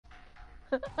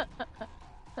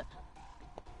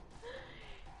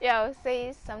Yo,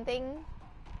 say something.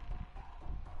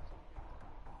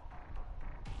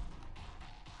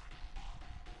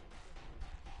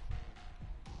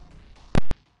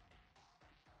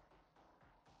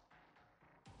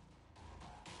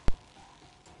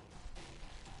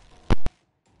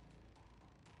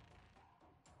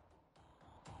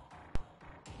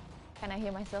 Can I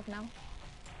hear myself now?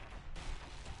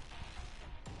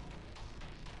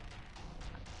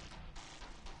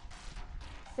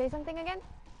 Say something again.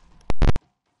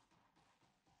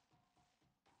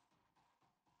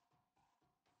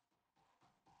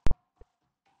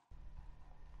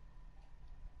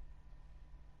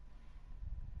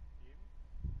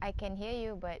 I can hear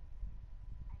you, but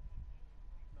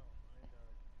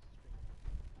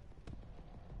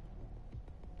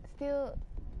still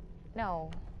no.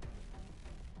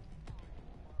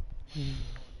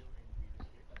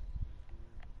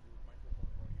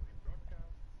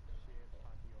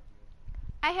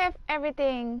 I have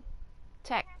everything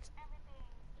checked.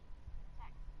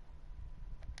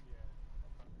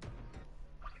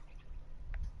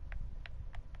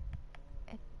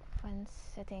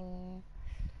 Advanced setting.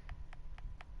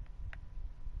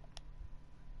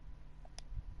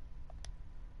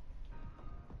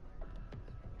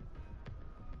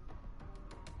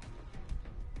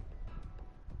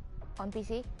 On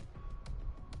PC.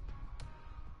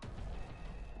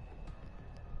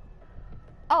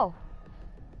 Oh,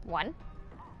 one.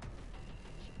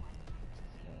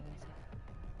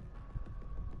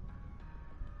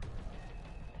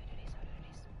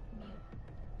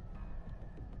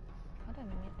 Hold on a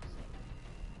minute.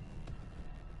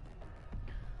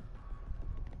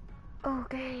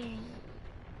 Okay.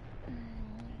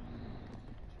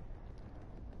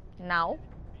 Now.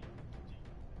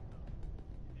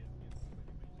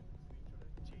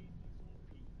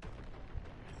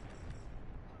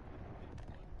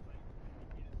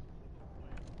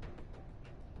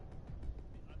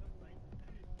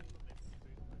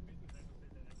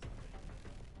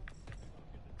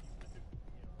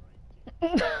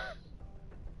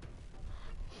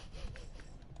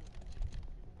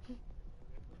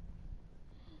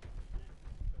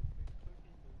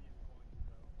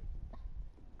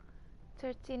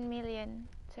 $13 million.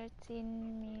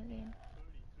 13 million.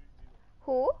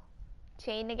 Who?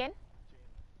 Chain again?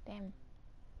 Damn.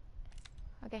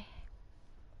 Okay.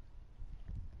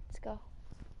 Let's go.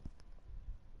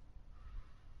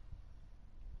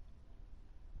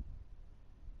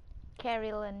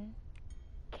 Carillon.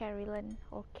 Carillon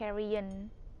or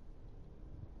Carillon.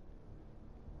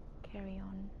 Carry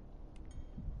on.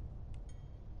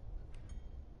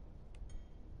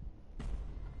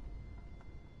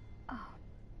 Oh.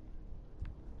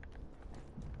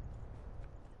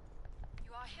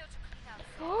 You are here to clean out the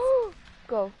Oh,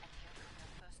 go. and here to your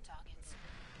first targets.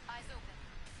 Eyes open.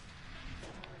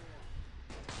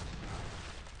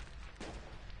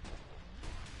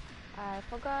 I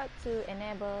forgot to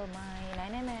enable my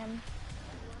 9mm.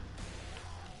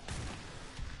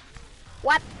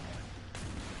 What?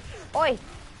 Oi!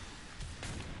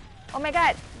 Oh my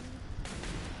god!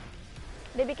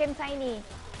 They became tiny.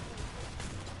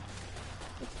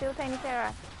 It's still tiny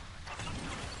Sarah.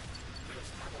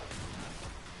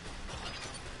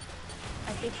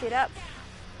 I fixed it up.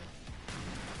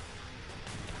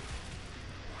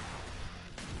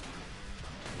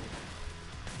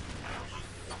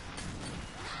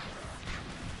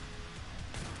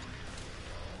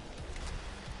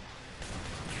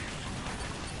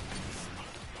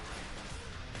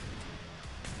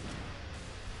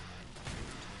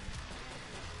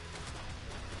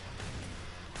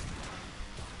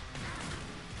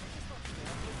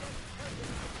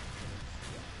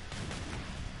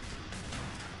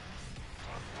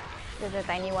 There's a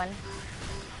tiny one.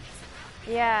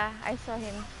 Yeah, I saw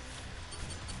him.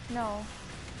 No.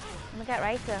 Oh my god,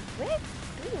 Riser. Where do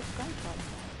you come from?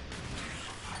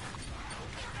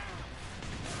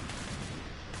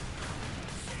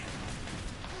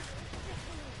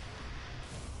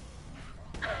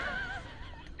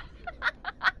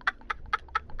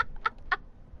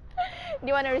 Do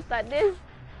you want to restart this?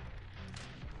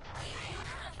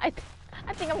 I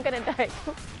think I'm gonna die.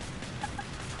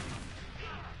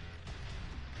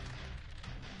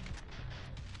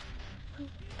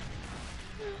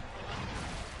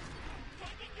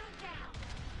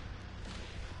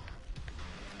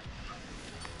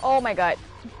 Oh my god.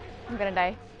 I'm gonna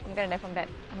die. I'm gonna die from that.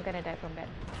 I'm gonna die from that.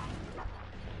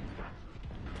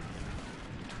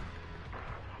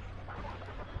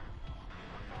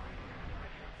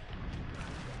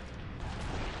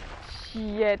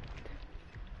 Shit.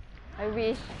 I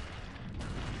wish.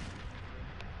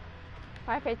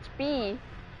 5 HP.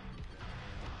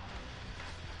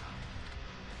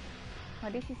 Oh,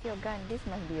 this is your gun. This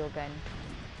must be your gun.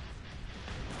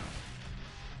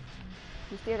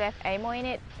 You still have ammo in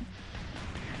it?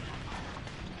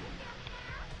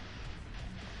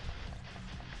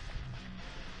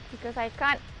 Because I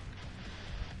can't.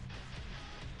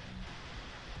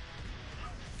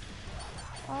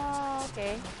 Oh,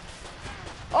 okay.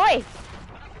 Oi!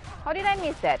 How did I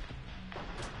miss that?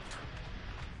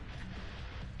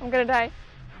 I'm gonna die.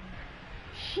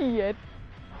 Shit.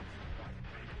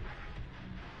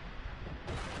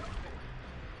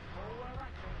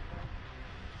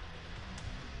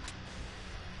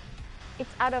 It's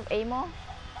out of ammo?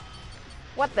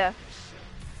 What the?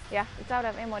 Yeah, it's out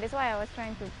of ammo. That's why I was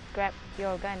trying to grab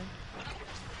your gun.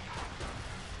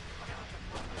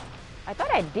 I thought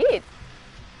I did.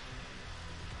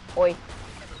 Oi.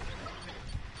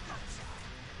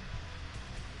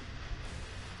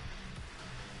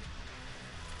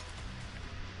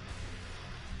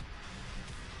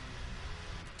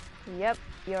 Yep,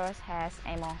 yours has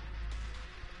ammo.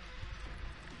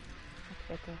 That's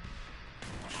better.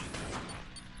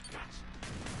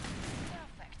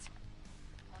 Perfect.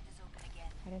 Pod is open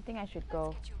again. I don't think I should go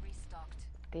Let's get you restocked.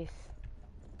 this.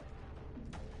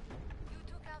 You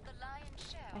took out the lion's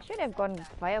share. I of should the have gone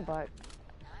setback. Firebug.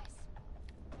 Nice.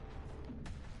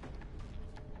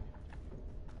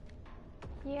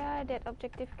 Yeah, that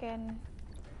objective can.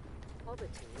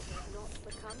 Poverty has not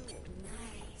become me.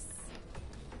 Nice.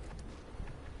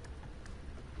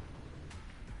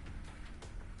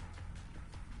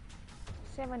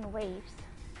 7 waves.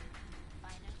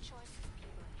 Final choices,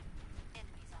 people.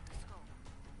 Enemies on the scope.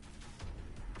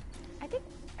 I think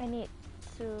I need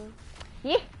to.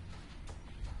 Yeah!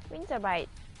 Winter bite.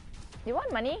 You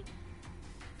want money?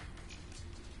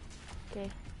 Okay.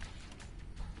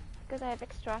 Because I have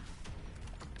extra.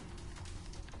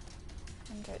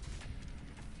 100.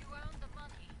 You earned the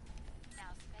money.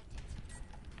 Now spend it.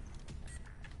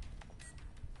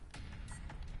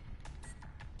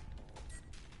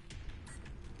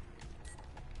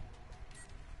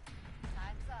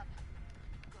 Time's up.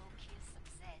 Go kill some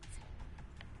Zeds.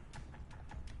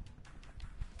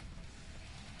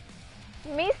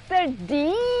 Mr. D!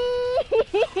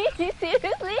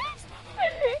 Seriously?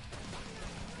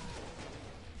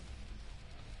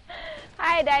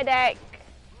 Hi, Didek.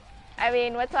 I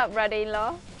mean, what's up,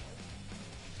 brother-in-law?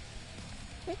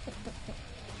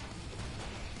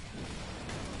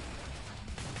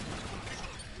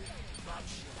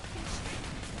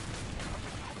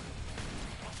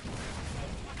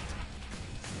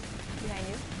 Behind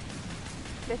you.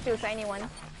 There's 2 tiny ones.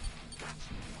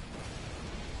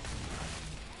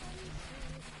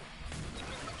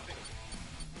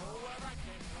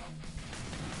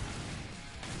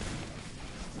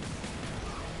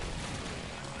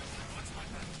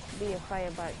 Be a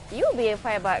firebug. You be a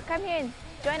firebug. Come here and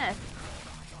join us.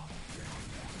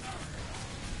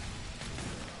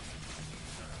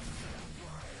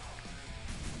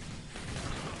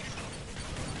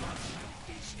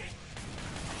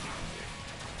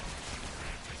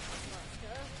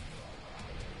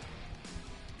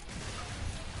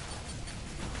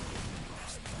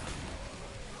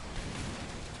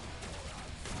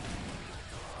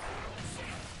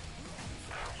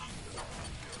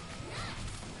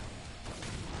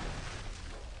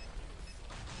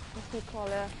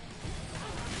 Caller.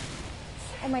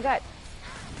 Oh my god.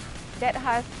 That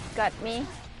has got me.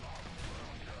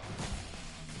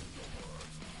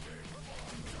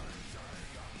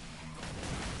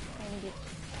 I need it.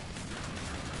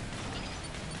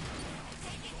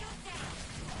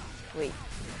 Wait.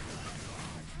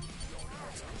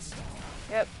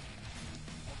 Yep.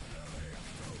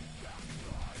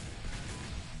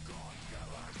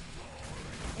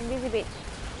 Invisible.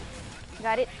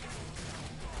 Got it.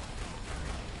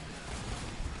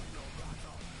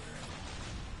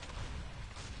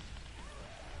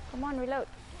 Come on, reload.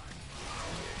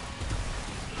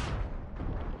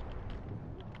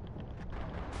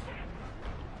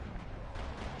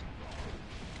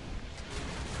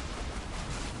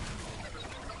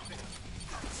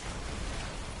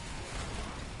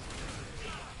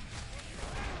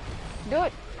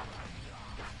 Dude.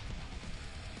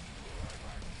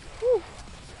 Whew.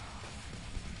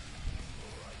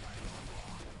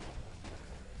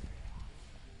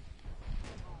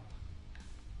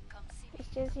 Come see me. It's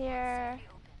just here.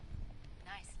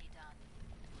 Nicely done.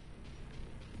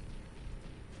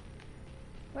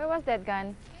 Where was that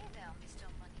gun? Hey there, Mr.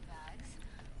 Moneybags.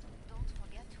 Don't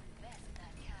forget to invest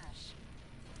that cash.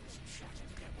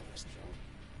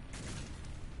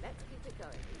 Let's keep it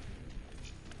going.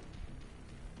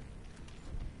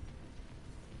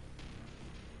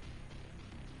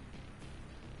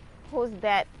 who's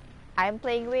that I'm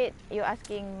playing with? You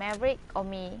asking Maverick or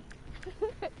me?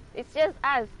 It's just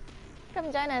us.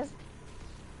 Come join us.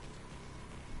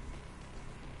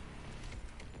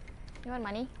 You want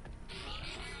money?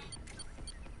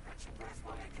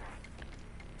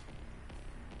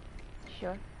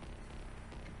 Sure.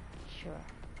 Sure.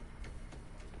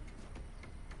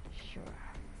 Sure.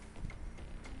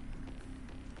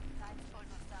 Time's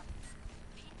almost up.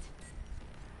 Beat.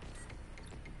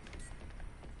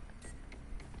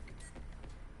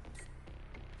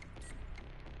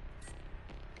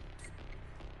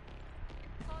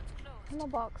 Pod's closed. Ammo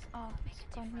box. Oh, it's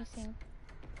gone missing.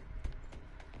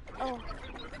 Oh.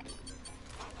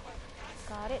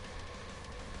 Got it.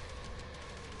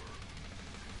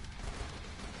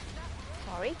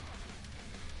 Sorry.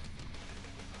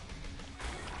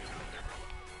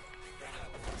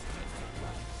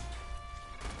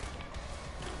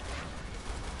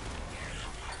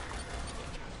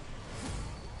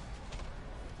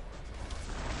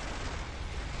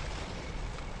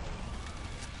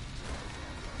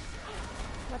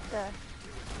 What the?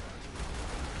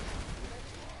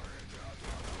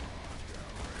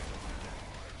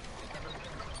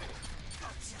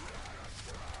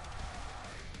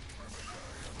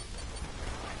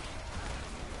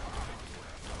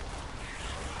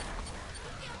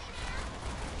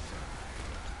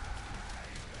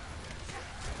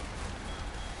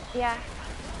 Yeah,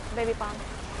 baby palm.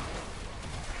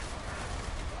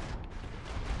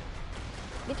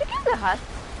 Did you kill the husk?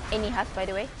 Any husk, by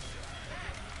the way?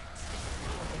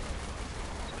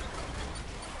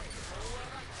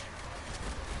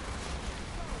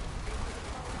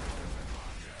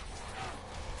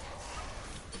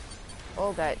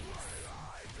 Oh god.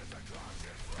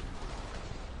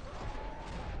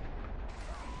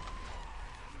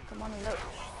 Come on, look.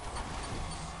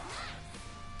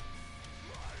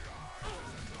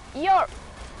 You're...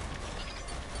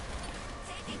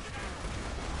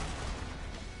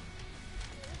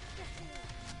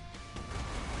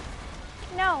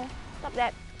 No! Stop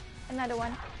that. Another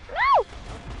one. No!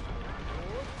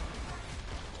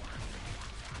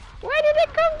 Where did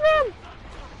it come from?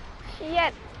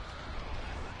 Shit.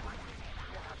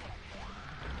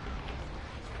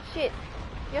 Shit.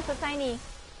 You're so tiny.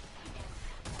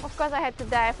 Of course I had to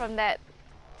die from that.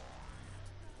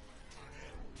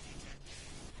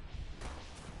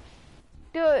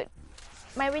 Dude,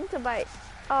 my winter bite.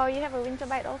 Oh, you have a winter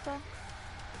bite also?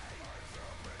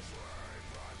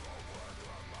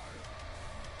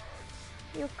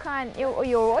 You can't. You're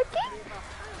working?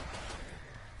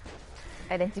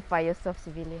 Identify yourself,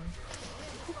 civilian.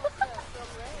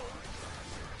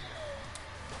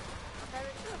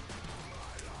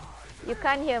 You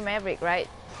can't hear Maverick, right?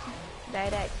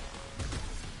 Direct.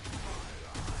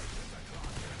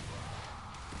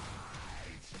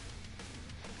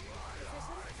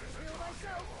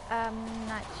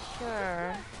 Not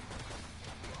sure.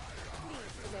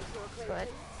 But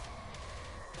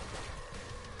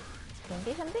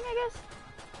 20 something, I guess.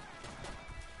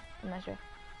 I'm not sure.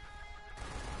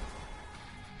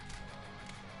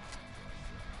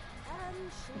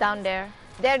 Down there.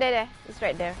 There. It's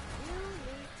right there.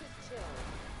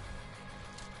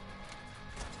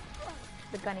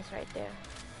 The gun is right there.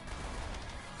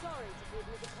 Sorry to give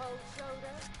you the cold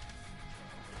shoulder.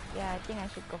 Yeah, I think I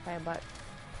should go firebug.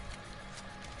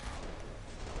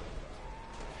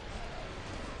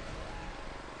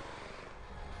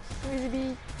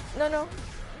 Really? No.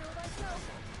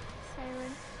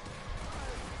 Siren.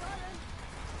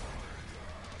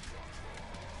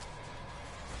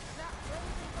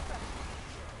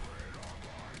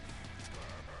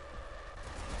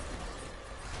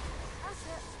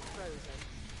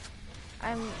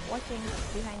 I'm watching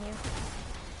behind you.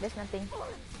 There's nothing.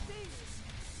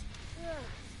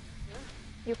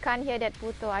 You can't hear that,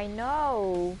 Puto. I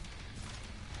know.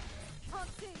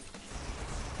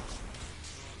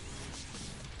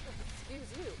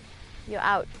 Excuse you. You're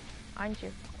out, aren't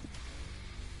you?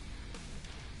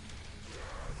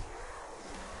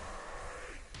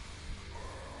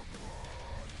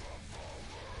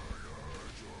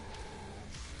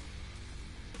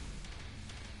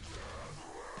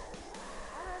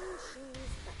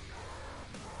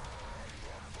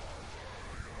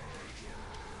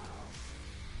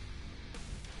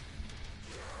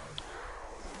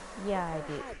 Yeah, I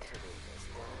did.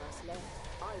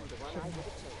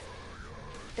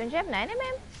 Don't you have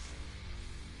 9mm?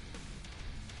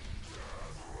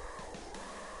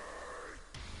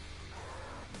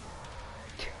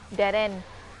 Dead end.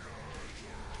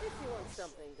 If you want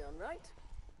something done right.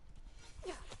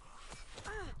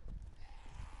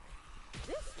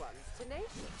 This one's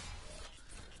tenacious.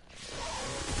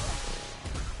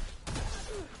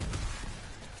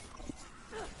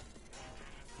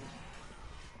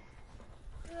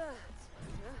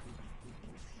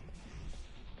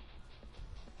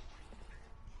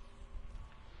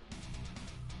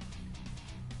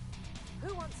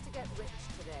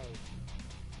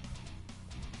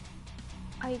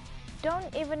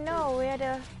 don't even know where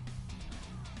the...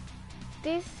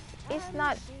 This is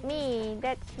not me,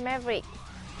 that's Maverick.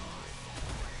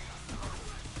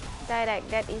 Direct,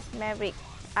 that is Maverick.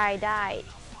 I died.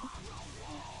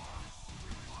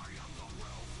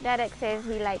 Direct says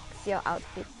he likes your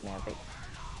outfit, Maverick.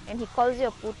 And he calls you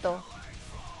a puto.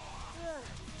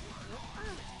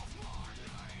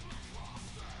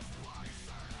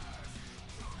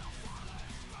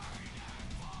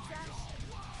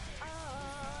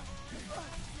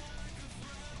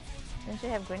 Don't you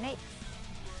have grenades?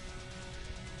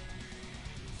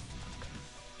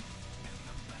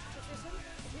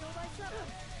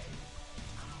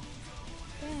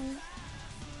 Damn.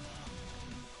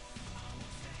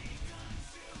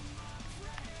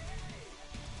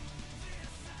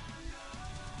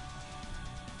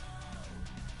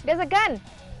 There's a gun!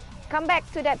 Come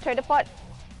back to that trader pot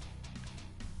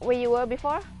where you were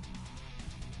before.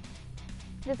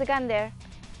 There's a gun there.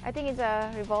 I think it's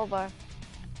a revolver.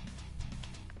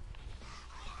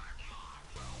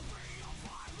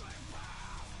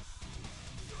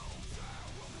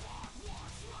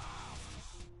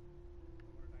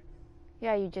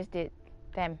 Yeah, you just did.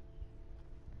 Damn.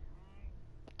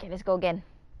 Okay, let's go again.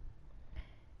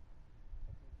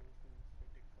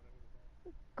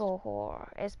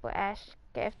 Cohort. As per Ash,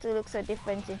 KF2 looks so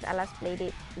different since I last played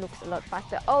it. Looks a lot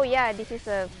faster. Oh yeah, this is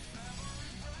a...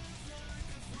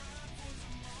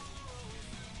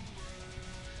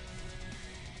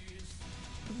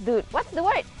 Dude, what's the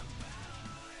word?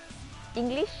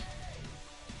 English?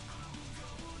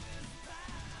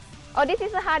 Oh, this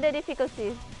is a harder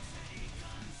difficulty.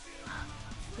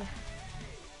 Yeah.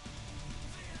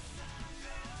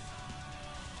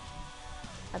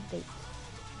 Update.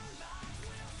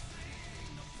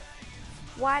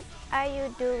 What are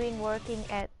you doing working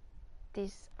at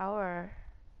this hour?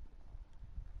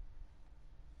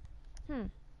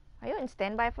 Are you in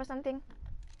standby for something?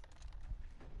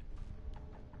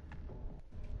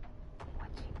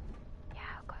 Watching.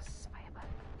 Yeah, of course. Fireball.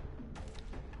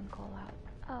 On call out.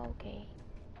 Oh, okay.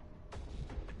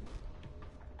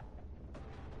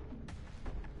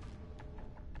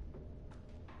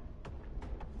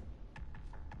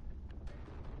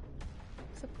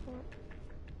 Support.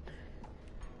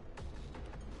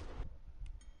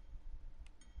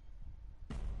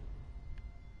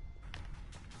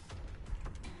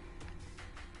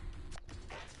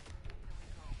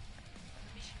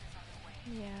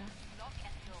 Yeah.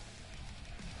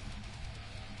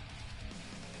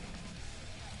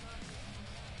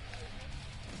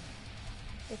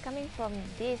 They're coming from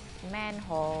this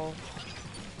manhole.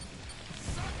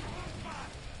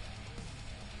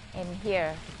 And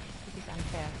here. This is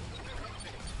unfair.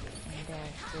 And there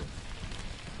too.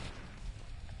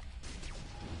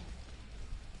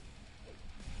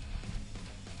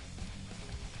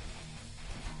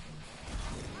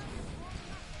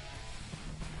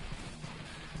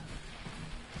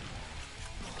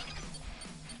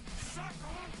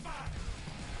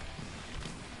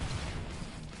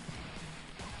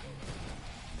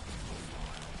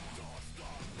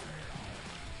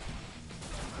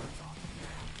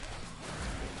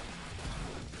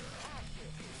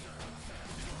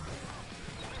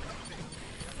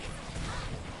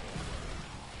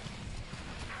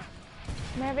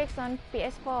 Mavericks on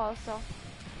PS4 also.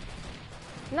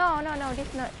 No,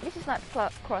 this is not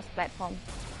cross-platform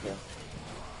still.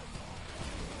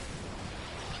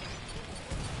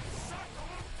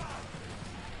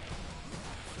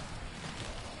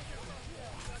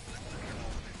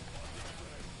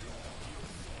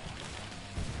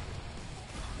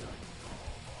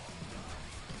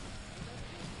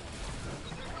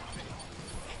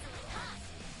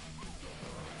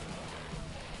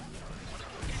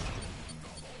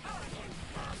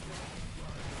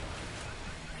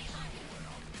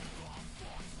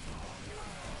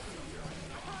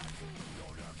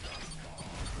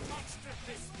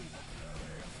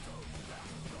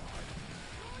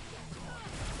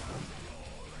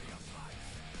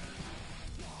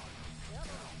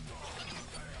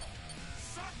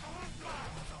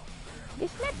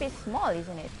 This map is small,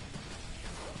 isn't it?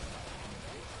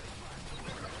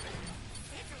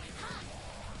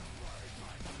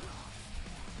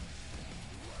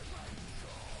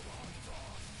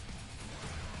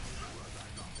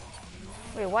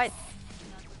 Wait, what?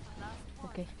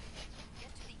 Okay.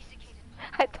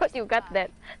 I thought you got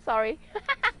that. Sorry. I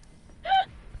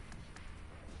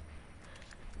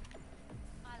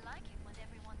like it when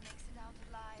everyone makes it out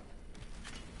alive.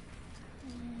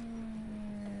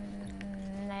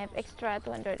 I have extra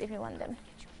 200 if you want them.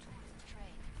 Get your tools of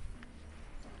trade.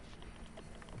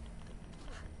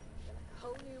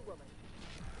 Whole new woman.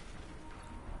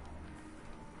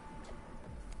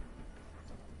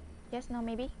 now,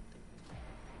 maybe?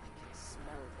 Smell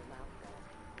them out there.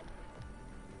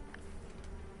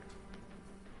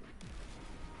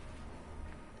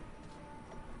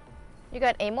 You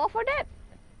got ammo for that?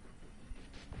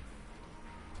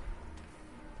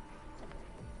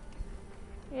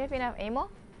 You have enough ammo?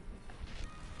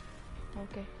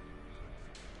 Okay.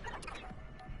 I'm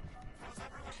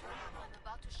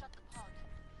about to shut the pod.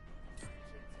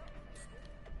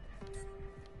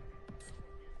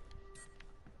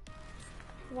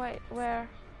 Wait, where?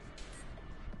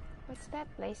 What's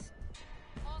that place?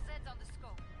 All Z's on the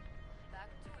scope. Back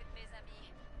to it, mes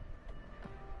amis.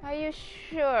 Are you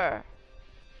sure?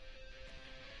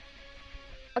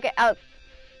 Okay,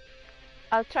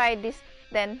 I'll try this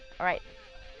then. Alright.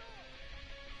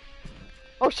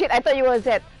 Oh shit, I thought you were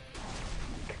Z.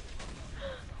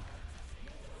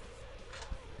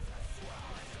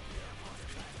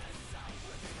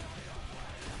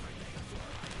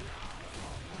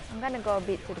 I'm gonna go a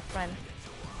bit to the front.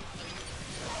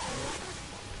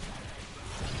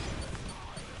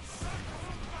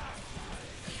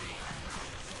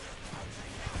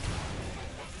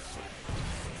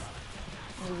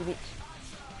 Maybe bitch.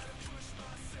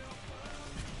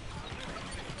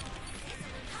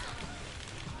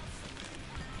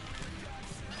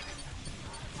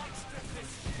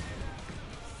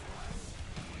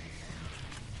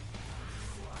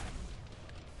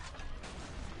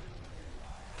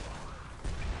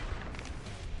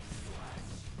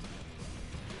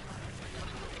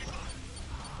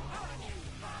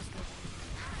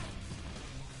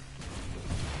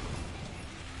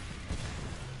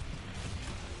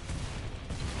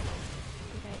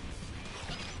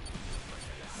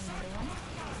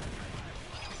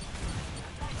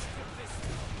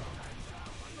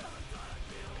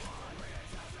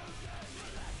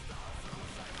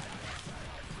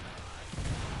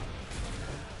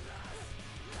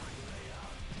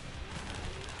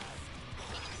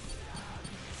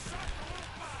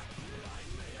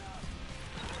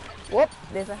 Whoop,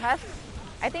 there's a husk.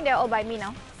 I think they're all by me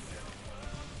now.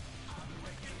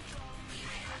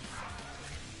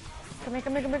 Come here,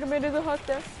 come here, come here, come here, there's a husk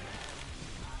there.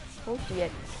 Oh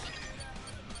shit.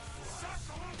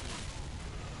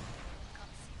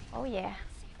 Oh yeah.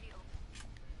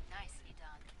 Nicely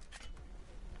done.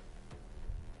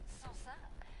 Sans ça,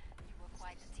 you were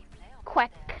quite a team player.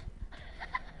 Quack.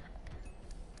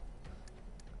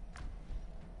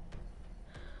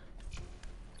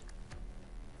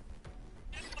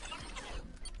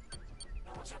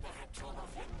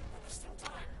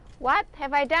 What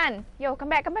have I done? Yo, come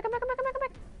back, come back, come back, come back, come back, come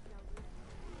back.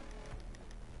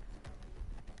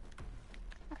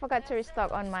 I forgot to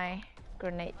restock on my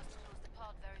grenade. Must close the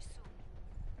pod very soon.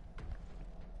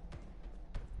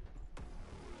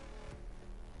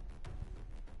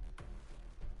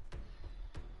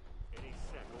 Any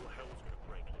sec, all hell's gonna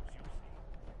break loose, you'll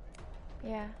see.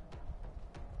 Yeah.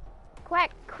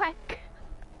 Quack, quack.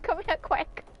 Come here,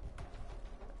 quack.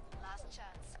 Last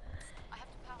chance. I have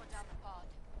to power down the pod.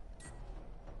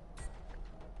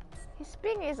 His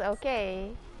ping is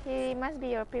okay. He must be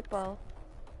your people.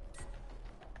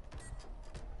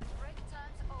 Break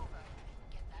time's over.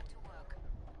 Get back to work.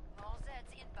 More Z's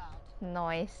inbound.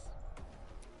 Noise.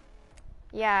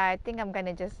 Yeah, I think I'm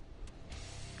gonna just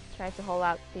try to hold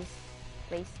out this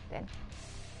place then.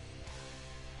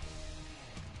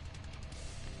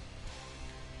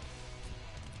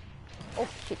 Oh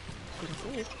shit. Didn't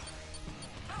see it.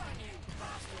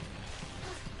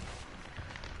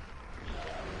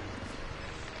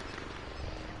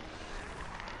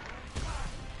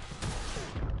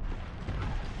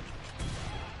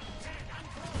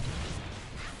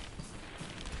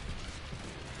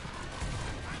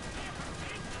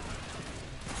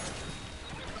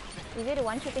 Is it the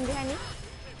one shooting behind me?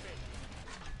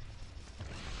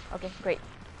 Okay, great.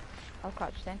 I'll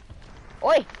crouch then.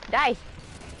 Oi! Die!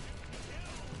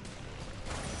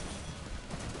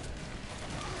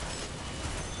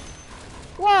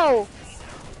 Whoa!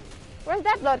 Where's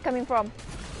that blood coming from?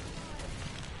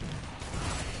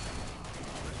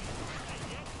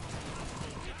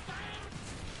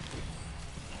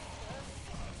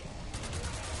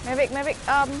 Maverick,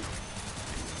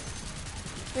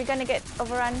 we're gonna get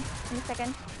overrun in a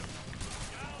second.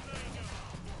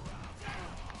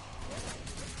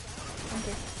 Thank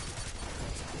you.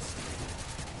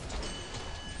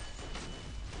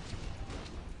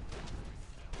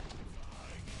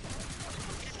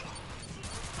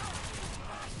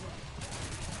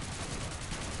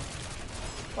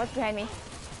 What's behind me?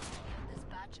 This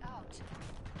batch out.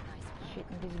 Nice. Shit,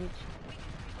 this bitch.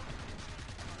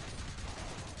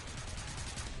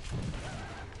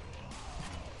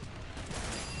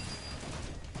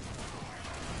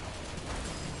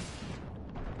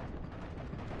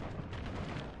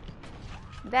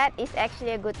 That is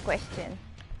actually a good question.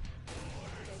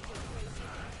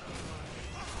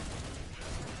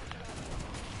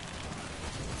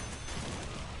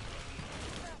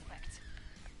 Perfect.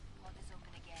 Pod is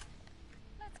open again.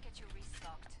 Let's get you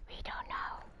restocked. We don't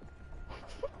know.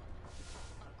 A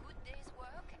good day's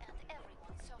work and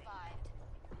everyone survived.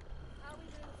 How are we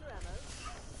doing for ammo?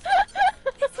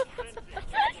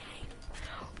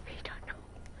 We don't know.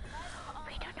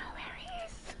 We don't know where he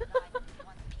is. Live in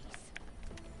one piece.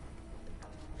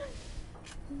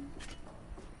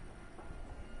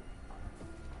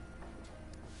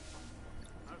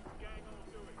 How's the gang all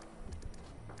doing?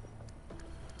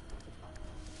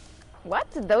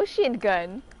 What's a Doshin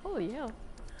gun? Holy hell.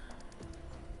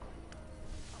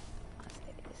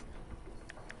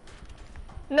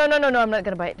 No, no, no, no, I'm not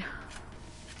gonna bite.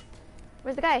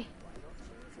 Where's the guy?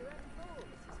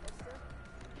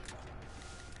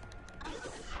 Time's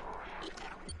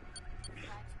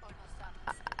almost up.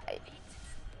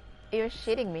 You're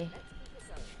shitting me.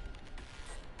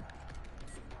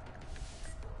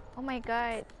 Oh my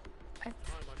god.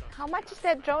 How much is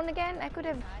that drone again? I could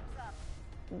have Time's up.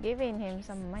 given him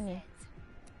some money.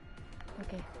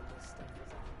 Okay.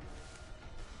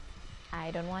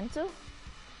 I don't want to.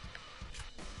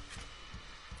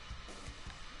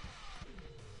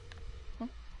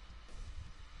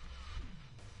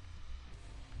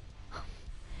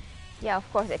 Yeah, of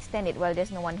course, extend it while there's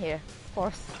no one here. Of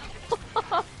course.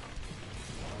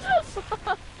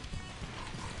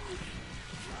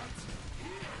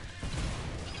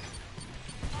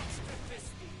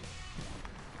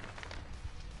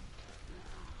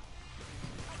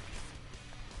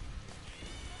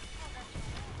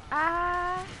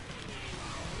 Ah!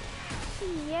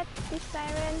 Yet this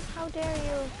siren, how dare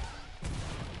you?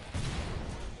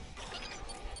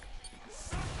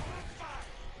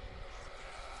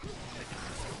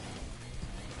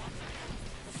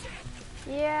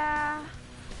 Yeah.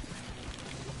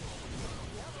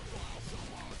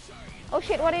 Oh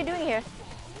shit, what are you doing here?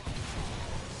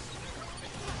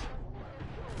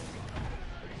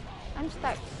 I'm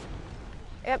stuck.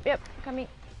 Yep, coming.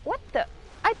 What the?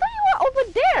 I thought you were over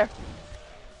there.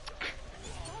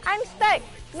 I'm stuck.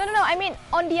 No, I mean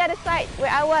on the other side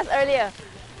where I was earlier.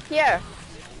 Here.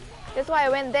 That's why I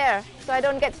went there, so I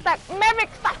don't get stuck. Maverick,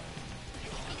 stop!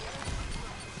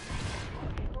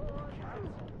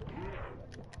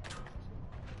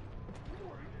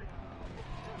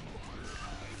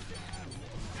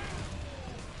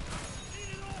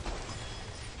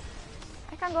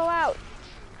 I can't go out.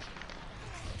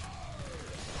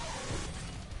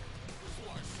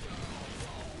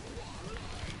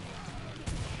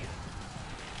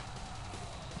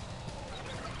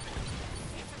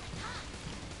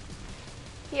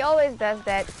 He always does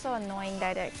that. It's so annoying,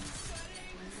 Didact.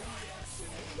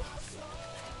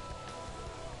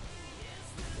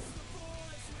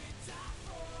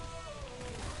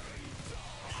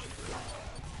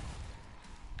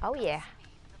 Oh yeah.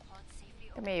 The pod safely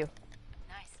Come open. here, you.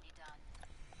 Nicely done.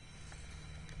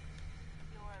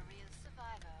 You're a real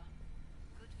survivor.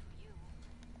 Good for you.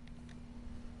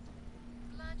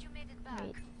 Glad you made it back.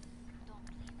 Wait. Don't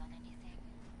bleed on anything.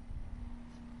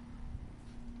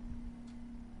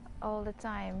 All the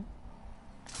time.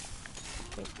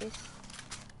 With this.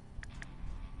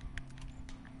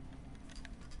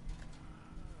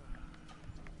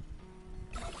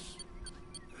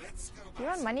 You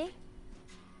want money?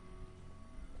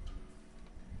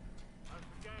 How's the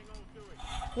gang all doing?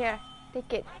 Here,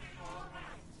 take it.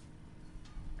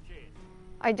 Cheers.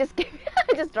 I just gave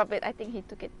I just dropped it. I think he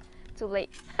took it too late.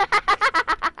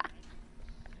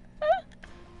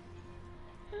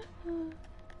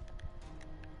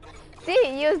 See,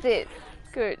 he used it.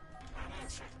 Good.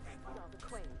 Rather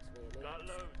quaint, really. Got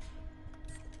loads.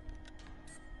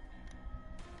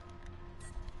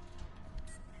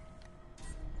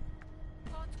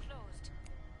 Pod's closed.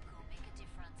 Go make a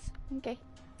difference. Okay.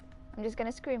 I'm just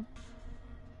gonna scream.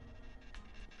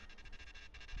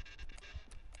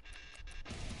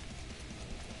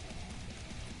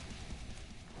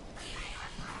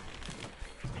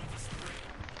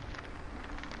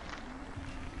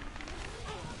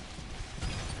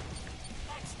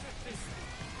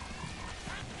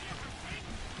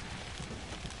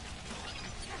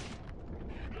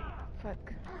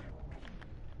 Fuck.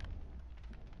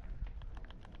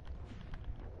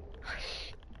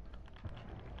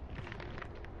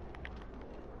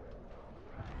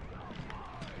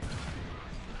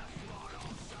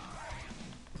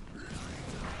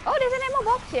 Oh, there's an ammo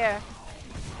box here.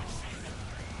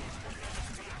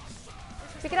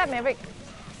 Pick it up, Maverick.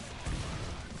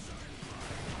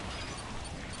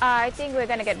 I think we're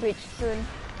gonna get breached soon.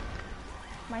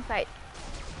 My side.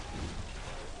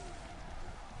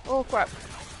 Oh crap.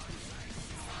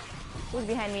 Who's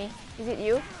behind me? Is it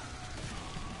you?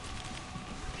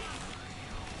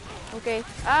 Okay.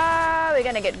 Ah, we're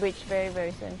gonna get breached very,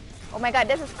 very soon. Oh my god,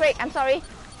 this is great. I'm sorry.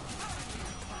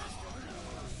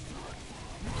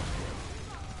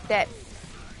 Dead.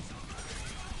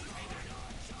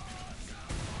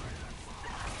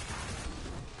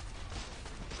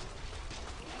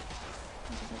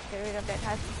 Get rid of that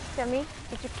husk. Tell me,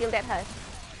 did you kill that husk?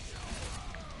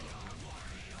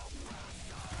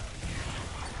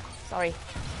 Sorry.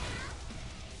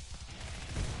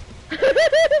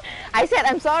 I said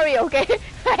I'm sorry, okay?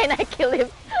 And I killed him.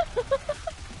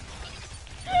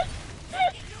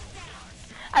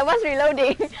 I was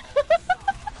reloading.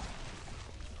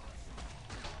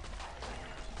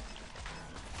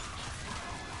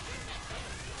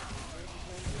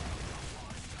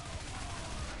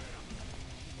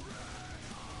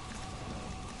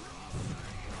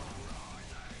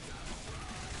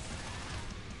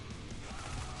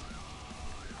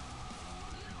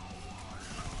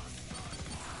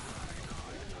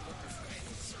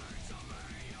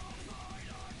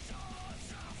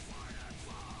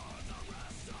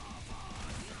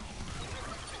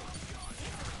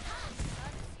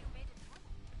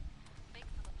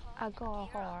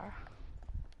 Alcohol.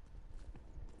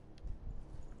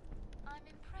 I'm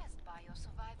impressed by your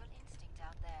survival instinct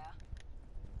out there.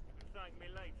 You can thank me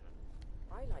later.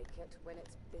 I like it when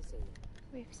it's busy.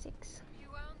 We have 6. You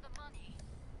earned the money.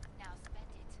 Now spend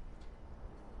it.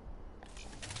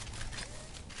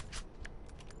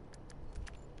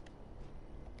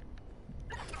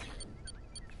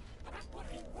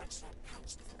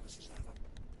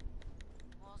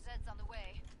 More Zeds on the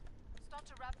way. Start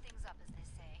to wrap things up, as they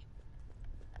say.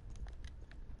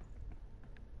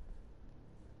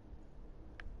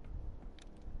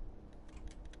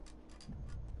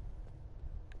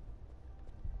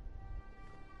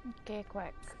 Okay,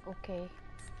 quack. Okay.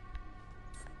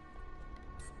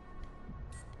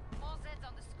 More Zeds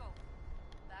on the scope.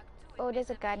 Back to it. Oh, there's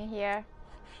a gun here.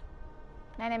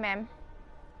 9mm.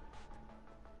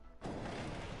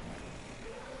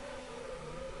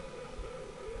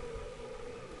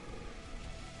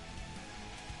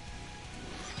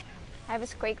 I have a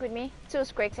Scrake with me. 2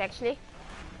 Scrakes actually.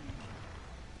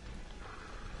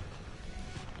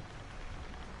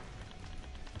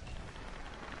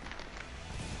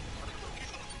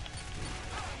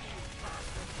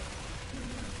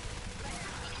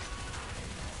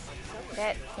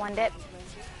 Dead. 1 dead.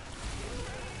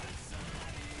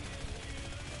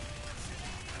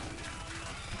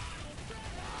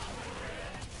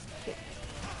 Okay.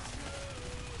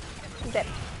 2 dead.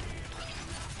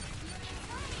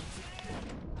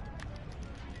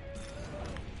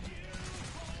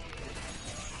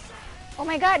 Oh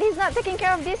my god, he's not taking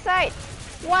care of this side.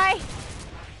 Why?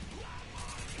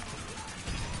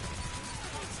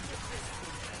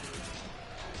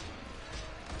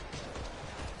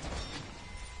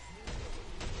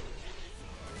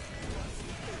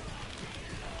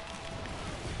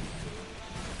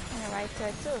 And a right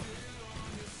side too.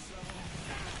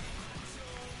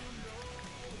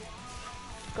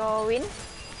 Go in.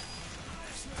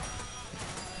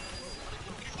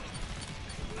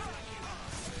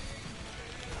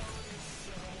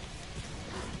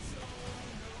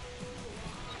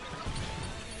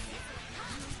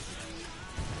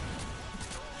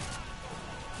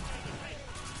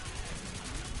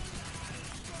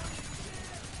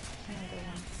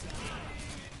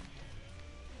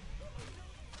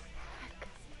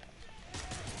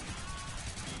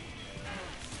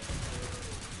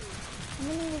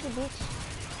 Bitch.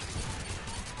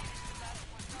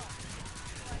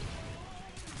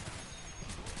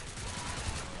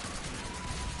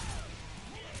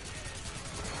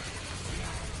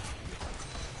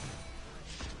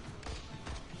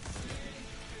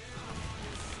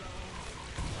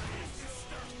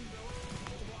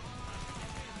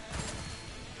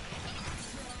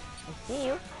 I see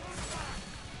you.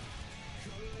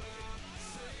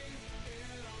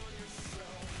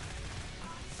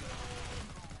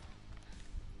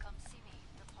 Come see me.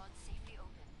 The pod's safely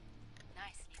open.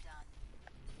 Nicely done.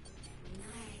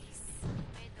 Nice.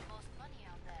 Made the most money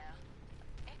out there.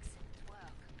 Excellent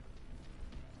work.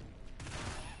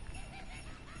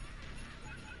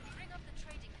 Bring up the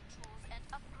trading controls and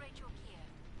upgrade your gear.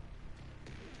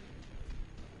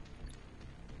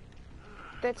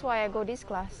 That's why I go this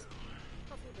class.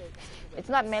 It's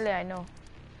not melee, I know.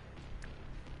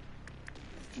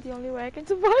 It's the only way I can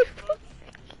survive.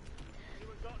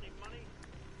 Anyone got any money?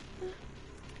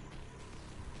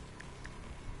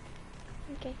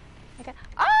 Okay. I got.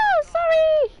 Oh,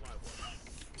 sorry!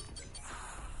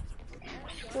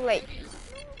 Too late.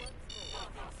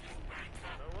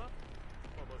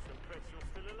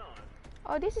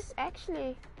 Oh, this is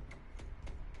actually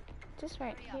just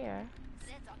right here.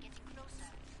 Zeds are getting closer.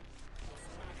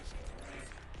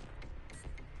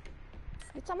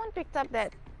 Did someone picked up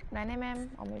that 9mm?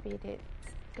 Or maybe it did,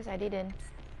 because I didn't.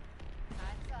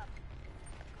 Time's up.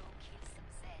 Go kill some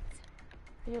Zeds.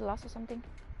 Are you lost or something?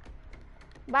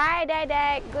 Bye,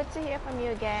 Dad. Good to hear from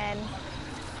you again.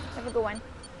 Have a good one.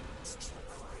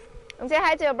 And say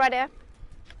hi to your brother.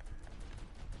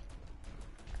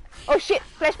 Oh shit!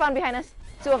 Flash spawn behind us.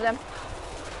 2 of them.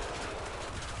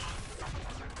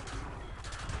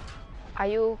 Are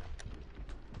you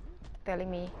telling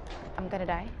me I'm gonna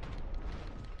die?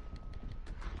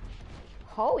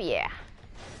 Oh yeah.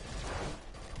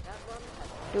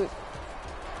 Dude.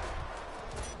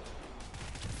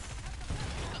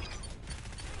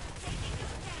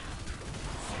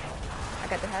 I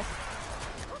got the husk.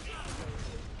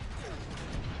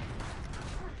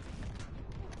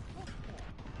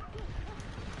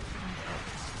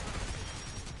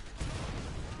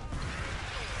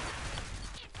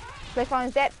 Platform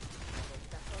is dead.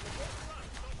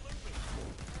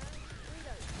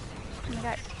 Oh my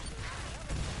god.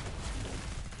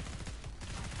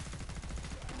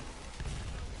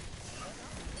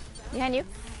 Behind you.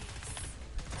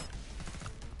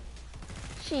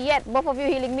 Shit, both of you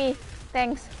healing me.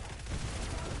 Thanks.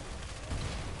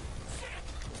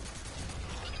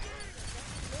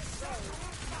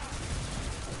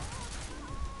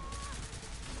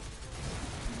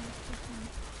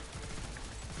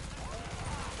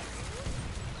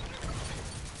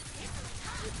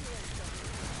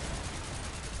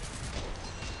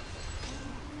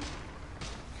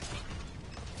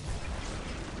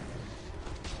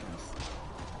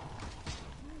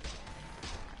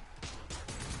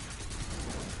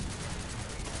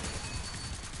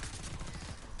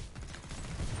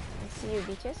 See you,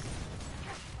 bitches.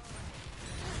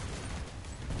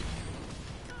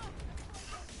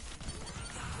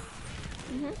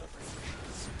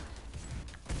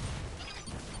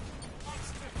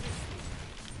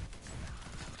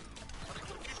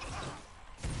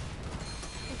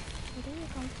 Where do you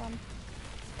come from?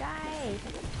 Guys!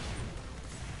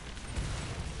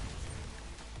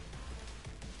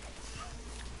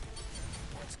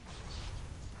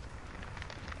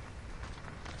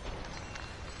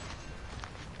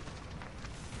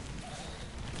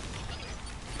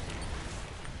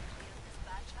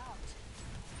 Dispatch out.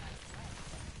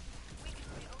 We can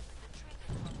reopen the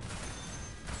trigger.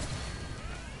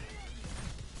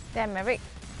 Damn, Maverick.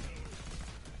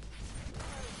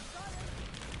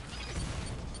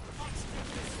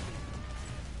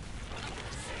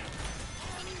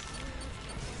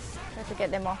 Try to get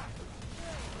them off.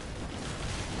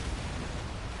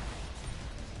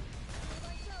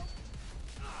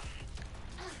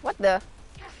 What the?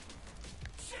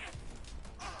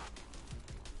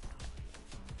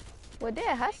 Were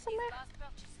there a husk somewhere? Last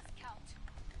purchases count.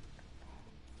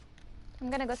 I'm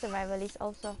gonna go survivalist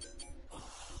also.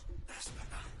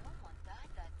 No one died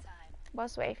that time.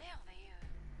 Boss wave. Merveilleux.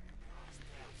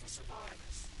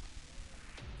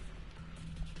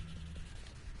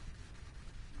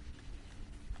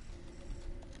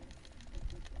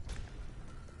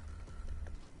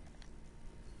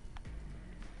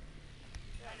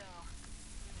 Alors,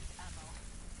 ammo.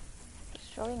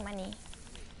 Throwing money.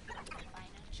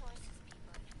 Final choices,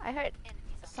 people. I heard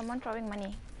Enemies are someone throwing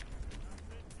money.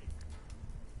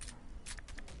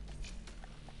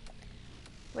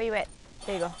 Where you at?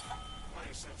 There you go. A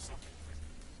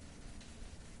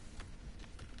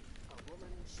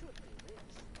woman should be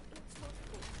rich. It's not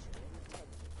fortune intended.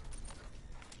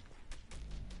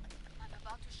 I'm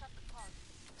about to shut the pod.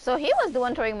 So he was the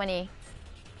one throwing money.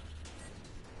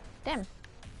 Damn.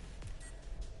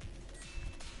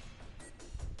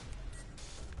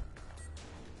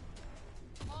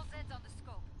 All Zeds on the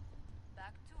scope.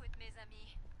 Back to it, mes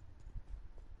amis.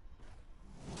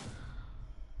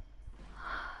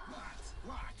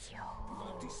 What?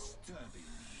 You're disturbing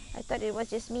me. I thought it was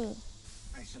just me.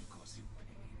 I shall cause you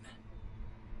pain.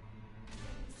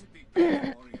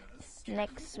 Typical warriors.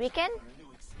 Next weekend? A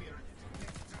new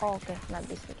experience. Oh, okay, not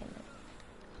this weekend.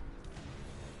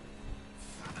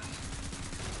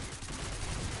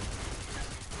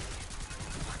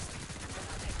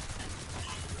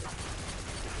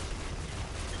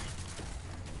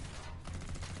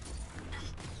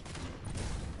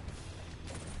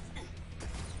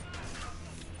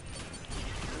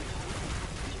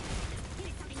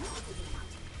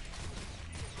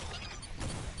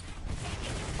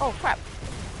 Oh crap.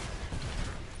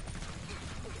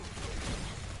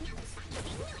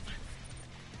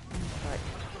 God.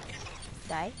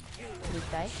 Die. Please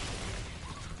die.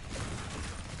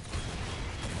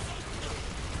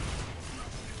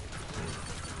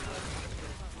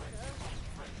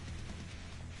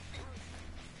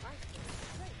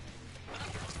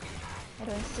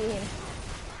 Don't see him.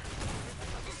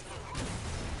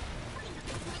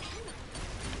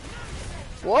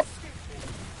 Whoop!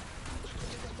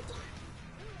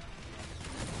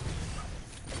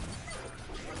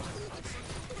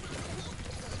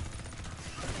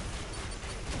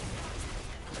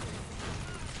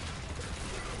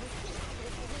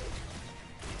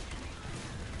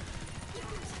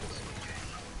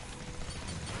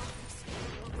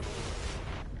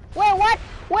 Where? What?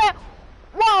 Where?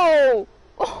 Whoa!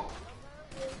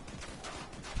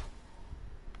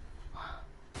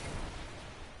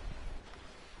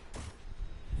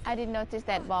 I didn't notice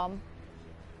that bomb.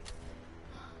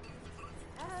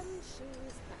 And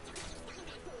she's back.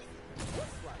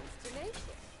 This one's tenacious.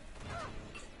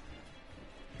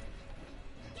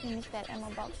 I missed that ammo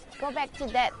box. Go back to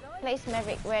that place,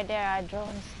 Maverick, where there are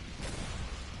drones.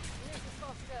 Need to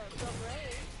foster from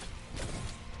range.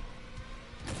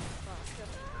 Faster.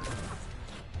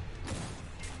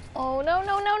 Oh no,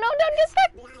 no, no, no, don't get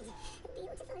stuck!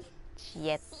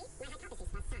 Shit.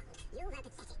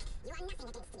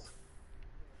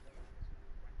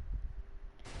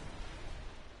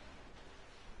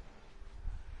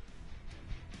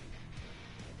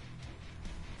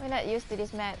 We're not used to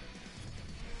this map.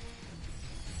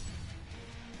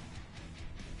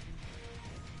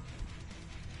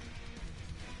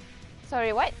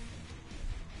 Sorry, what?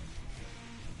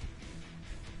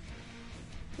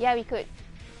 Yeah, we could.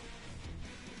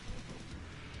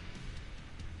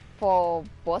 For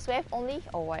boss wave only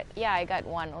or what? Yeah, I got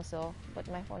one also, but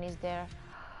my phone is there.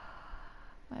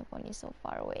 My phone is so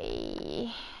far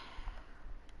away.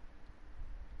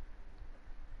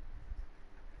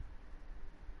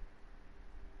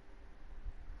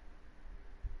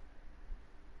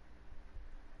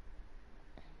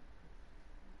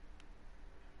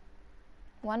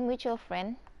 One mutual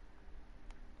friend.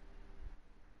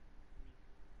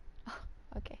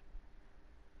 Okay.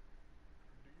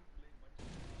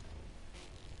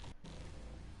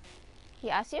 He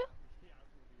asked you?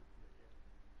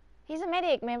 He's a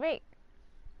medic, Maverick.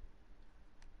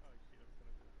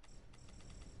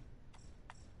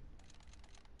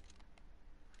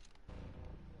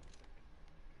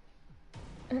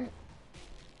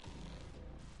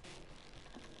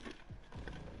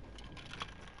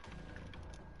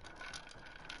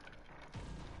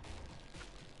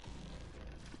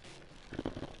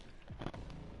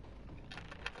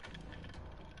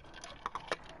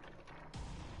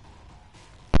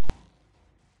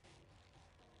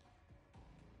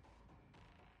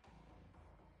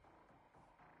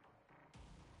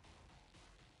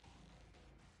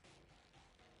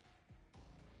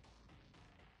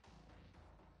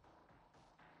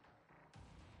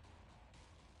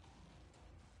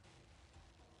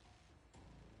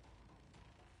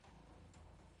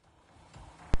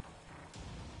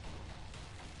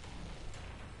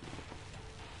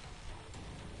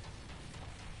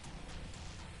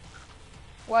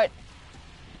 What?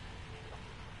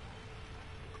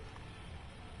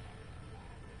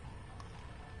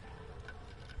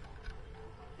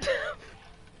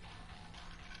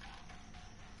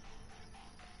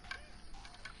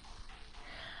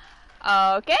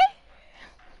 Okay.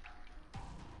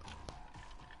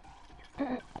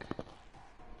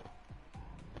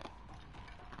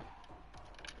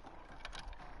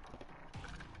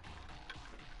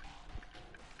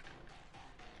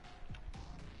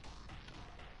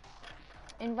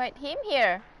 Invite him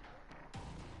here.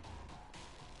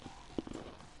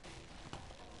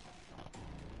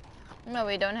 No,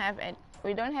 we don't have it.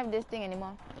 We don't have this thing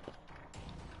anymore.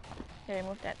 Okay,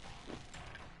 remove that.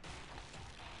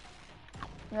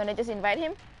 You wanna just invite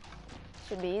him?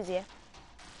 Should be easier.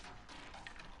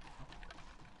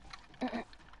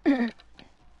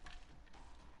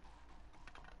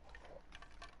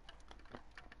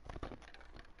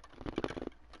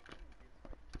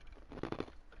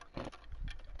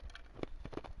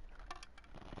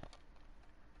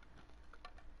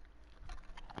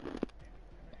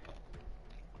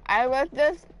 I was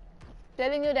just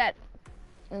telling you that.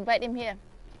 Invite him here.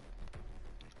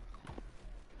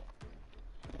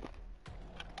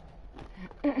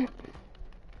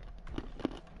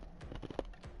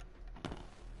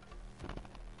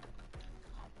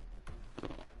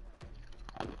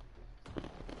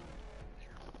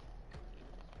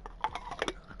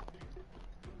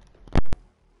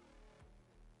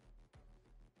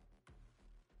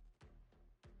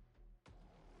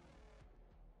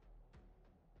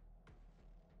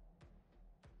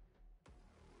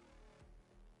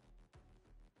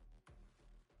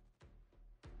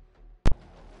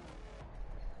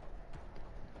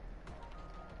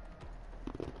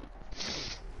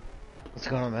 What's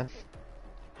going on, man?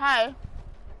 Hi.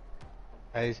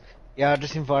 Hey, yeah, I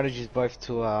just invited you both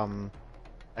to a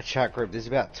chat group. There's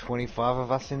about 25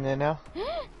 of us in there now,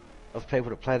 of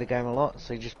people that play the game a lot.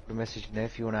 So you just put a message in there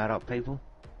if you want to add up people.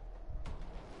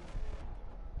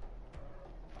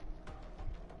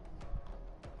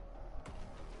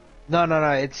 No, no,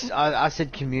 no. It's I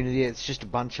said community. It's just a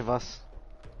bunch of us.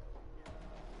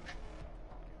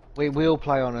 We all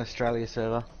play on an Australia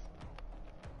server.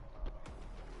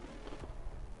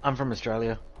 I'm from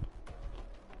Australia.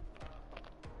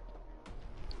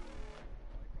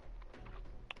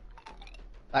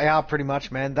 They are pretty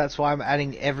much, man. That's why I'm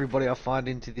adding everybody I find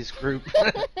into this group.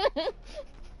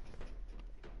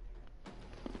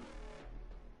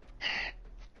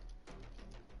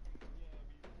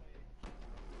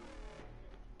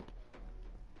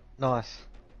 Nice.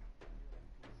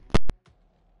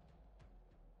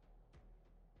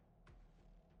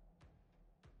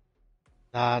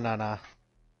 Nah, nah, nah.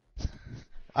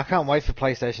 I can't wait for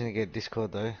PlayStation to get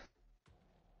Discord though.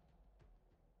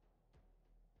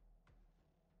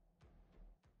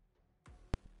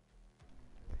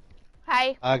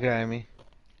 Hi. Okay, Amy.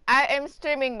 I am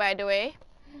streaming, by the way.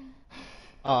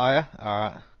 Oh, yeah?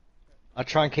 Alright. I'll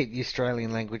try and keep the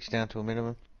Australian language down to a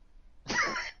minimum.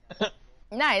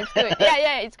 Nah, it's good.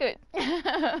 Yeah, it's good.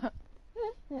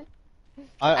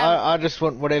 I just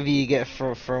want whatever you get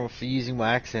for using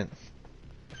my accent.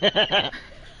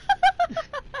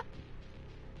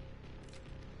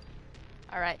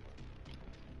 Alright.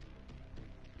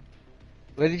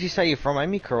 Where did you say you're from,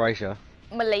 Amy? Croatia?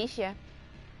 Malaysia.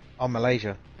 Oh,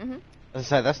 Malaysia. Mm-hmm. As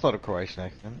I say, that's not a Croatian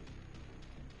accent.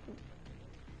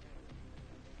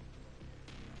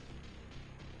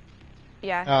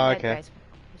 Yeah. Oh, that okay. guy's-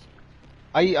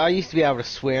 I used to be able to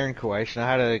swear in Croatian. I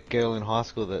had a girl in high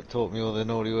school that taught me all the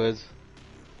naughty words.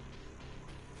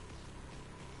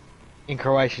 In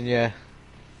Croatian, yeah.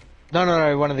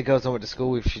 No, one of the girls I went to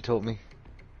school with, she taught me.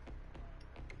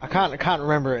 I can't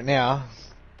remember it now.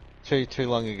 Too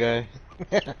long ago.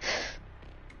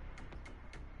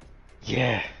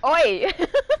 Yeah. Oi!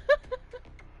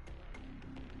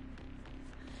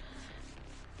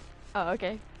 Oh,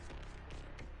 okay.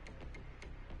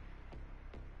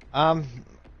 I'm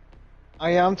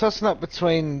tossing up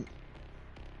between.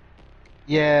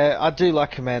 Yeah, I do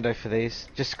like Commando for these,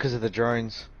 just because of the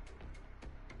drones.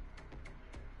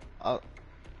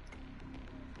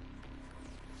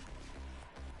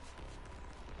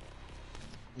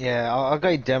 Yeah, I'll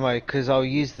go demo because I'll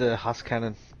use the Husk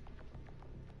cannon.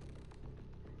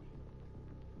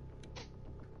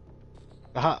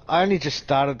 I only just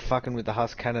started fucking with the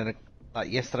Husk cannon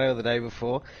like yesterday or the day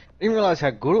before. I didn't realize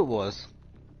how good it was.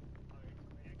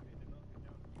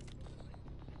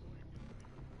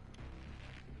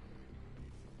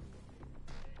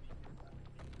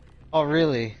 Oh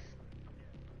really?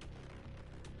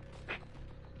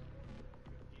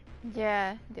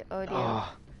 Yeah, the audio.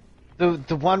 Oh.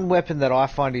 The one weapon that I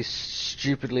find is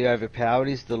stupidly overpowered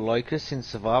is the Locust in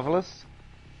Survivalist.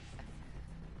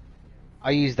 I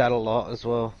use that a lot as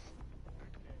well.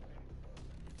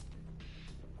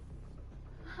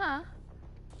 Huh?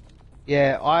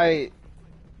 Yeah,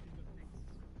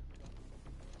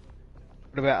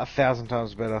 about 1,000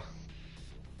 times better.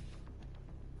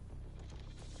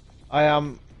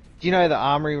 Do you know the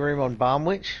armory room on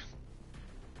Barmwich?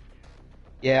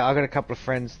 Yeah, I got a couple of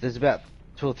friends. There's about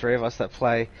 2 or 3 of us that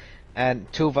play,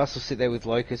 and 2 of us will sit there with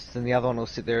locusts, and the other one will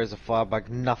sit there as a firebug.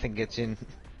 Nothing gets in.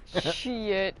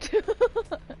 Shit.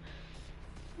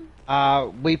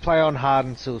 We play on hard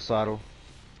and suicidal.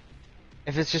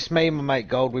 If it's just me and my mate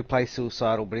Gold, we play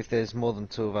suicidal, but if there's more than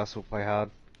 2 of us, we'll play hard.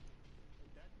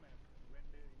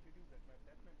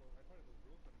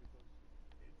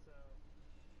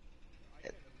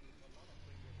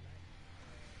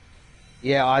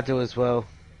 Yeah, I do as well.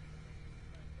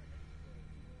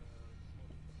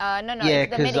 No, Yeah,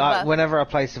 it's the medic because buff. whenever I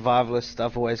play survivalist,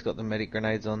 I've always got the medic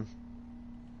grenades on.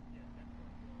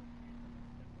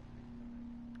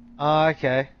 Oh,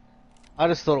 okay. I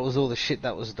just thought it was all the shit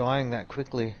that was dying that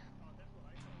quickly.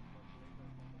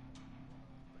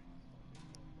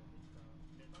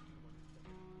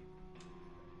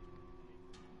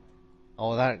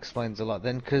 Oh, that explains a lot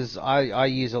then, because I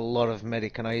use a lot of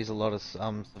medic and I use a lot of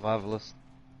survivalist.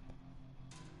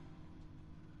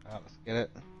 Alright, let's get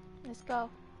it. Let's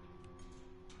go.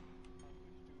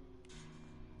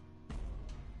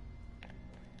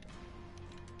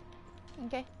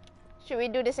 Okay. Should we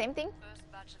do the same thing?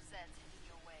 First batch of Zeds heading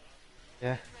your way.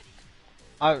 Yeah.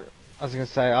 Ready. I was gonna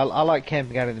say I like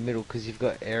camping out in the middle because you've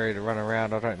got area to run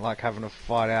around. I don't like having to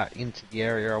fight out into the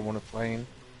area I want to play in.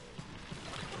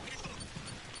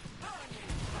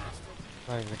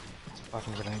 It's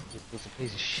fucking grenade. It's a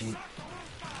piece of shit.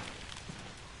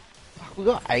 We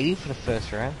got 80 for the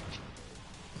first round.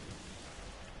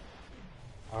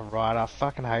 Alright, I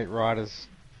fucking hate riders.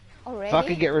 Already? If I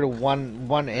could get rid of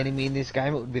one enemy in this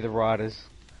game, it would be the riders.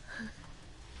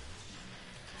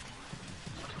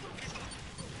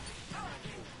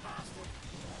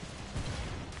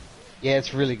 Yeah,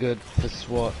 it's really good for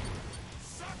SWAT.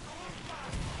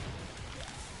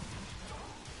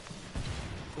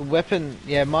 The weapon,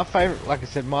 yeah, my favorite, like I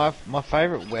said, my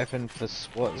favorite weapon for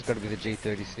SWAT has got to be the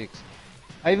G36.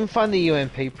 I even find the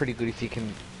UMP pretty good if you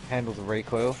can handle the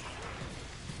recoil.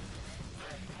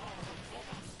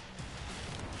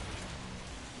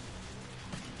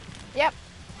 Yep.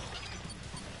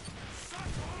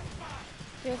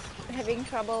 Just having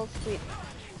troubles with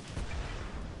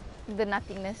the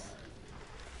nothingness.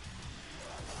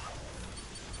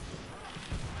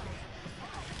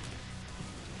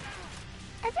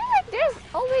 I feel like there's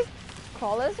always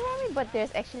crawlers around me, but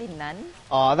there's actually none.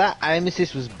 Oh, that aim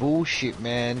assist was bullshit,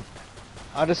 man.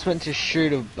 I just went to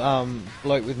shoot a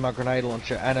bloke with my grenade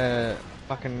launcher and a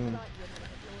fucking...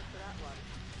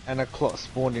 and a clot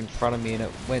spawned in front of me and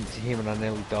it went to him and I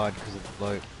nearly died because of the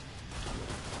bloke.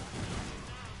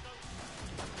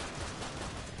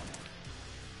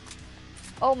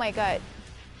 Oh my god.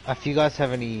 If you guys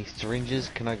have any syringes,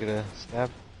 can I get a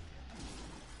stab?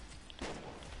 The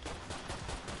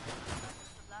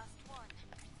last one.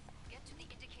 Get to the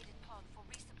indicated pod for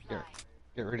resupply.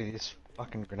 Get rid of this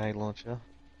fucking grenade launcher.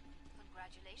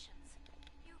 Congratulations.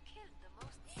 You killed the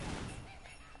most.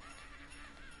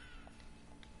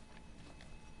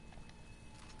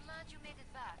 Glad you made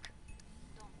it back.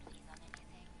 Don't please on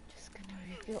anything. Just gonna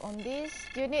review on this.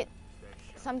 Do you need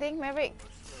something, Maverick?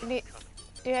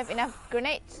 Do you have enough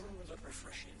grenades?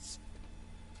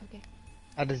 Okay.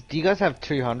 Do you guys have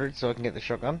 200 so I can get the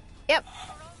shotgun? Yep, We're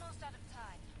almost out of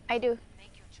time. I do.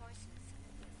 Make your choices.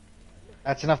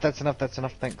 That's enough, that's enough, that's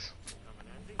enough, thanks.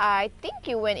 I think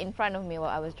you went in front of me while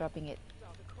I was dropping it.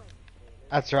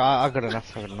 That's right, I got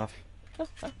enough, I got enough.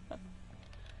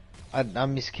 I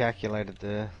miscalculated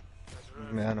the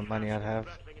amount of money I'd have.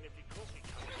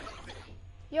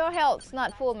 Your health's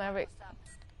not full, Maverick.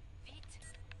 Feet.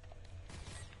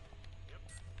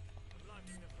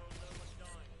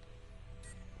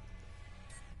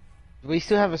 Do we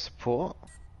still have a support?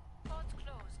 Pod's closed.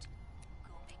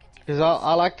 Go make a difference. Because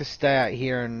I like to stay out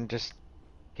here and just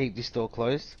keep this door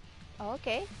closed. Oh,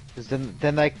 okay. Because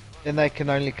then they can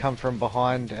only come from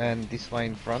behind and this way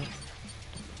in front.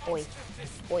 Oi.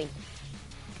 Oi.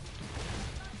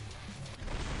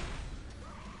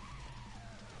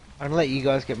 I'm gonna let you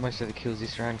guys get most of the kills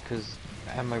this round because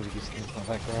ammo with this thing's not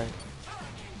that great.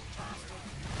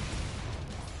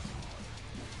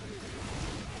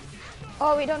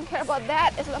 Oh, we don't care about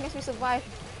that as long as we survive.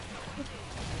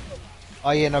 Oh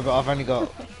yeah, no, but I've only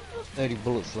got 30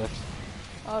 bullets left.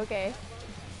 Okay.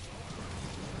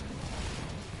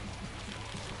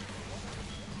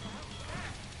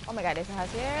 Oh my god, there's a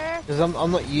house here. Because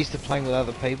I'm not used to playing with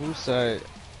other people, so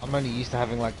I'm only used to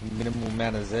having like minimal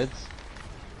amount of Zeds.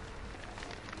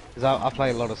 Because I play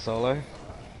a lot of solo.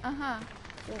 Uh-huh.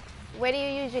 Where do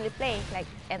you usually play? Like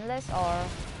endless or?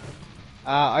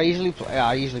 I usually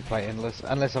play endless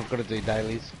unless I've got to do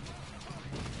dailies.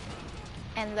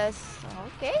 Endless.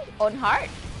 Okay. On hard?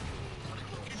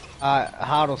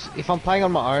 Hard or if I'm playing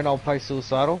on my own, I'll play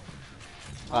suicidal.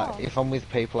 Oh. If I'm with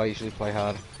people, I usually play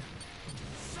hard.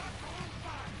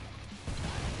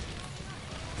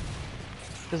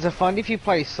 Because I find if you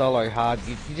play solo hard,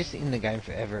 you're just in the game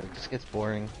forever. It just gets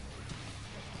boring.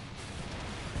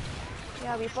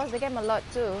 Yeah, we pause the game a lot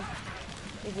too.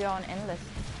 If you're on endless.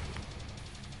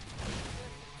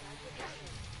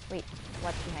 Wait,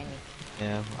 what's behind me?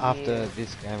 Yeah, after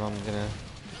this game, I'm gonna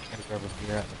grab a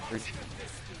beer out the fridge.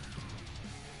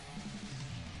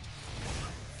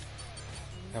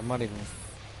 I might even.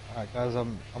 Alright, guys,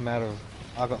 I'm out of.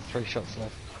 I've got 3 shots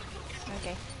left.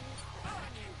 Okay.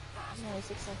 Only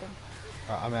 6 seconds.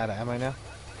 Alright, I'm out of ammo now.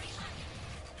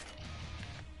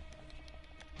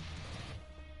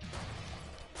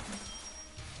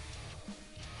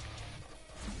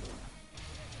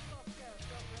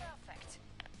 Perfect.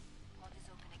 Pod is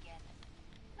open again.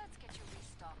 Let's get you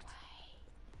restocked.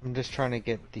 I'm just trying to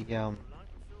get the Feels good,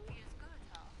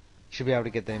 huh? should be able to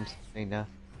get the M16 now.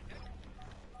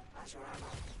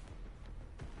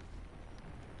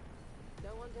 No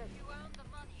one dead. You earned the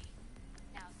money.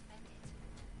 Now spend it.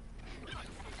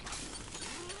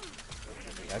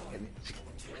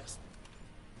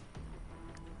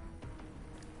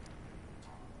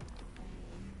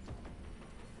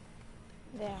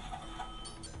 There.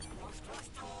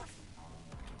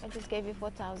 I just gave you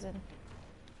 4,000.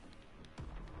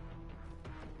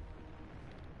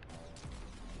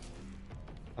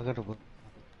 I gotta.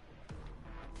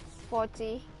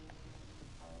 40.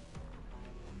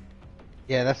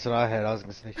 Yeah, that's what I heard. I was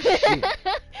gonna say shit.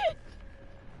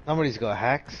 Somebody's got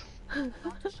hacks.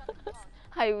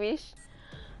 I wish.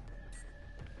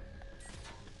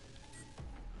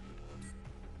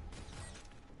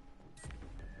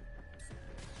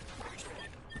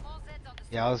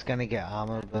 Yeah, I was gonna get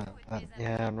armor, but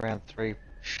yeah, in round 3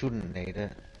 shouldn't need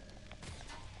it.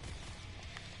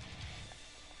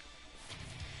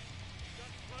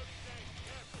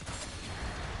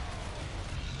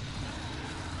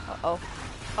 Uh-oh.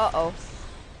 Uh-oh.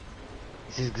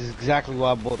 This is exactly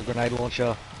why I bought the grenade launcher.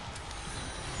 I'll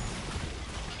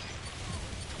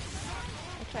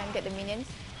try and get the minions.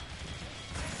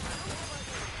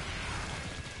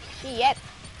 Shit.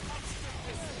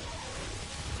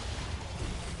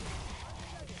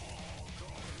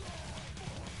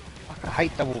 I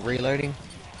hate double reloading.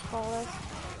 Crawlers.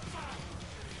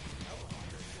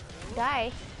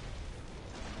 Die.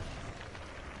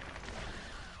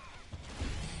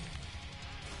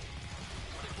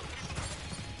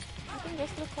 I think there's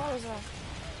still crawlers though.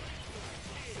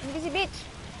 Invisi bitch.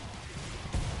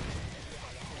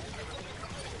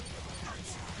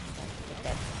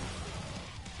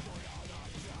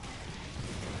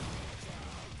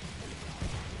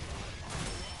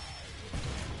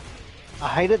 I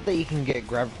hate it that you can get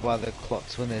grabbed by the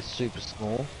clots when they're super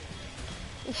small.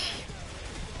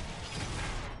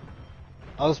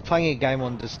 I was playing a game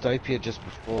on Dystopia just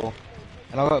before,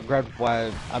 and I got grabbed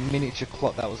by a miniature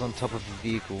clot that was on top of a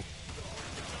vehicle.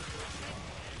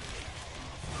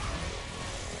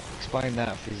 Explain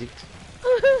that, physics.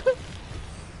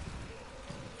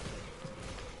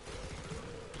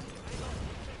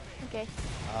 Okay.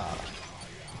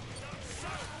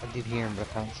 I did hear him, but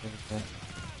I can't see anything.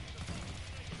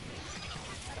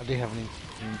 I do have an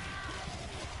instant.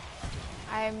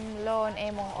 I'm low on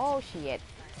ammo. Oh shit.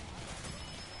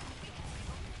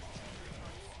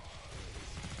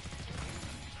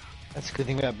 That's a good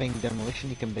thing about being demolition,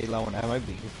 you can be low on ammo, but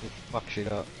you can fuck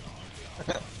shit up.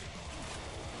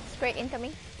 Straight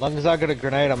incoming. As long as I got a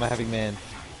grenade, I'm a happy man.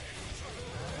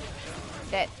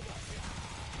 Dead.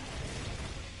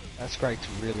 That scrape's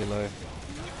really low.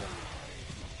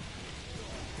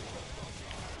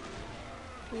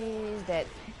 He's dead.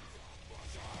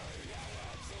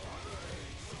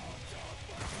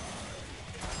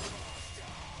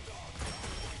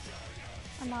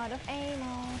 I'm out of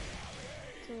ammo.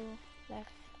 2 left.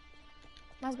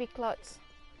 Must be clots.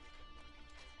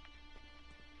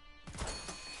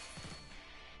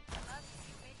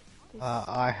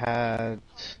 I had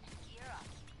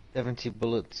 70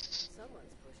 bullets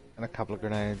and a couple of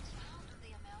grenades. The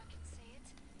Americans say it.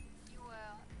 You were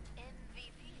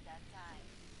MVP that time.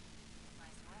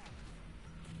 Nice work.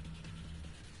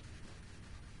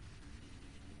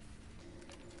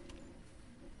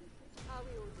 How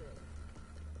we all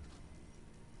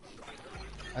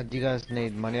doing? Do you guys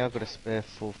need money? I've got a spare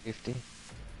 450.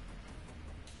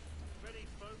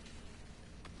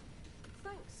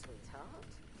 Thanks, sweetheart.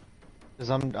 Because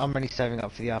I'm only saving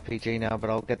up for the RPG now, but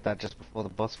I'll get that just before the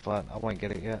boss fight. I won't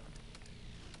get it yet.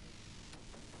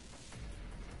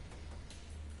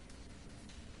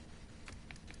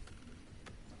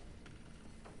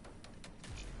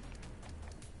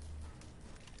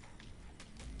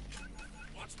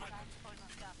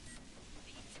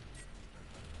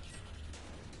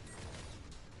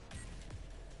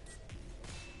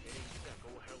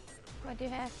 What do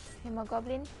you have?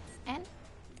 Hemoglobin and?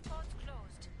 Port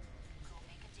closed. Go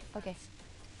make a difference. Okay.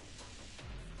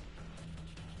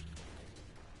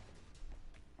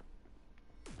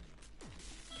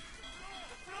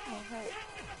 Oh, right.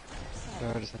 So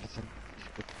I just had to think.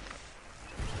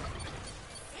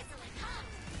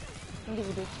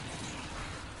 Invisible.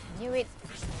 Knew it.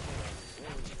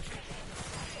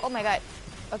 Oh my god.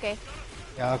 Okay.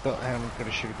 Yeah, I'm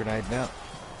gonna shoot a grenade now.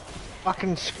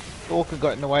 Fucking stalker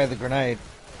got in the way of the grenade.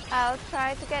 I'll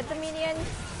try to get the minions.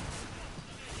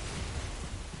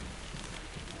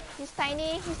 He's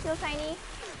tiny. He's still tiny.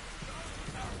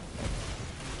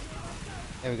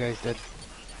 There we go, he's dead.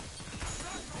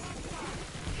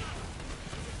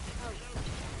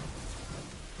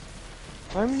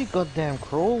 So many goddamn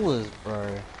crawlers,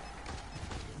 bro.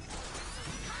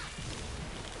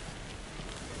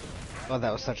 Oh,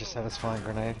 that was such a satisfying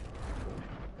grenade.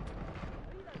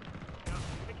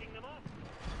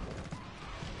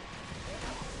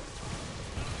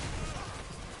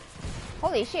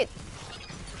 Holy shit.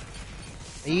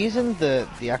 Are you using the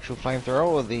actual flamethrower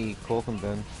or the cork and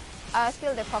burn?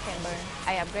 Still the cock and burn.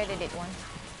 I upgraded it once.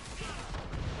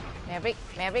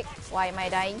 Maverick, why am I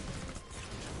dying?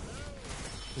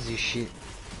 This is shit.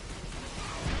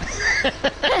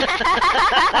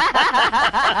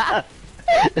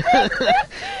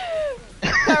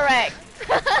 Correct.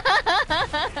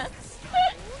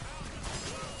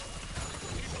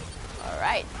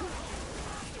 Alright.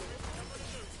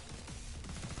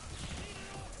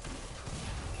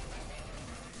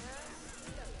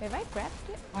 Have I grabbed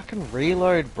it? I can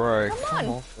reload, bro. Come on.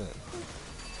 Off it.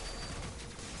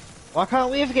 Why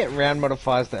can't we ever get round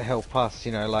modifiers that help us,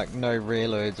 you know, like no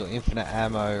reloads or infinite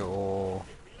ammo or...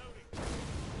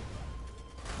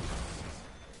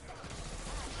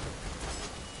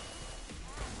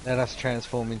 Let us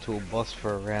transform into a boss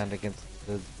for a round against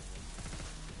the...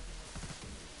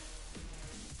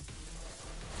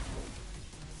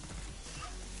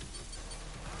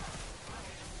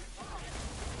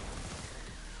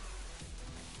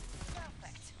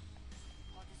 Perfect.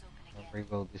 Pod is open I'll again.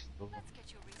 rebuild this door. Let's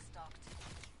get you restocked.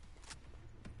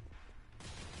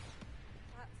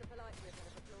 Perhaps a polite ribbon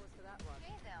of applause for that one.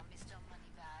 Hey there, Mr.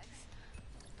 Moneybags.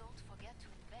 Don't forget to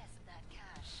invest that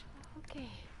cash. Okay.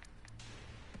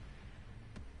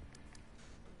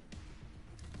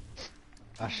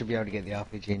 I should be able to get the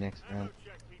RPG next round.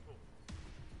 Check people.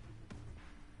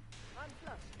 I'm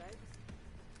flush, babes.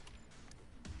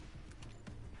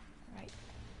 Right.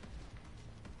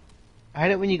 I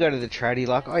hate it when you go to the tradie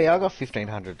like, oh yeah, I got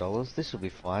 $1,500, this will be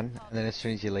fine. And then as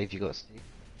soon as you leave, you got stick.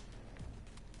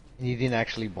 And you didn't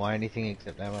actually buy anything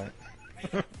except ammo.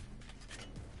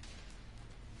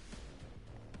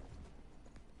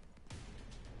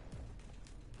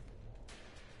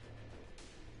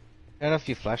 Turn off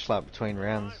your flashlight between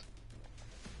rounds.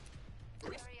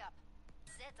 Hurry up.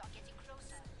 Zeds are getting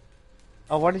closer.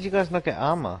 Oh, why did you guys not get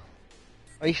armor?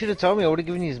 Oh, you should have told me, I would have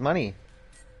given you his money.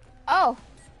 Oh.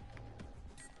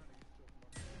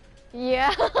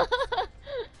 Yeah.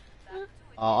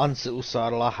 On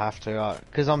suicidal, I have to,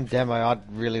 because I'm demo, I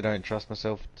really don't trust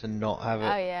myself to not have it.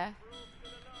 Oh yeah.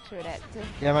 True that too.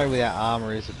 Demo without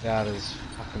armor is about as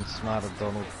fucking smart as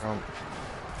Donald Trump.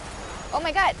 Oh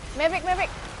my god! Maverick, Maverick!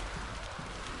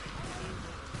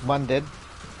 One dead.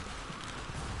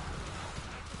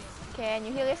 Can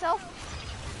you heal yourself?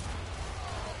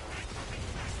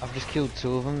 I've just killed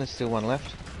 2 of them, there's still 1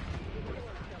 left.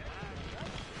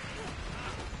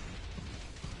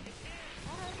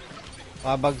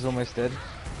 Firebug's almost dead.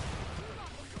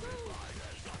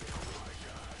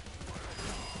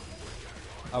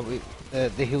 Oh,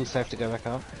 the hill's safe to go back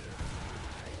up.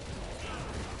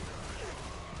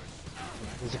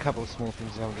 There's a couple of small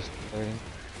things I'm just loading.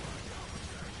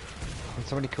 Can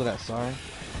somebody kill that siren?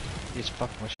 You just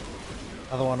fucked my shit.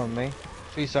 Other one on me.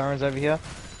 2 sirens over here.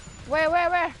 Where?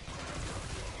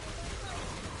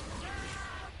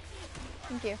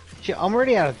 Thank you. Shit, I'm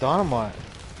already out of dynamite.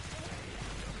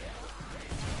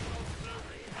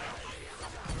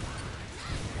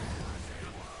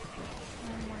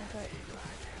 Oh my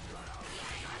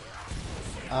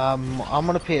god. I'm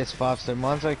on a PS5, so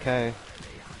mine's okay.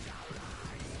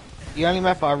 The only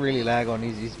map I really lag on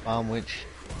is Farm Witch.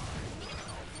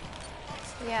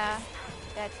 Yeah,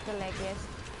 that's the laggiest.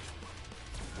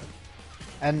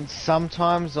 And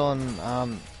sometimes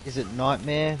on, is it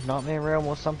Nightmare Realm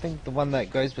or something? The one that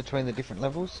goes between the different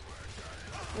levels?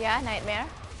 Yeah, Nightmare.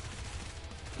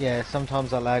 Yeah,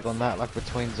 sometimes I lag on that, like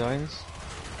between zones.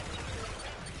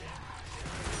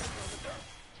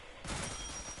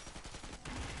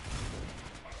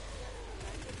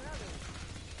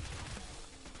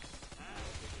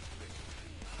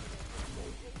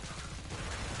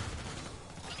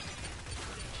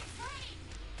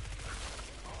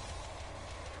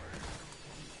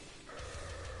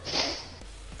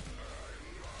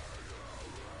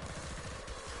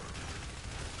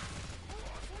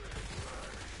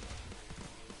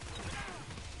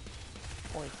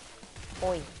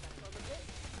 Oi.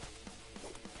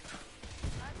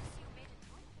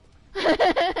 Gear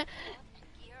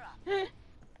up. You're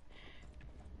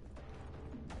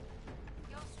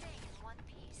staying in one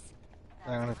piece.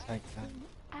 I'm gonna take that.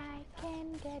 I can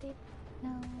get it.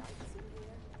 No.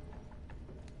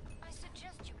 I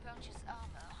suggest you purchase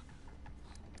armor.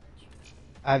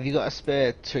 Have you got a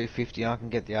spare 250? I can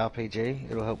get the RPG.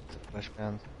 It'll help with the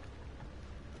flashbound.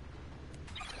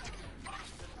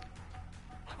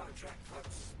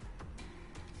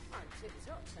 I'm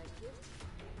tip-top, thank you.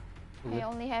 I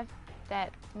only have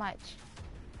that much.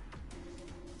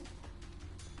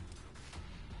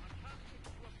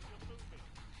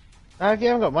 No, if you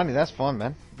haven't got money, that's fine,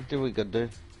 man. You do what you gotta do.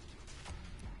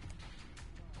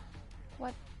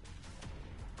 What?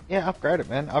 Yeah, upgrade it,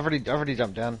 man. I've already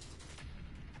jumped down.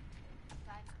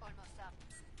 Time's almost up.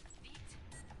 Beat.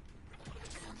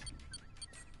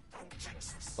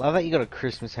 Love that you got a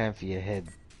Christmas ham for your head.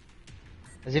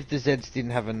 As if the Zeds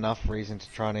didn't have enough reason to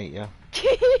try and eat you. More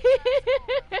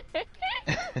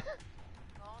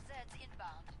Zeds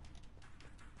inbound.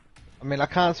 I mean, I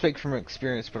can't speak from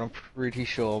experience, but I'm pretty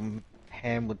sure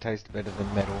ham would taste better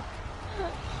than metal.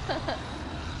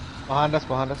 Behind us,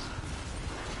 behind us.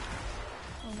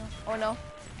 Oh no. Oh no.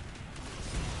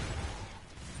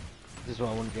 This is why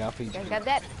I wanted the RPG. Guys got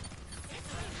that?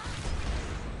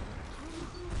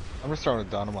 I'm just throwing a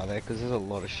dynamite there because there's a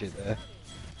lot of shit there.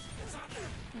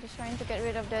 I'm just trying to get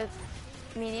rid of the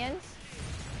minions.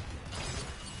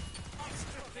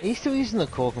 Are you still using the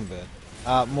cork and bird?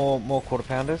 More quarter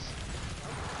pounders.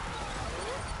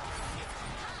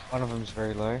 One of them's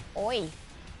very low. Oi.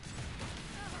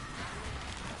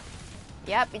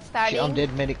 Yep, it's starting. Shit, I'm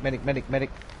dead. Medic, medic, medic, medic.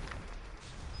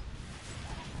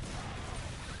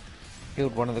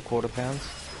 Killed one of the quarter pounds.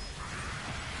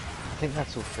 I think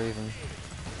that's all three of them.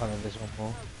 Oh no, there's one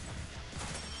more.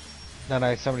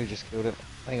 No, somebody just killed it.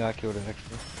 I think I killed it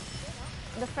actually.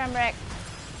 The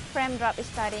frame drop is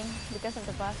starting because of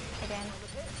the buff again.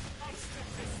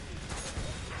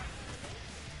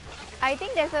 I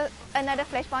think there's another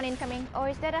flesh spawn incoming. Or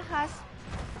is that a husk?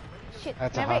 Shit,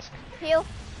 That's a Maverick, husk. heal.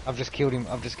 I've just killed him.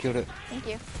 I've just killed it. Thank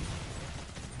you.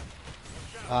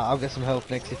 I'll get some health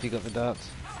next if you got the darts.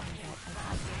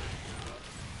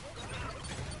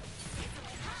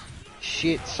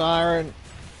 Shit, siren.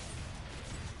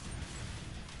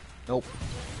 Nope.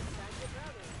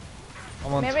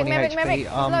 I'm on 20 HP. Maverick.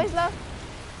 He's low.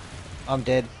 I'm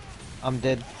dead. I'm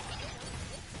dead.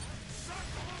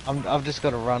 I've just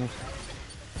got to run.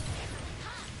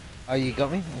 Oh, you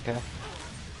got me? Okay.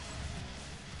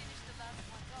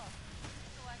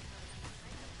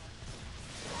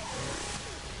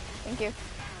 Thank you.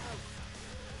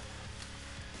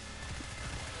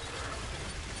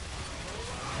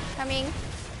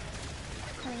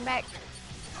 Coming back.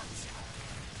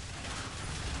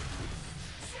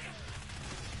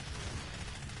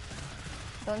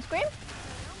 Don't scream.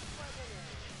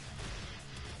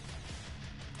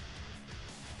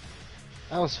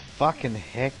 That was fucking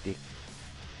hectic.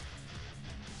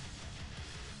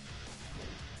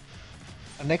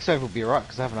 Next wave will be alright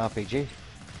because I have an RPG.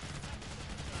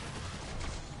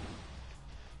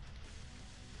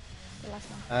 The last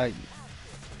one. That was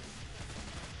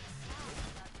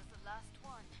the last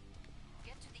one.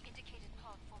 Get to the indicated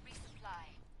pod for resupply.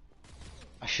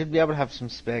 I should be able to have some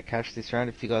spare cash this round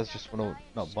if you guys just want to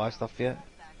not buy stuff yet.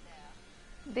 Back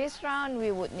there. This round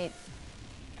we would need.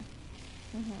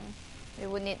 We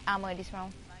would need armor this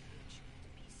round. Might be chewed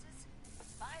to pieces.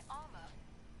 Buy armor.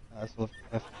 That's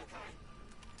left.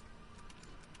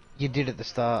 You did at the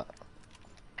start.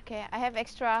 Okay, I have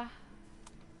extra.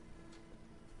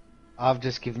 I've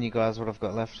just given you guys what I've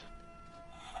got left.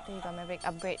 There you go, Maverick.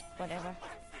 Upgrade, whatever.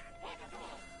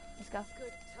 Let's go.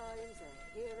 Good times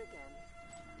are here again.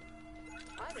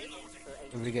 I think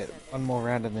for We're gonna get one more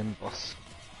round and then boss.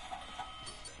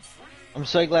 I'm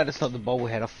so glad it's not the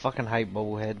bobblehead. I fucking hate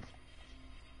bobblehead.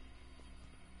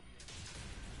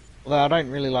 Although I don't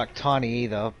really like tiny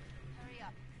either. Hurry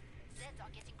up. Zeds are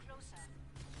getting closer.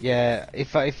 Yeah,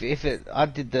 if it, I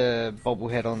did the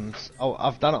bobblehead on. Oh,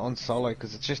 I've done it on solo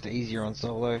because it's just easier on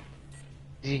solo.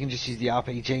 'Cause you can just use the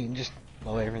RPG and just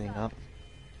blow everything up.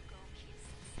 Go kill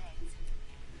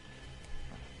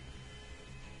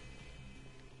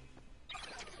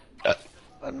some Zeds.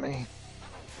 Pardon me.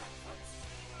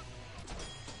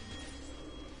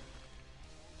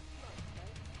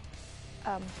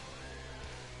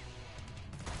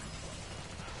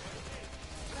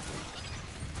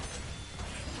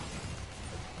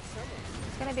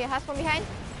 It's gonna be a husk from behind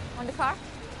on the car.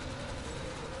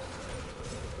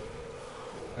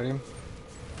 Got him.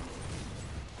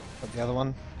 Got the other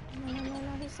one. No,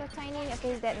 he's so tiny.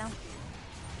 Okay, he's dead now.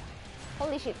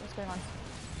 Holy shit, what's going on?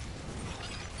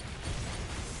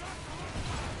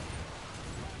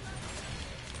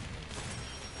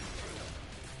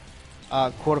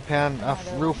 Quarter pound,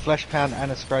 real flesh pound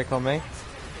and a scrake on me.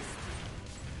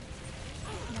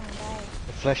 No, die.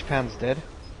 The flesh pound's dead.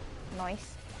 Noise.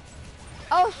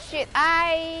 Oh shit,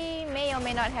 I may or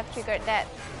may not have triggered that.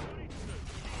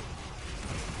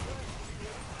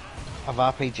 I've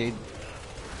RPG'd.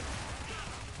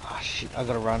 Ah shit, I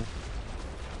gotta run.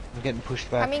 I'm getting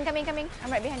pushed back. Coming. I'm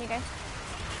right behind you guys.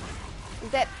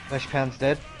 Is that? Flesh pound's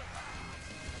dead.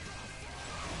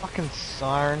 Fucking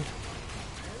siren.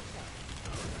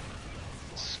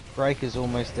 Scrake is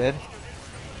almost dead.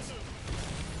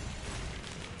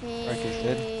 Scrake is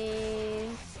dead.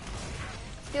 He's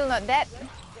still not dead.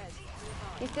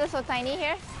 He's still so tiny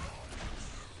here.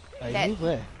 Are Dead. you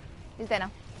there? He's dead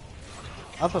now.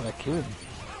 I thought I killed him.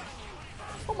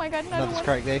 Oh my god, another Another one.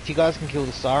 Scrake there. If you guys can kill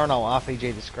the Siren, I'll RPG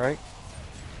the Scrake.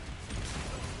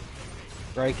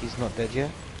 Drake is not dead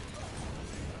yet.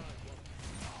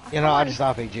 You know, I just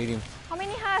RPG'd him. How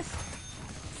many has?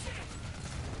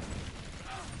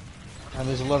 And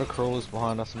there's a lot of crawlers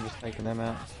behind us, I'm just taking them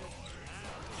out.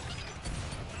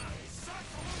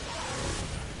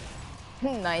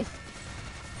 Nice.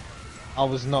 I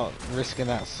was not risking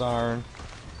that Siren.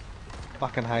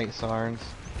 Fucking hate Sirens.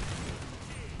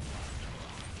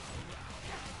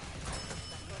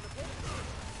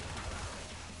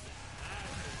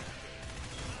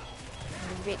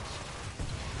 Bitch.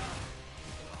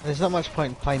 There's not much point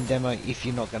in playing demo if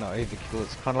you're not going to overkill.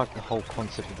 It's kind of like the whole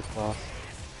concept of the class.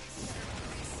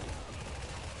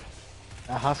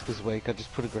 That Husker's weak, I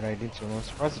just put a grenade into him. I'm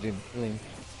surprised I didn't kill him.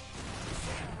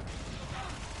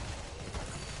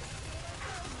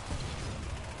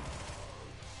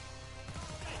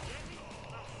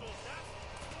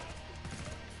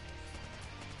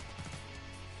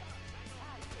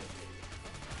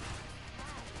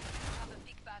 Have a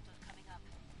big battle coming up.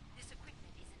 This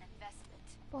equipment is an investment.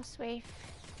 Boss wave.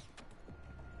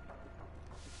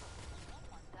 No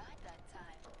one died that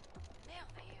time.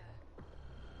 Merveilleux.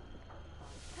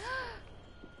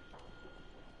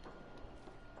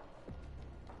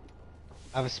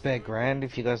 I have a spare grand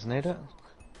if you guys need it. Come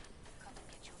and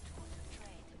get your tools of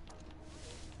trade.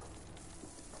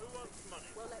 Who wants money?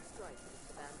 Well, let's strike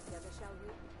the band together, shall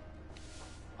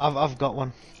we? I've got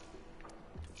one.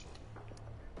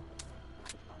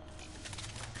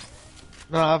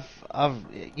 No,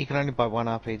 you can only buy one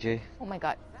RPG. Oh my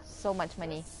god, so much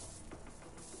money.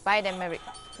 Buy them, Maverick.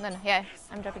 No, no, yeah,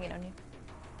 I'm dropping it on you.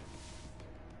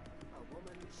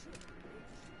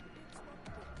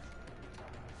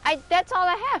 That's all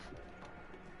I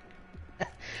have.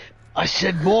 I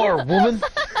said more, woman!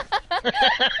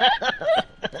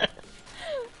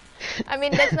 I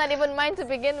mean, that's not even mine to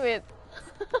begin with.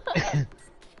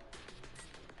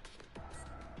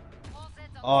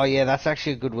 Oh yeah, that's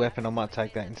actually a good weapon, I might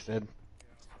take that instead.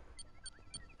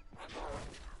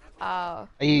 Oh, Are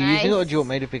you nice. using it or do you want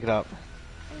me to pick it up?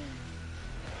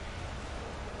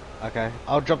 Okay,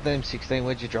 I'll drop the M16,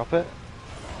 where'd you drop it?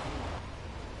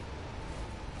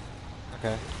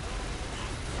 Okay.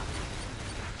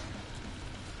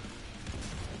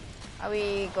 Are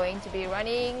we going to be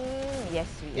running? Yes,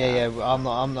 we are. Yeah,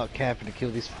 I'm not camping to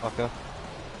kill this fucker.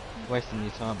 Wasting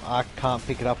your time. I can't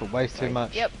pick it up, it weighs too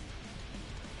much. Yep.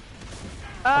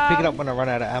 I'll pick it up when I run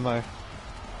out of ammo.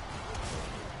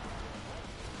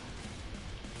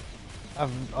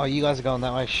 Oh, you guys are going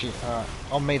that way? Shit, alright.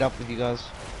 I'll meet up with you guys.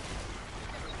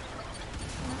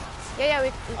 Yeah,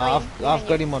 we're going. I've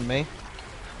got him on me.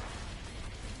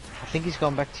 I think he's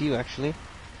gone back to you, actually.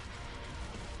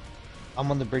 I'm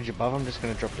on the bridge above, I'm just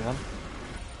gonna drop down.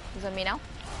 He's on me now?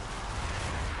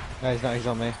 No, he's not, he's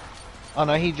on me. Oh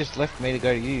no, he just left me to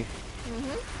go to you.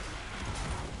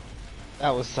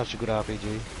 That was such a good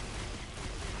RPG.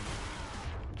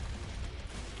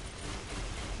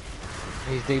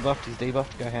 He's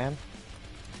debuffed, go ham.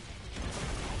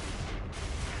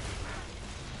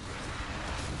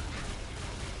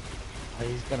 Oh,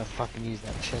 he's gonna fucking use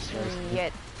that chest race.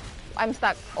 Yet. I'm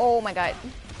stuck. Oh my god.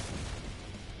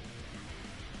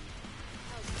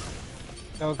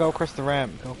 Go across the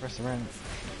ramp,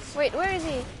 Wait, where is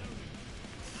he?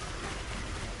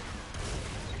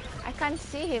 I can't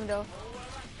see him though.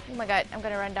 Oh my god, I'm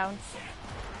gonna run down.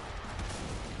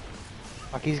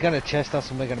 Like he's gonna chest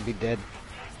us and we're gonna be dead.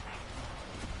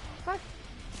 Fuck.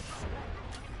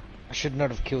 I should not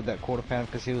have killed that quarter pound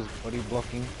because he was body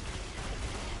blocking.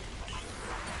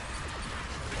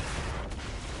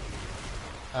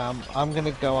 I'm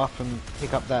gonna go up and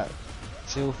pick up that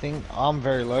seal thing. I'm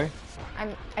very low.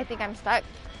 I think I'm stuck.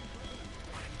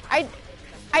 I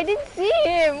didn't see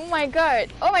him. Oh my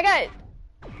god. Oh my god.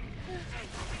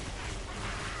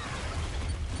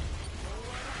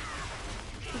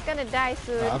 He's gonna die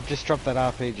soon. I've just dropped that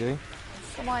RPG.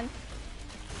 Come on.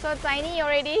 So tiny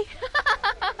already.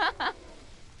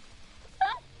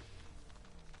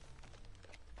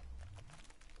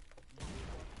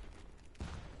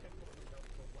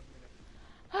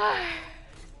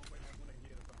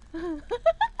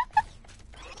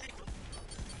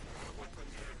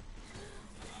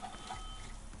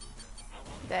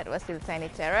 That was still tiny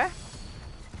terror.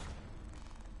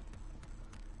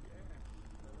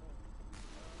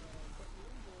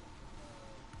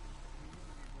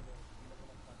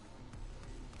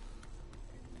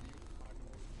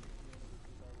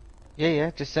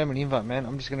 Yeah, just send me an invite, man.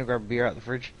 I'm just gonna grab a beer out the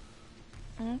fridge.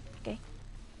 Okay.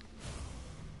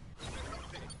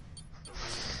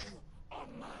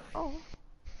 Oh.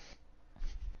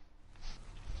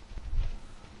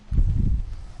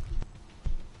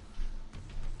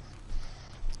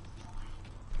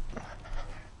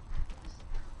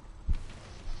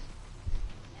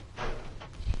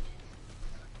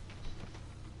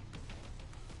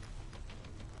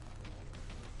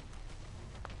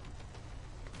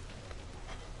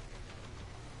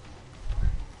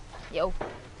 Yo.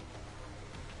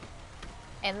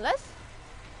 Endless?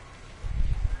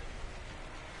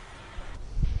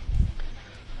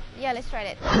 Yeah, let's try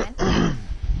that, man.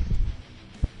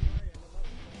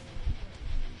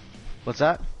 What's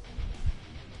that?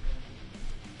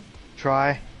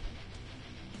 Try.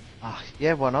 Ah,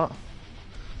 yeah, why not?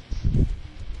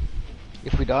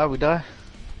 If we die, we die.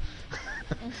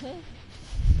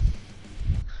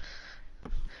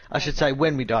 I should say,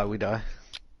 when we die, we die.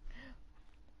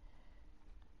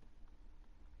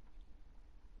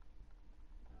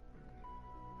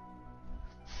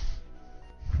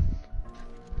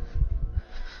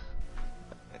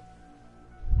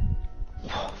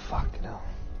 Oh, fucking hell.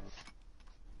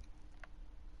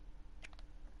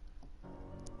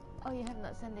 Oh, you have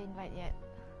not sent the invite yet.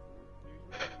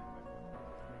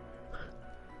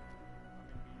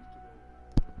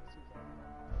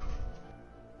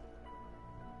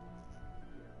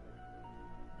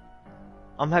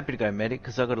 I'm happy to go medic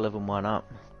because I got to level mine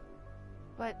up.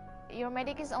 But your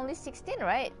medic is only 16,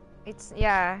 right? It's,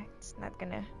 yeah, it's not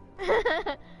gonna.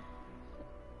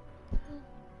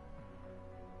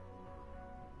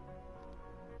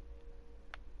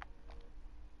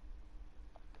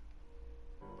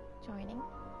 Joining.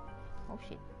 Oh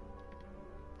shit.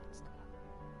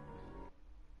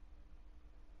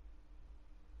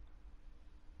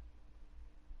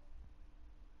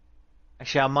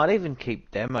 Actually, I might even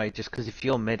keep demo just because if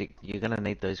you're medic, you're gonna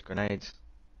need those grenades.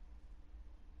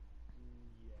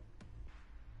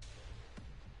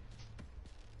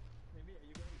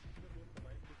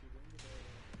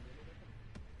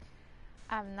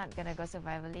 I'm not gonna go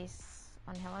survivalist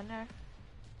on Hell on Earth.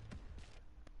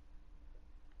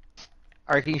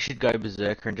 I reckon you should go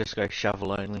berserker and just go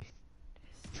shovel only.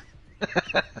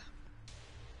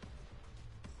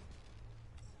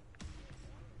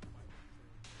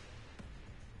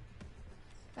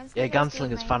 Yeah,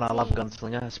 Gunslinger's fun. I love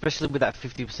Gunslinger, especially with that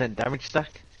 50% damage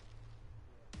stack.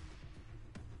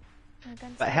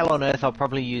 But Hell on Earth, I'll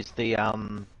probably use the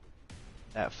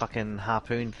that fucking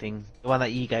harpoon thing, the one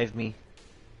that you gave me.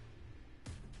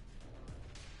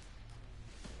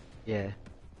 Yeah,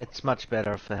 it's much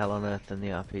better for Hell on Earth than the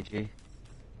RPG.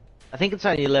 I think it's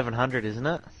only 1100, isn't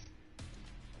it?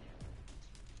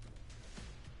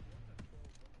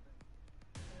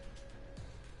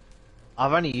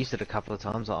 I've only used it a couple of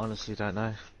times, I honestly don't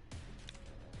know.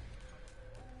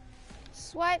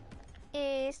 SWAT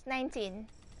is 19.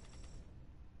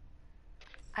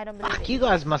 I don't believe Fuck, it. you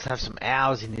guys must have some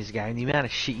hours in this game, the amount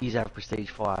of shit you have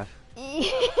Prestige 5.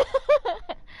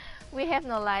 We have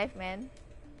no life, man.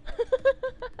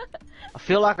 I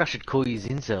feel like I should call you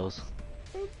incels.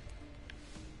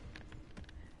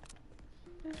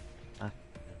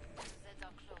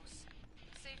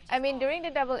 I mean, during the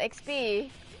double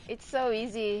XP, it's so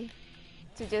easy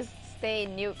to just stay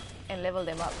in nuke and level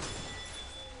them up.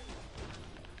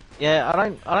 Yeah,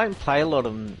 I don't play a lot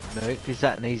of Nuke. Is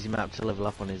that an easy map to level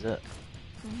up on, is it?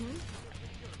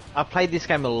 I played this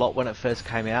game a lot when it first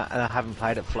came out, and I haven't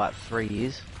played it for like 3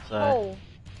 years. So Oh,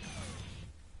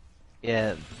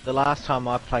 yeah, the last time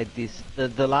I played this,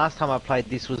 the last time I played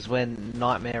this was when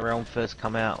Nightmare Realm first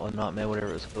come out, or Nightmare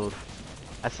whatever it was called.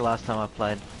 That's the last time I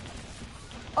played.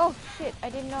 oh shit! I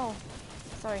didn't know.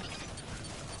 Sorry.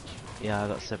 Yeah, I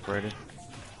got separated.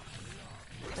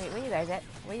 Wait, where you guys at?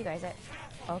 Where you guys at?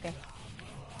 Oh, okay.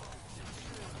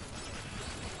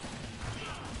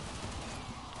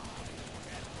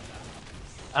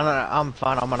 I don't know, I'm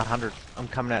fine. I'm on 100. I'm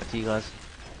coming out to you guys.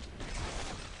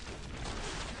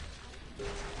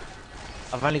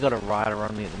 I've only got a rider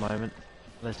on me at the moment.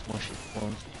 Unless more shit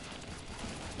spawns.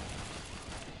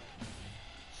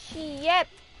 Shit!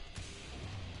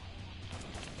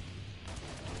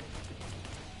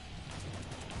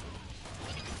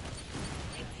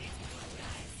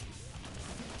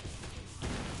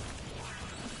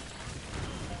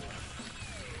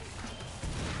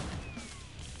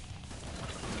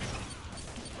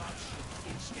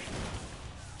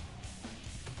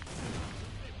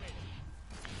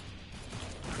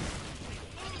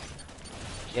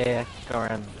 Yeah, go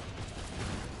around.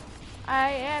 I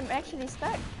am actually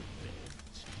stuck.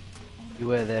 You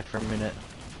were there for a minute.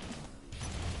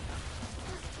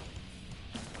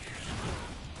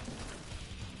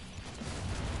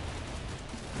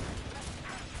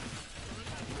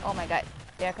 Oh my god,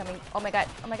 they're coming. Oh my god,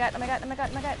 oh my god, oh my god, oh my god,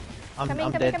 oh my god. I'm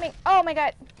Coming, dead. coming. Oh my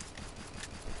god.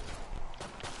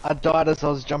 I died as I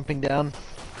was jumping down.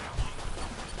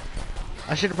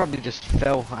 I should have probably just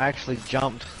fell. I actually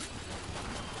jumped.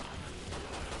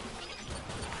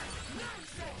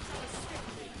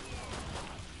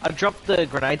 I dropped the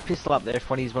grenade pistol up there if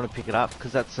one of you want to pick it up,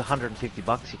 because that's 150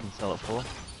 bucks you can sell it for.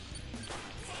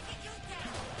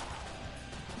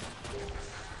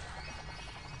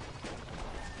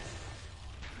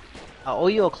 All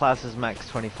your classes max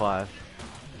 25.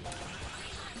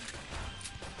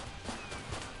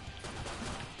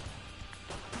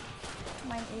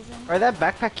 Mine isn't. Bro, that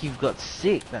backpack you've got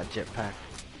sick, that jetpack.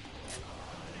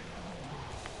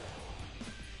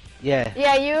 Yeah.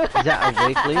 Yeah, you. Is that a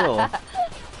weekly or?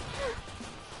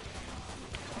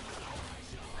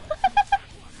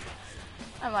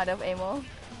 I'm out of ammo.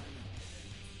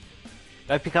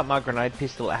 Go pick up my grenade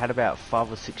pistol. It had about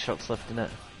 5 or 6 shots left in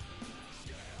it.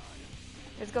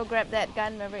 Let's go grab that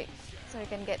gun, Maverick, so you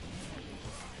can get.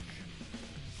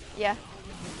 Yeah.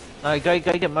 No, go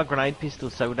get my grenade pistol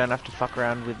so we don't have to fuck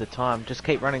around with the time. Just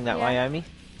keep running that way, Amy.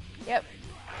 Yep.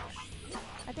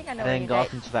 I think I know And where then you go died.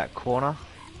 up into that corner.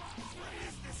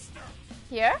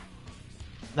 Here?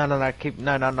 No, keep,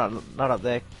 no, not up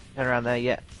there. Turn around there,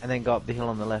 yeah. And then go up the hill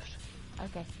on the left.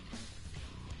 Okay.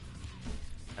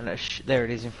 And there it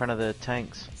is in front of the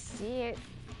tanks. See it.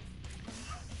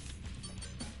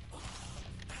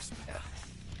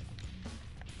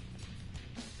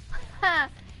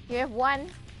 You have one.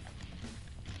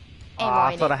 Oh, Ammo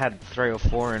I in thought it. I had 3 or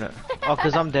 4 in it. Oh,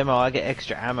 because I'm demo, I get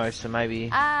extra ammo, so maybe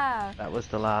Ah, that was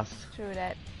the last. true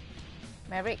that.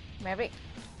 Maverick.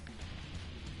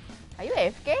 Are you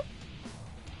AFK?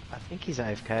 I think he's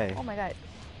AFK. Oh my god.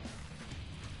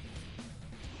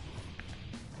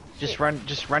 Just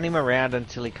run him around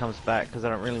until he comes back, because I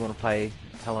don't really want to play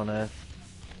Hell on Earth.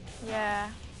 Yeah.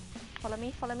 Follow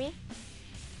me.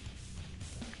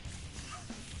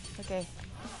 Okay.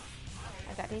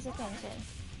 I got his attention.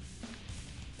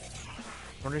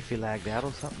 I wonder if he lagged out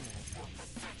or something.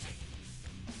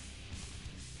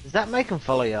 Does that make him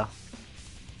follow you?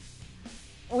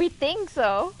 We think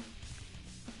so.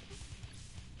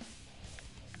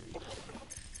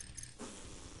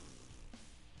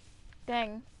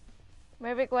 Dang.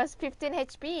 Maverick was 15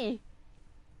 HP.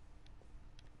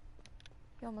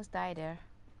 He almost died there.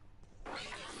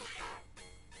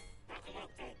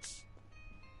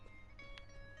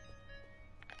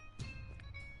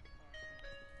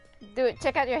 Dude,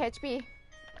 check out your HP.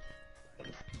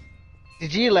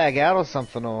 Did you lag out or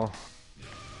something, or?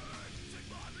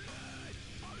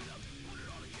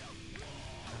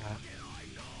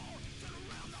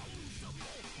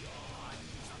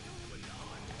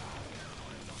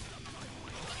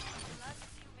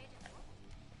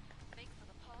 Make for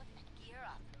the pod and gear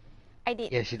up. I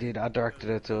did. Yeah, she did. I directed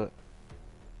her to it.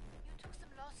 You took some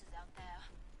losses out there.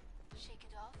 Shake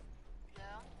it off,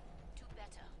 learn, do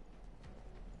better.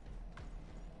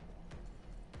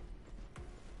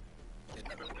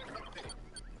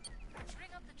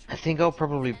 Bring up the I think I'll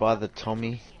probably buy the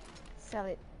Tommy. Sell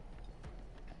it.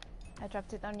 I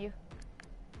dropped it on you.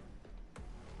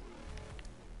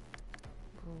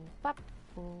 Boop, bop,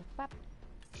 boop, bop.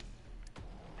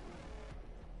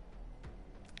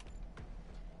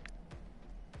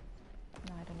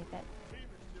 No, I don't need that.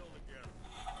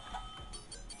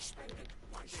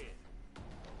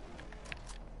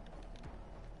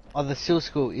 Oh, the Seal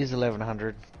School is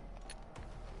 1100.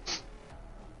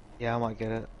 Yeah, I might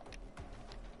get it.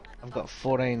 I've got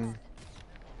 14.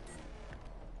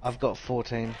 I've got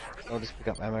 14. I'll just pick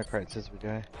up ammo crates as we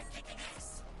go.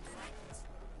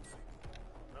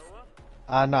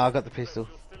 No, I got the pistol.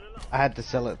 I had to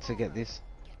sell it to get this.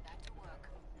 get back to work.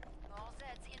 More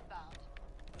Zeds inbound.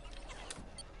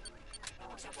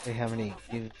 See how many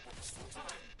give.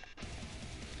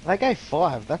 They gave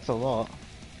 5, that's a lot.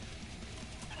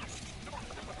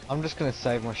 I'm just gonna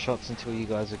save my shots until you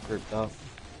guys are grouped up.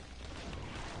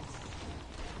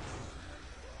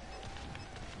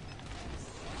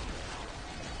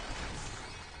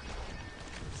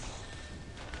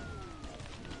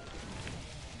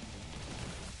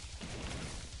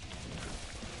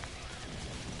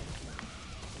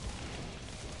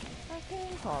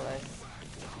 Fucking callers.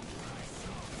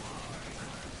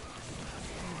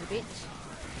 Easy bitch.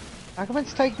 How come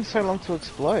it's taking so long to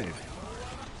explode?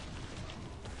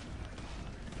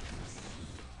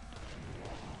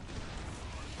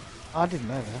 I didn't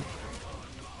know that.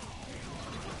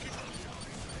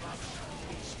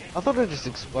 I thought it just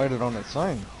exploded on its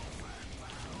own.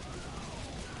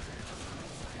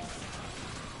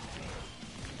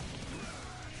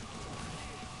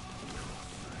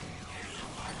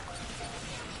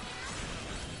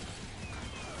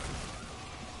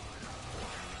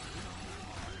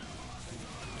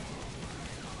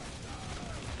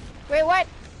 Wait, what?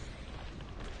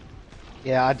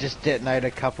 Yeah, I just detonated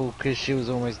a couple because she was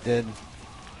almost dead.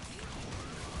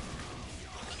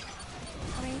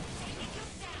 Coming.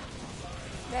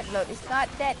 That load is not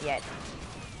dead yet.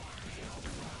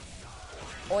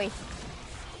 Oi.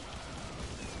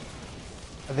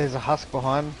 There's a husk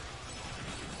behind.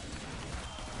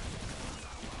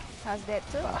 How's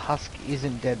that too? Husk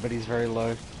isn't dead, but he's very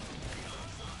low.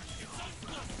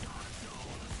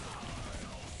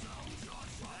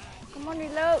 Come on,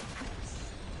 reload.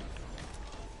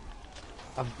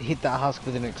 I've hit that Husk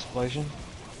with an explosion.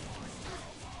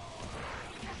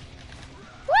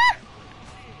 Wah!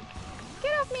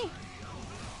 Get off me!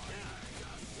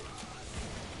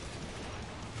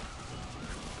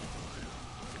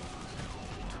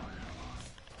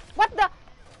 What the?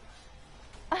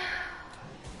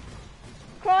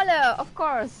 Crawler, of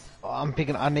course. Oh,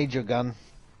 I need your gun.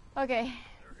 Okay.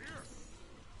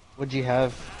 What'd you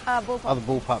have? Bullpup. Oh, the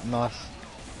bullpup, nice.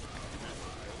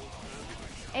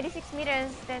 86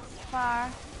 meters, that's far.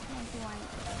 91.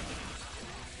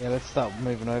 Yeah, let's start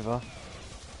moving over.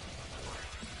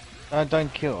 No,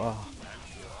 don't kill. Oh.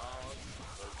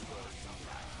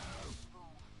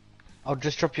 I'll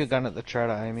just drop your gun at the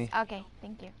trader, Amy. Okay,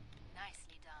 thank you.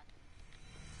 Nicely done.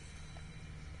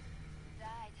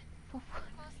 Died.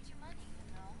 Cost you money,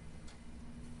 you know.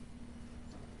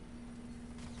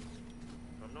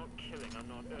 I'm not killing, I'm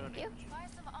not Thank earning. you. Buy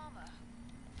some armor.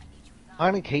 I need you done.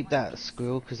 I'm gonna keep that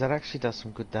squirrel because that actually does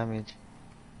some good damage.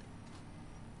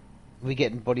 We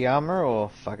getting body armor or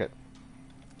fuck it?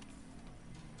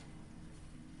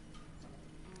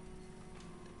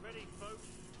 Ready, folks?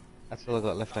 That's all I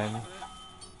got left, Amy.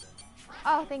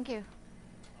 Oh, thank you.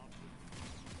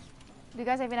 Do you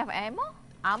guys have enough ammo?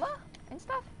 Armor? And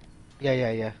stuff? Yeah,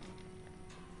 yeah, yeah.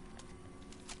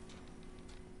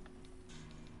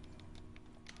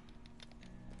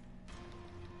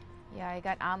 Yeah, I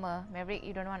got armor. Maverick,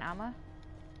 you don't want armor?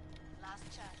 Last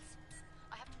chance.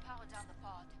 I have to power down the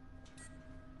pod.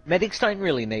 Medics don't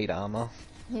really need armor.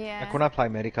 Yeah. Like when I play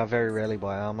medic, I very rarely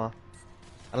buy armor.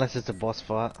 Unless it's a boss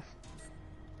fight.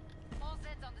 All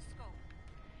Z's on the scope.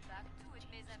 Back to it,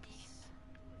 mes amis.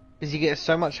 Because you get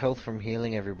so much health from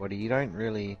healing everybody, you don't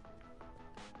really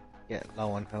get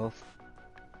low on health.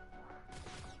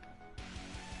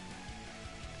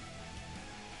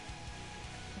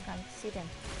 I can't see them.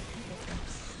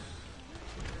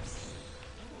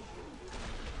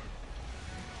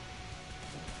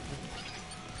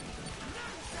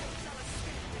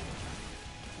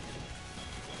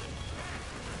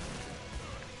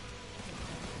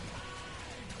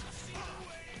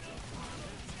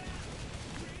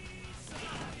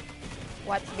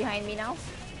 What's behind me now?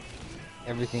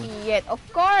 Everything. Shit, of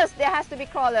course there has to be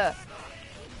crawler.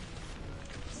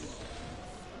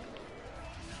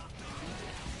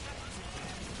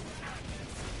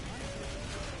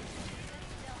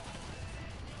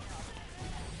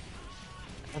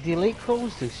 The elite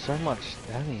crawlers do so much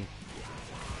damage.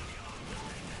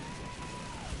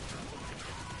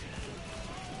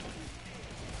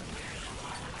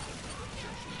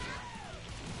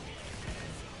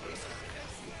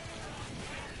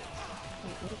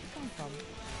 Where did it come from?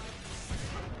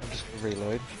 I'll just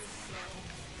reload.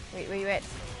 Wait, where you at?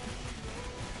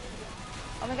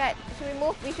 Oh my god, should we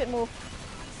move? We should move.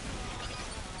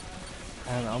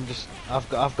 And I've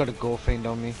got a gore fiend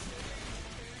on me.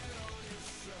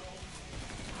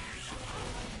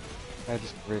 I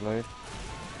just reload.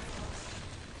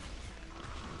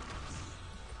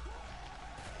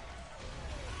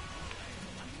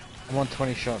 I'm on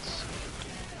 20 shots.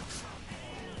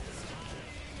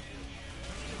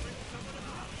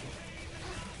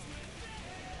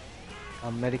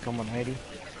 I'm medic, I'm on 80.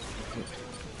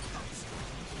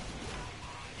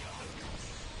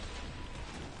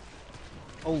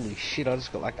 Holy shit, I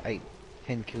just got like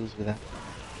 10 kills with that.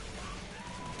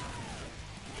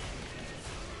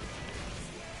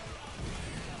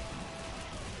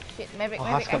 Shit, Maverick, Oh,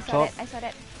 Maverick, Husk I up saw top. that, I saw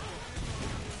that.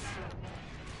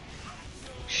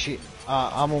 Shit,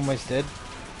 I'm almost dead.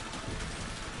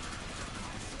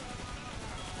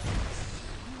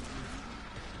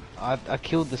 I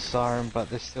killed the siren, but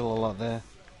there's still a lot there.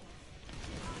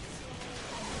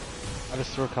 I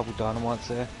just threw a couple dynamites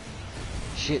there.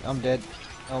 Shit, I'm dead.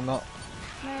 No, I'm not.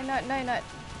 No, you're not, no, you're not.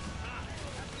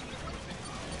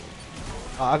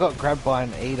 I got grabbed by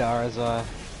an Eater as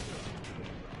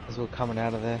we were coming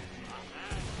out of there.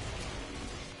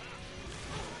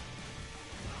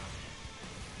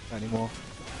 Not anymore.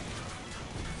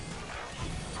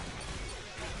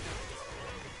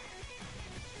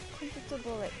 Two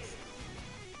bullets.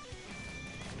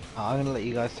 I'm gonna let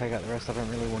you guys take out the rest. I don't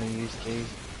really want to use these.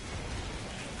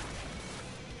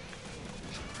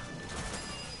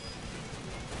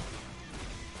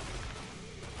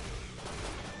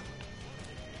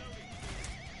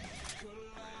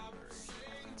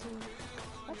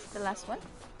 What's the last one?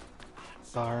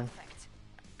 Siren. Perfect.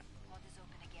 Pod is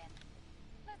open again.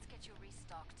 Let's get you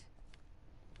restocked.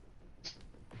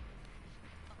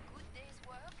 A good day's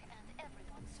work and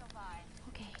everyone survived.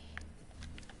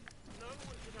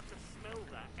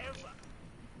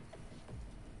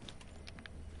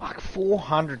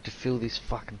 400 to fill this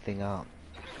fucking thing up.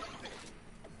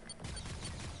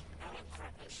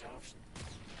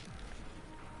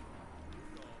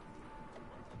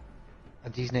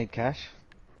 Do you need cash?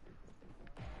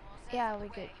 Yeah, we're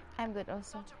good. I'm good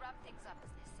also. Time to wrap things up, as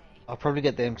they say. I'll probably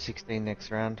get the M16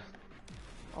 next round.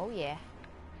 Oh yeah.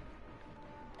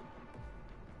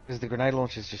 Because the grenade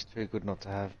launcher is just too good not to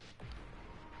have.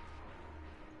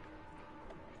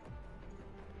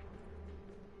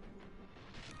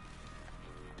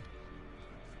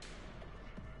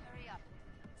 Hurry up.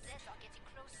 Zeds are getting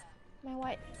closer. My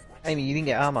white. Amy, you didn't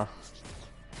get armor.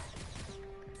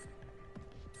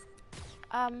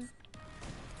 Time's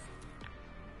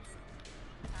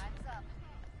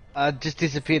up. Just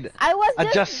disappeared. I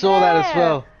just saw that as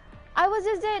well. I was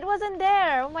just there. It wasn't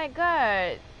there. Oh my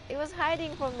god. It was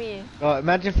hiding from me. Oh,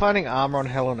 imagine finding armor on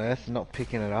Hell on Earth and not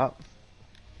picking it up.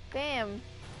 Damn.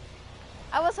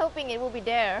 I was hoping it would be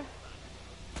there.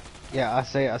 Yeah, I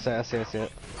see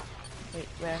it. Wait,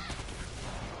 where?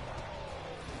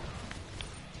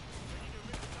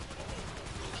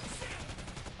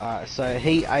 Alright, so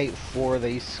he ate 4 of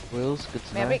these squills. Good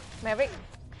to know. Maverick.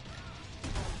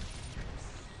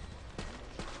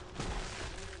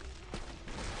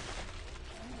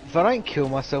 If I don't kill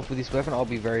myself with this weapon, I'll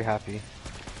be very happy.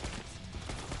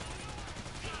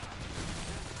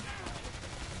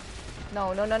 No,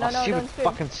 Oh, don't stupid scream.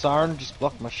 fucking siren just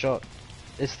blocked my shot.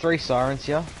 There's 3 sirens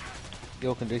here. You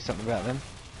all can do something about them.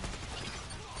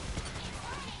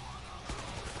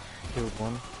 Killed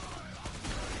one.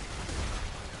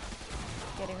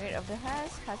 Getting rid of the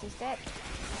Haz. Haz is dead.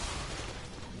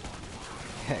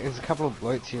 Yeah, there's a couple of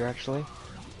bloats here actually.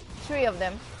 3 of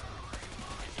them.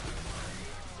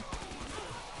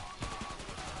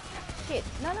 Shit.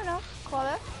 No.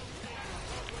 Caller.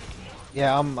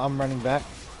 Yeah, I'm running back.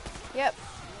 Yep.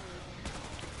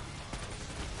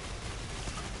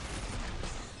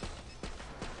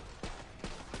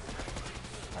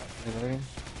 Alright, reloading.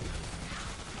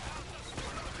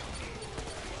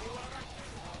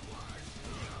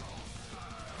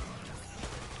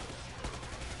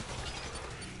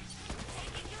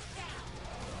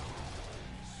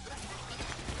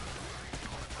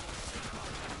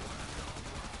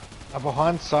 I'm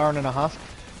behind Siren and a Husk.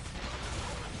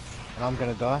 And I'm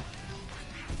gonna die.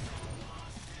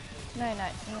 No, you're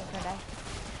not gonna die.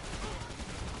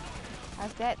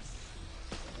 How's that?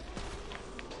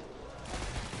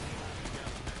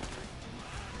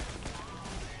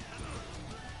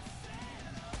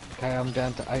 Okay, I'm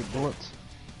down to 8 bullets.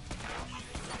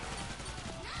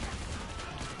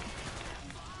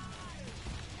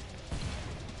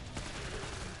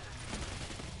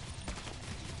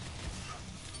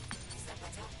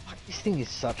 Fuck, this thing is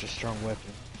such a strong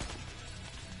weapon.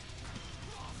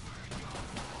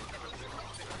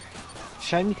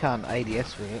 Shame you can't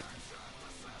ADS with it.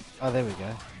 Oh, there we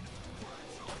go.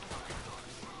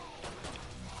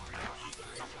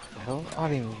 The hell? I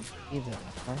didn't even hear that.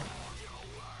 Huh?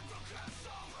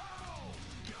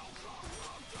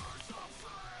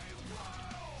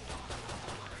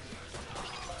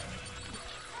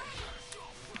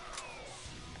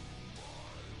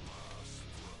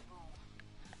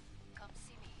 Come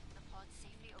see me. The pod's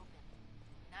safely open.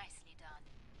 Nicely done.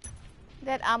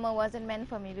 That armor wasn't meant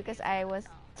for me because I was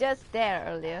just there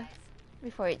earlier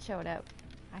before it showed up.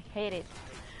 I hate it.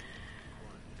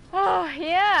 Oh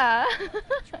yeah.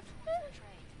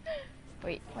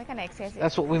 Wait, why can't I access it?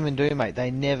 That's what women do, mate.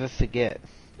 They never forget.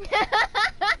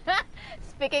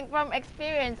 Speaking from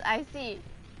experience, I see.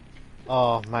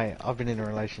 Oh, mate, I've been in a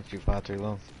relationship far too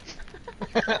long.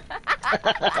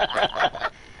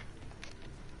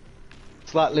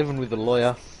 It's like living with a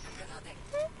lawyer.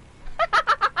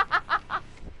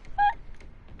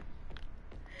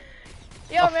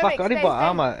 Yo, Oh Maverick, fuck, I didn't stay, buy stay.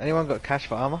 armor. Anyone got cash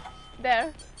for armor?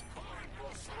 There.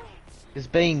 Because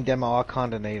being demo, I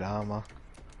kinda need armor.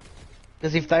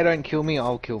 Because if they don't kill me,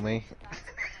 I'll kill me.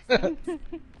 Pod's closed.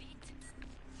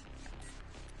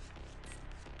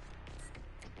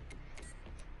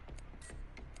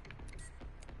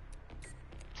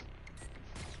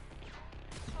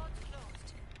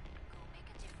 Go make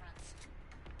a difference.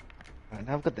 Right,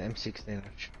 now I've got the M16, I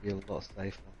should be a lot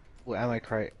safer. Oh, ammo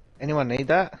crate. Anyone need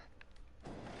that?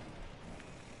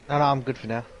 No, I'm good for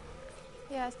now.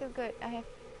 Yeah, still good. I have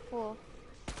full.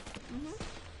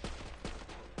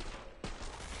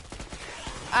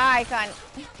 Ah, I can't.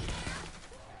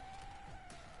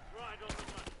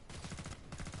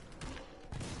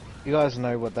 You guys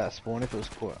know what that spawned if it was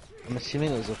caught. I'm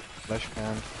assuming it was a flesh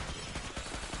pound.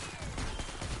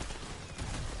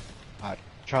 Alright,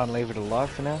 try and leave it alive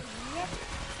for now.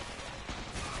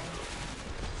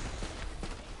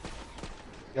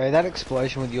 Yo, that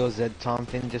explosion with your Z time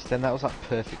thing just then, that was like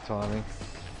perfect timing.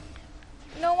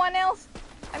 No one else.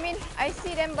 I mean, I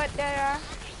see them, but they are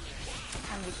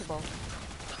unreachable.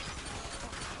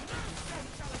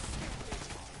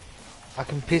 I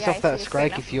can piss Yeah, off I that see, it's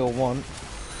great Scrake if you all want.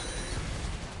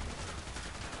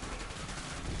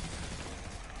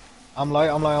 I'm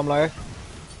low, I'm low, I'm low.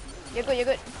 You're good, you're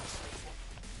good.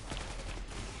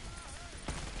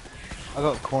 I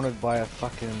got cornered by a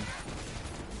fucking...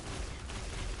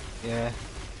 Yeah.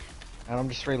 And I'm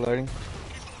just reloading.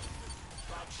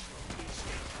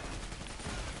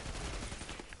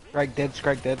 Scrake dead,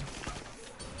 Scrake dead.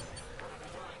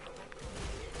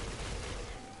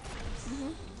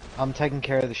 I'm taking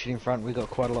care of the shit in front. We got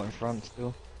quite a lot in front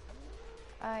still.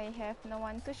 I have no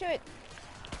one to shoot.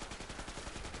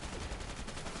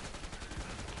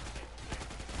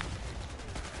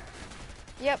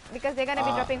 Yep, because they're gonna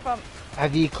be dropping from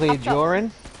Have you cleared Up top. your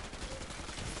end?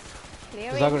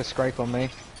 clearing. Because I got a Scrake on me.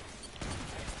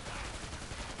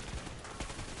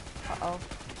 Uh-oh.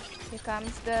 Here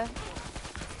comes the...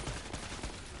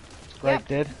 Scrake Yep.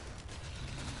 dead.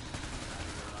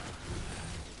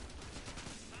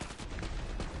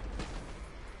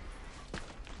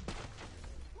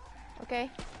 Okay,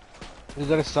 We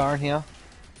got a Siren here.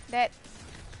 dead.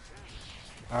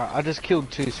 Alright, I just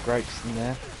killed 2 Scrakes in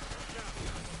there.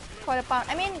 Quarter pound.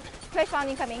 I mean, flash pound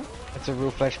incoming. That's a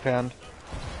real flesh pound.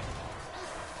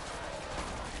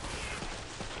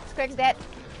 Scrake's dead.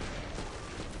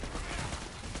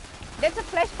 That's a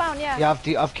flash pound, yeah. Yeah,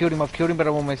 I've killed him, but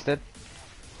I'm almost dead.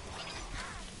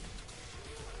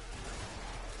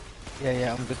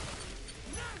 Yeah, I'm good.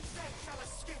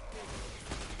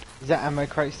 Is that ammo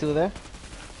crate still there?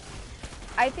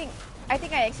 I think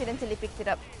I accidentally picked it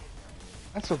up.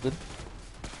 That's all good.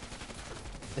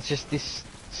 It's just this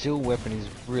seal weapon is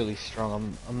really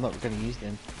strong. I'm not going to use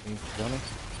them, to be honest.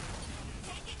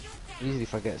 Usually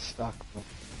if I get stuck. But...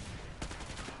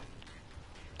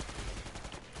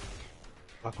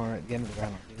 like when we're at the end of the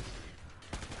round like this.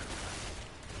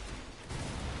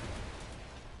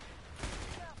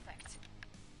 Perfect.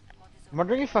 What is I'm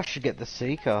wondering if I should get the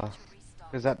Seeker,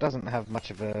 because that doesn't have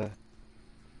much of an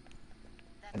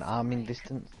arming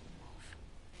distance.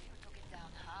 You took it down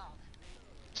hard.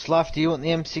 Slife, do you want the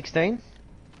M16?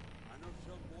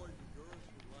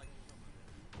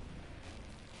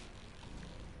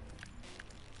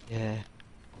 Yeah.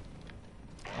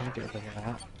 I'm gonna get rid of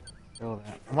that. Sell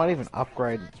that. I might even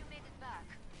upgrade. Glad you made it back.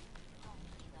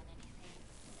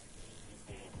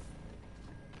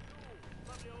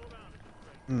 Don't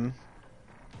need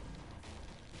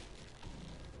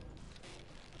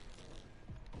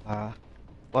on anything.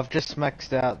 Well, I've just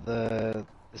maxed out the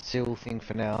seal thing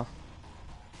for now.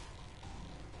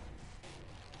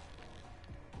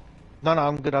 No,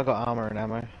 I'm good. I got armor and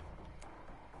ammo. I'm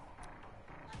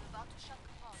about to shut the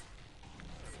pod.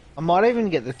 I might even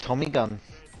get the Tommy gun.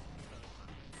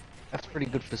 That's pretty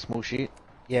good for small shit.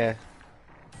 Yeah.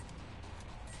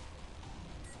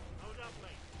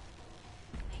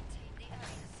 Maintain the area's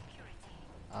security.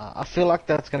 I feel like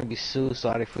that's gonna be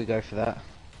suicide if we go for that.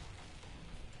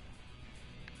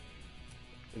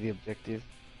 For the objective.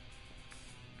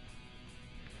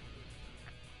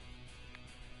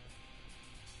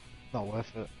 Not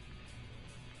worth it.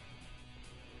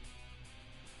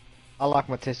 I like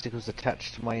my testicles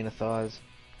attached to my inner thighs.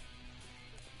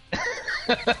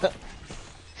 If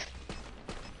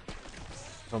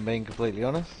I'm being completely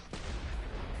honest.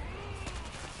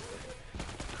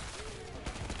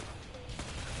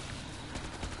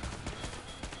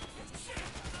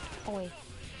 Oh wait.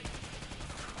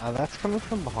 That's coming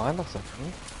from behind us, I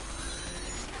think.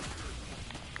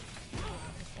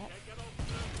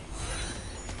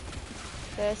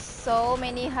 There's so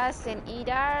many husks and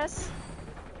eaters.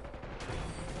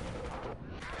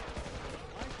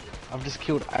 I've just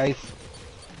killed 8th.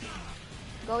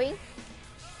 Going.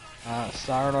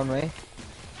 Siren on me.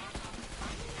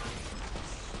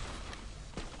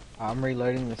 I'm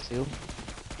reloading the seal.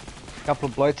 Couple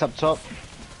of bloats up top.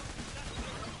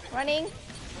 Running.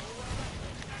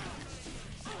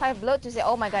 5 blood to say,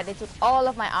 oh my god, they took all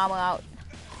of my armor out.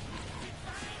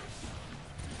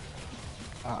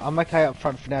 I'm okay up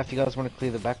front for now if you guys want to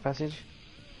clear the back passage.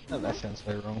 Oh, that sounds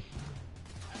so wrong.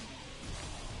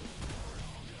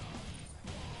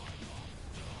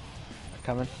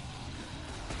 Coming.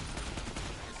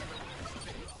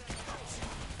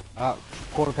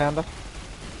 Quarter pounder.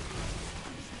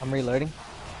 I'm reloading.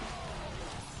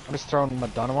 I'm just throwing my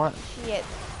dynamite. Shit.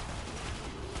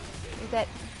 Is that...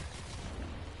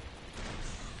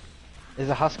 There's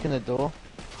a husk in the door. Oh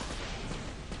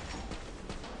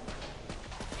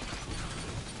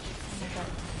my god.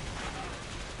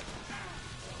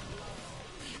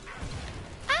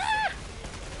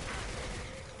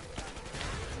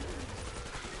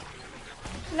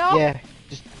 No. Yeah,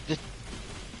 just.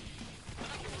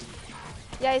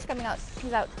 Yeah, he's coming out.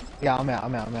 He's out. Yeah, I'm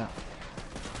out.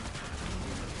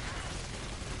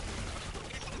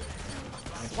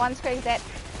 One square is dead.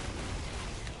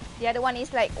 The other one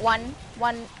is like one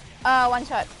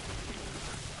shot.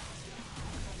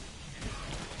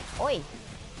 Oi.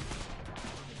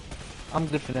 I'm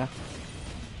good for now.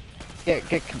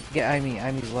 Get Amy.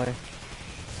 Amy's low.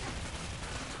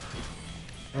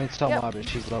 I mean, so am I, but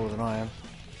she's lower than I am.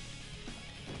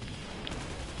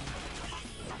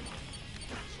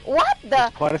 What the?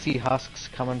 There's quite a few husks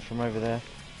coming from over there.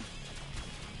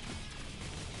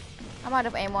 I'm out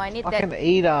of ammo. I need Fucking that.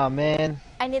 eater, man.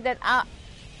 I need that.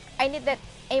 I need that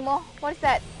ammo. What is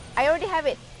that? I already have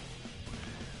it.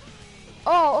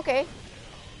 Oh, okay.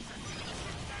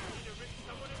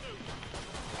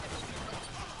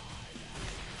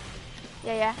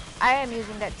 Yeah. I am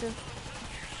using that too.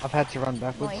 I've had to run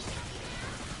backwards. Noise.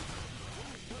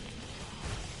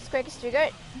 Squeak is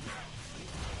triggered.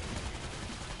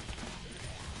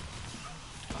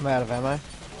 I'm out of ammo.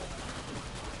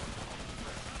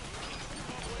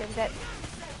 Squeak dead.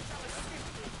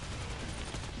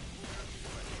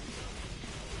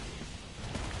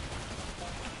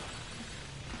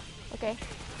 Okay.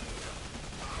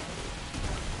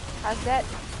 How's that?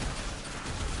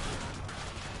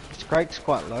 Scrake's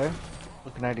quite low.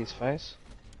 Looking at his face.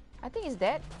 I think he's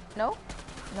dead. No?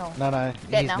 No. No,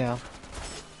 Dead he's now. now.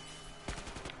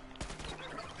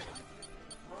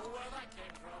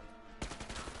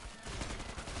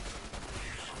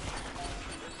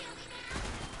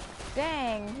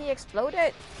 Dang, he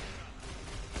exploded.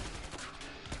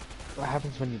 What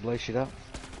happens when you blow shit up?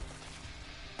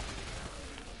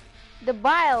 The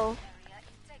bile.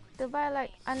 The bile,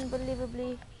 like,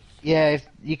 unbelievably. Yeah, if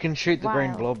you can shoot the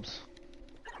green Wow. blobs.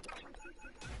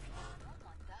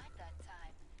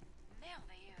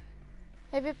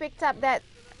 Have you picked up that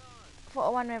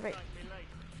 401 Maverick?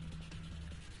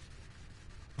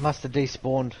 Must have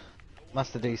despawned.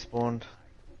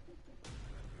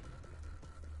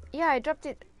 Yeah, I dropped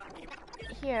it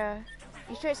here.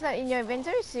 You sure it's not in your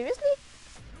inventory? Seriously?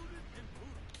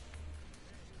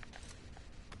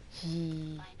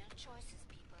 Gee. Final choices,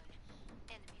 people.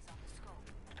 Enemies on the scope.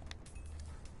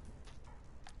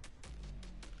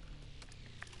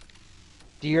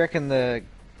 Do you reckon the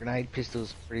grenade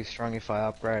pistol's pretty strong if I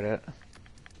upgrade it?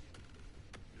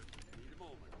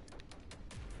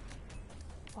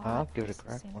 I'll give it a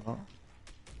crack, why not?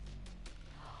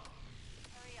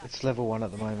 It's level 1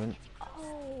 at the moment. Oh.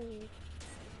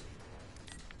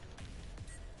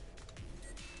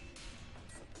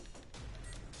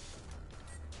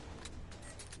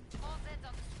 All dead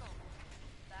on the scope.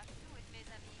 Back to it, mes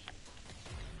amis.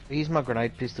 I use my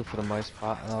grenade pistol for the most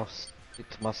part, and I'll stick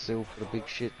to my seal for the big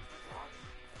shit.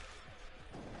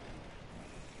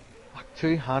 Like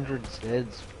 200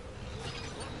 Zeds.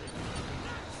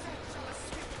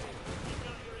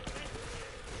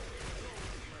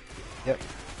 Yep.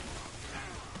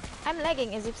 I'm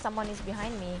lagging as if someone is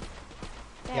behind me.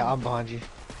 Damn. Yeah, I'm behind you.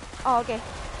 Oh, okay.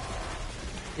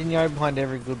 Didn't you know behind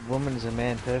every good woman is a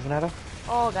man perving at her?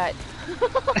 Oh, God.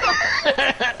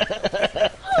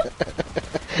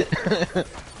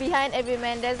 Behind every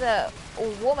man, there's a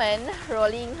woman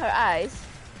rolling her eyes.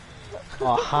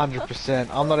 Oh, 100%.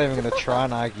 I'm not even going to try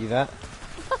and argue that.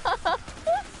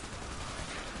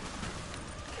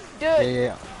 Dude,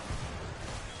 Yeah.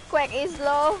 Quack is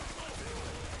low.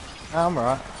 I'm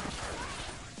alright.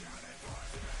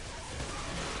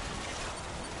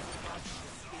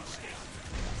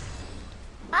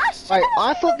 Ah, shit! Wait,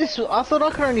 I thought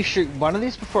I could only shoot one of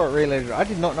these before it reloaded. I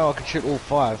did not know I could shoot all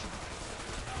 5.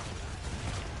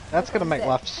 That's gonna make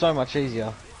life so much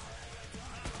easier.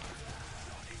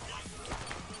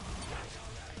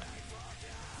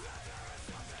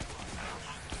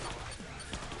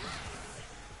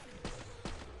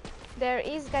 There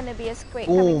is gonna be a squeak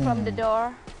coming from the Boom.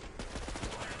 door.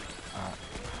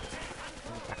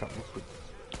 Back up real quick.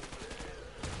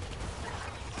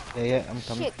 Yeah, I'm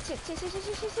coming. Shit.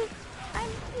 I'm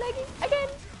lagging again.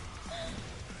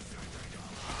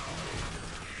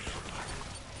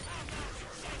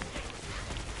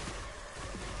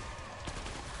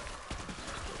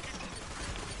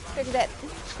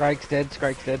 Squeak's dead.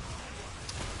 Scrake's dead.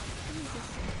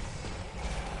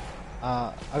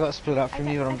 I got split up from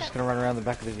you, but I'm just gonna run around the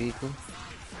back of the vehicle.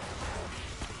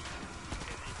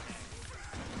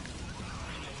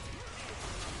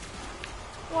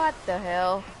 What the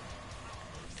hell?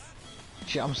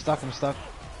 Shit, I'm stuck.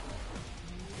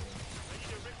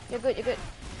 You're good.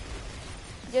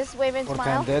 Just wave and Quarter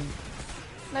smile. pound dead.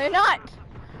 No, you're not.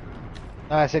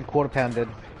 No, I said quarter pound dead.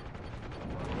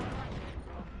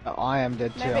 I am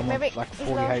dead too. I'm on Maverick, like he's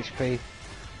 40 low. HP.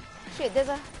 Shit, there's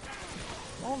a...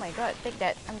 Oh my god, take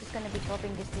that. I'm just gonna be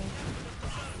dropping this thing.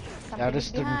 Yeah, I Something just is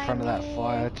stood in front of behind that me.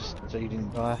 fire just so you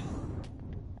didn't die.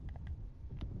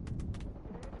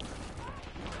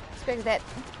 Scratch that.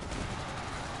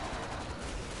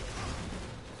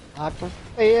 I can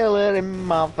feel it in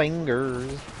my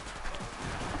fingers.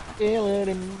 Feel it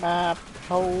in my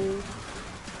toes.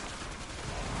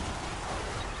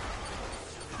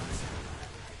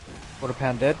 Quarter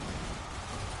pound dead.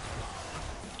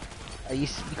 You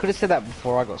could have said that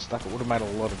before I got stuck. It would have made a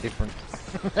lot of difference.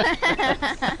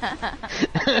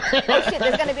 Oh shit,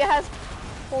 there's gonna be a husk.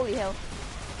 Holy hell.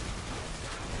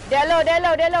 They're low, they're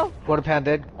low, they're low. Quarter pound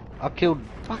dead. I killed...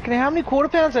 Fucking how many quarter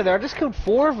pounds are there? I just killed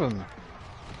 4 of them.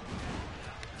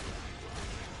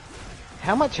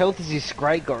 How much health has this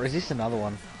Scrake got, or is this another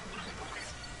one?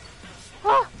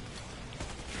 Oh!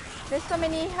 There's so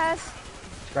many husks.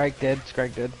 Scrake dead,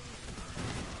 Scrake dead.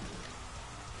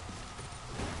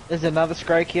 There's another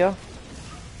Scrake here.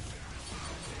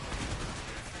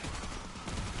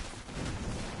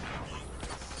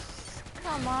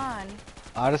 Come on.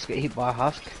 I just got hit by a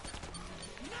husk.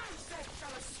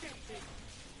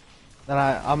 Then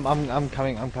I'm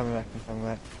coming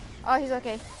back. Oh, he's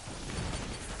okay.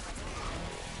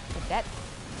 Take that.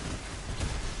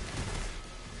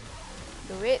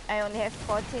 Do it. I only have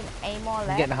 14 ammo I'm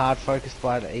left. getting hard focused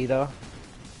by the Eater.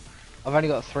 I've only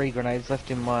got 3 grenades left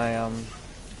in my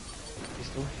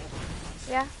pistol.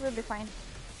 Yeah, we'll be fine.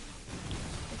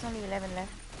 There's only 11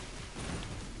 left.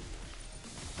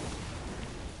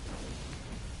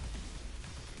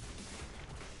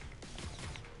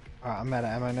 Alright, I'm out of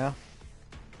ammo now.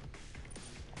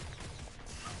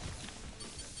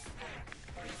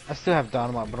 I still have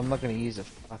dynamite, but I'm not gonna use it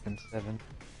for fucking 7.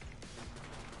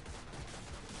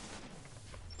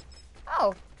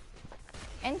 Oh!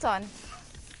 Anton.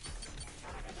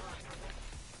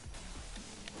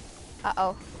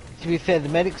 Uh-oh. To be fair, the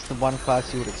medic's the one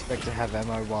class you would expect to have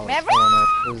ammo while it's Maverick? still on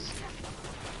Earth,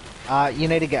 'cause, you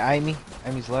need to get Amy.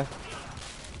 Amy's low.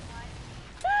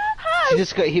 She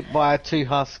just got hit by 2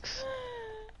 husks.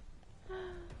 A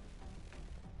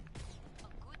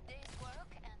good day's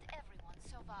work and everyone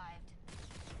survived.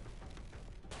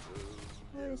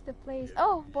 Where is the place?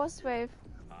 Oh, boss wave.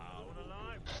 Out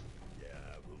alive.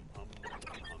 Yeah,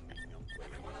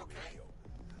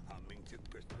 humming to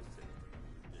Christmas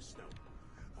in the snow.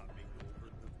 Humming over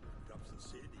the rooftops and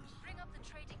cities. Bring up the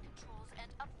trading controls and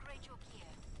upgrade your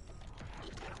gear.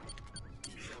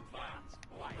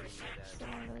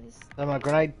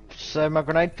 So my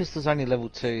grenade pistol's only level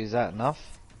 2, is that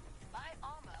enough? Buy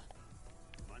armor.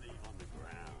 Money on the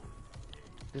ground.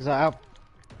 Is that up?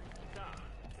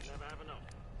 You never have enough.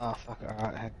 Oh fuck,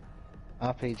 alright.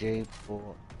 RPG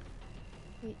for...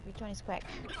 Wait, which one is crack?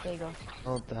 There you go.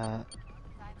 Hold that. Time's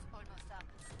almost up.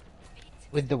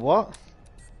 Beat. With the what?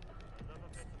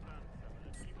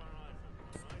 Keep our eyes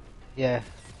open, right?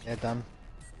 Yeah, done.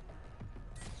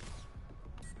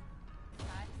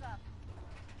 Time's up.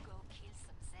 Go kill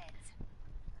some Zeds.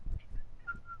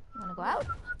 You wanna go out?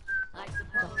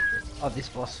 Oh, this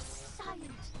boss.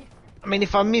 I mean,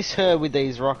 if I miss her with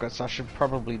these rockets, I should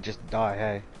probably just die,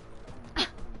 hey?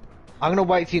 I'm gonna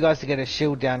wait for you guys to get a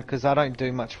shield down, because I don't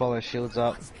do much while her shield's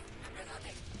up.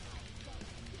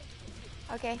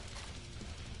 Okay.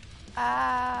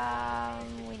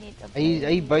 We need a...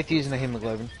 Are you both using a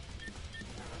hemoglobin?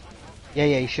 Yeah,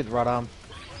 you should right arm.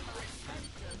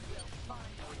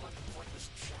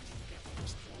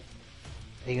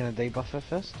 Are you gonna debuff her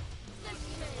first?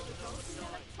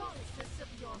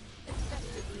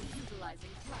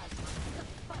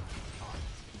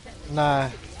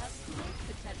 No.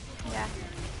 Yeah.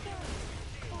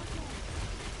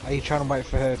 Are you trying to wait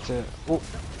for her to... Oh,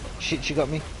 shit, she got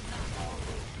me.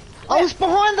 I was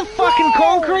behind the fucking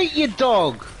concrete, you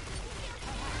dog!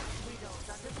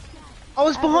 I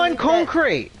was behind believe that.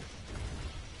 concrete!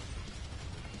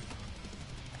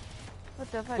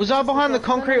 What the fuck? Was I behind the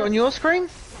concrete on your screen?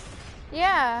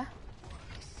 Yeah.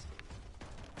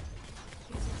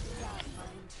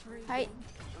 Hi.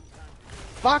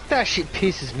 Fuck, that shit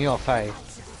pisses me off, eh?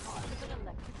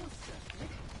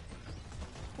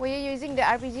 Were you using the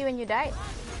RPG when you died?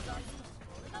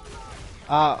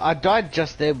 I died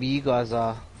just there where you guys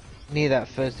are. Near that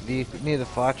first vehicle, near the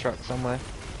fire truck somewhere.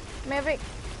 Maverick,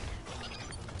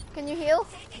 can you heal?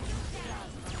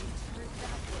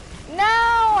 No,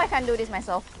 I can't do this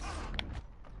myself.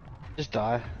 Just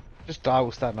die. Just die,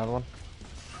 we'll start another one.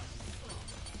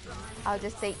 I'll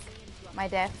just take my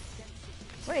death.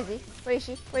 Where is he? Where is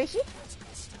she? Where is she?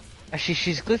 Actually,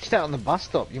 she's glitched out on the bus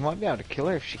stop. You might be able to kill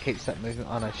her if she keeps that movement.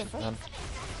 Oh no, she's done.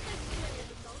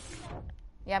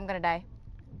 Yeah, I'm gonna die.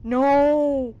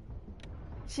 No!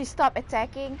 She stopped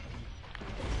attacking.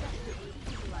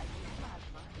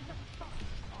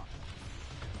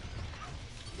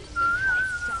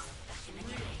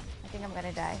 I think I'm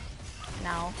gonna die.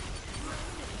 Now.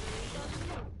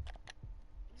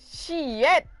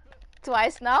 Shit!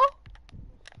 Twice now?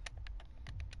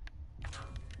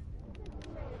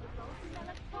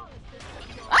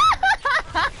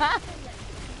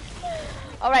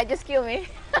 Alright, just kill me.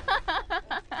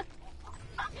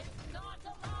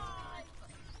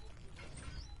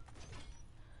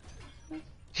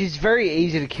 She's very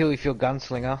easy to kill if you're a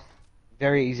gunslinger.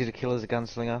 Very easy to kill as a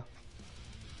gunslinger.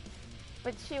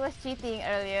 But she was cheating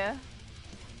earlier.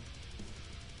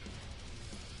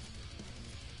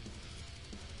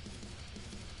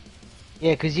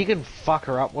 Yeah, because you can fuck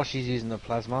her up while she's using the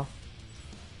plasma.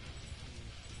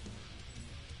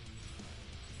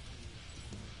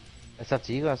 It's up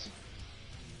to you guys.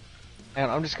 And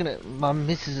I'm just gonna... My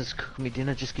missus is cooking me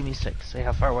dinner, just give me a sec to see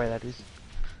how far away that is.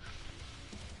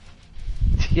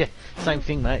 Yeah, same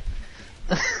thing, mate.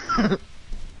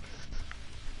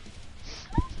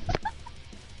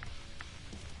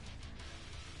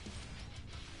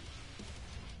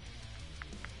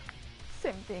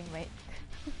 Same thing, mate.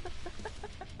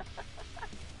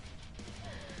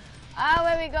 Ah,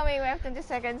 where are we going? We have 20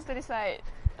 seconds to decide.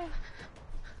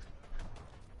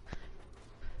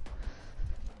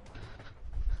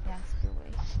 Yeah,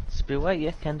 spillway. Spillway,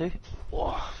 yeah, can do.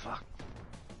 Oh, fuck.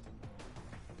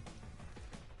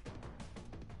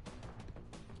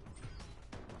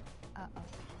 Uh-oh.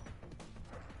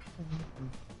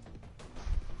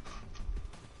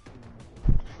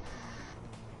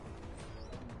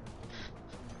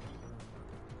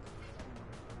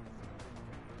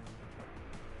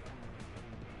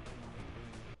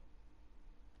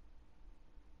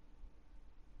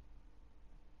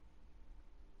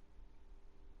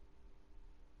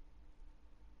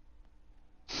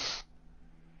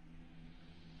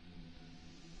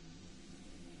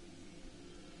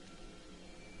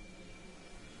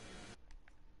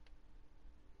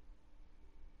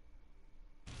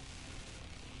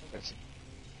 It's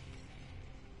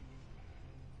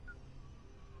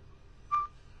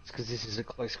because this is a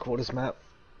close quarters map.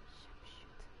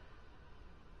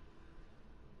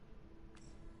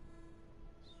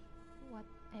 What?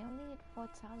 I only need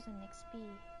 4,000 XP to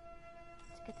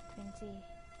get to 20.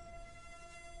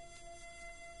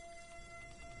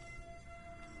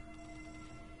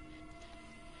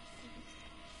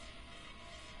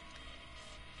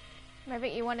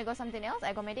 Maverick, you want to go something else?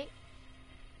 I go medic.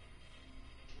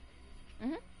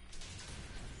 Your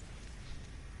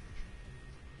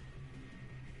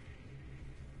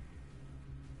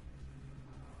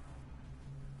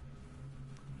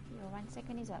 1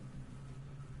 second is up.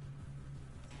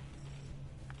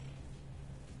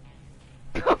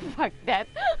 Fuck that.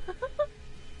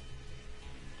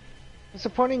 What's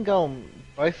the point in going,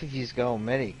 both of yous go on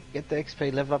medic? Get the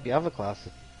XP, level up your other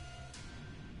classes.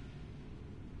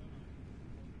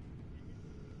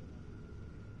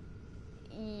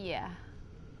 Yeah.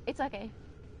 It's okay.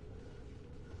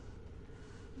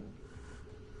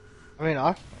 I mean,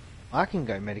 I can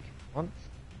go medic if you want.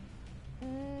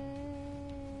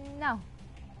 No.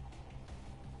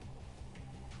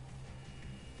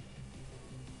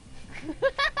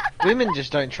 Women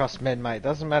just don't trust men, mate.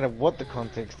 Doesn't matter what the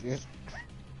context is.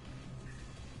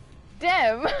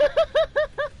 Damn.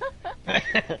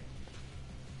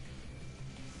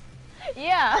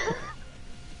 Yeah.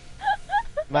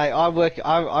 Mate, I work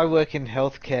in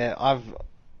healthcare.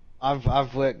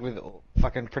 I've worked with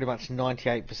fucking pretty much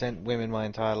 98% women my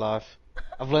entire life.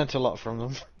 I've learnt a lot from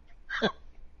them.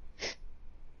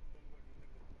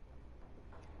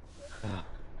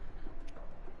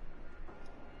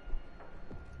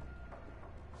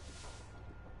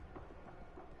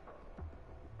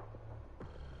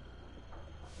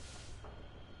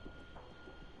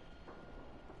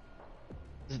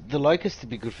 The locust would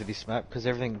be good for this map because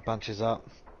everything bunches up.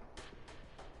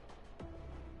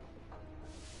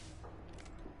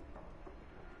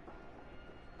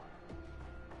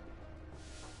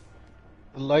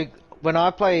 When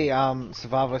I play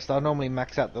Survivalist, I normally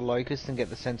max out the locust and get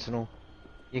the sentinel.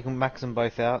 You can max them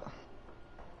both out.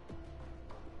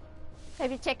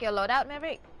 Have you checked your loadout,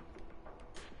 Maverick?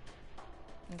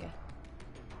 Okay.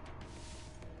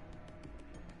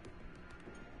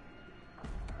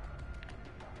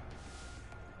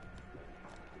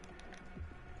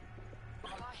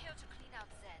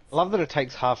 I love that it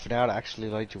takes half an hour to actually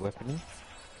load your weapon in.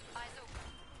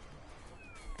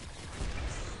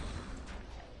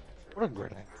 What a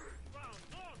grenade.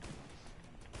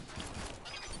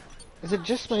 Is it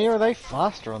just me or are they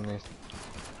faster on this?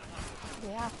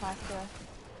 They are faster.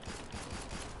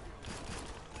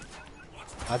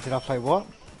 Did I play what?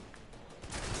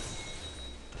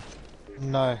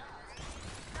 No.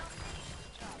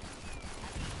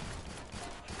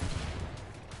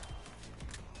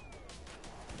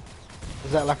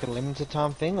 Is that like a limited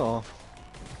time thing or?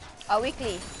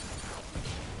 Weekly.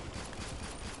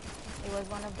 It was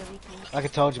one of the weeklies. Like I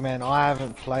told you, man, I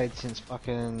haven't played since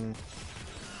fucking,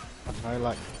 I don't know,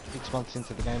 like 6 months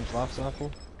into the game's life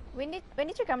cycle. When did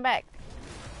you come back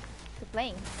to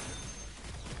playing?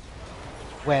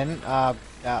 When? About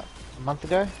a month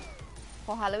ago?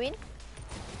 For Halloween?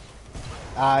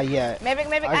 Yeah. Maverick,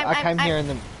 I came here and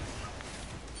then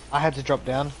I had to drop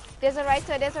down. There's a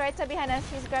writer behind us.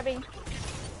 He's grabbing.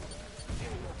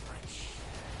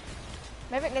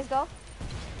 Maverick, let's go.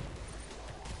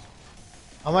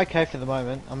 I'm okay for the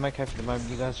moment.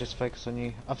 You guys just focus on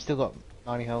you. I've still got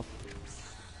 90 health.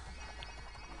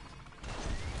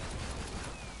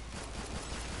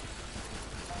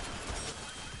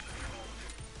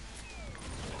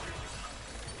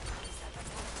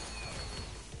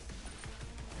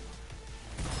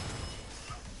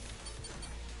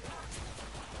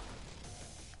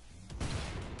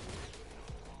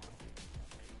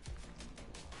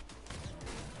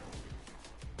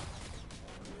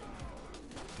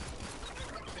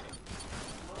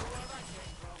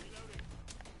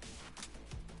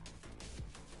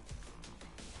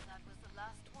 That was the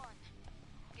last one.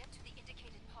 Get to the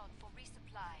indicated pod for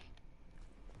resupply.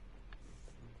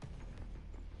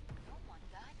 No one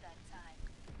died that time.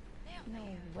 There No we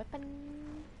are. weapon.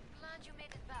 Glad you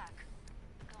made it back.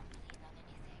 Don't bleed on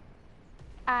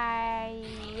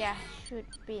anything. Yeah, should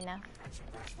be enough.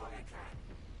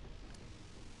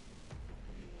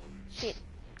 Shit.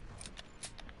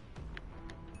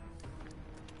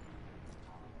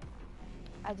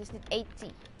 I just need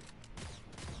 80.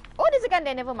 Oh, there's a gun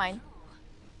there, never mind.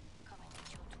 Come and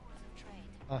get your tools of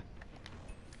trade. Ah.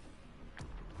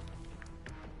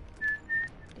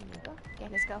 There you go. Okay,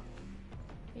 let's go.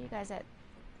 Where you guys at?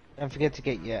 Don't forget to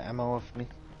get your ammo off me.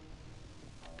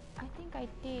 I think I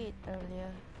did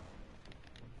earlier.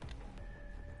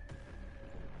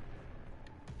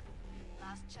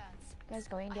 Last chance. You guys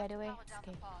going the other way? Power down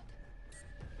Okay. the pod.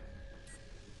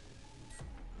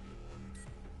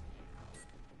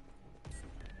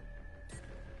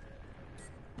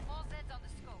 More Zeds on the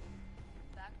scope.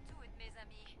 Back to it, mes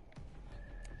amis.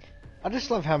 I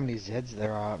just love how many Zeds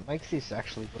there are. It makes this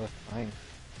actually worth playing.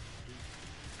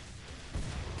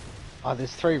 Oh,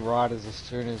 there's 3 riders as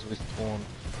soon as we spawn.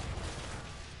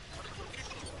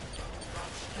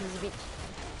 He's a bit.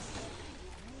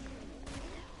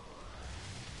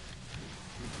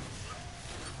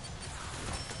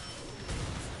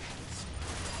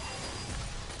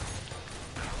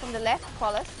 From the left,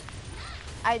 Paulus.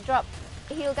 I dropped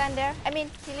a heal gun there. I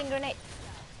mean, healing grenade.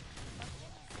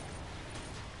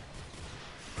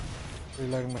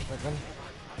 Reloading my shotgun.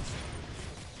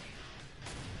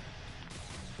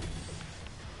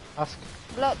 Ask.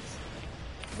 Bloat.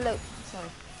 Sorry.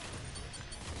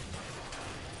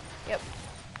 Yep.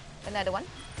 Another one.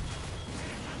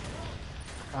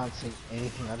 Can't see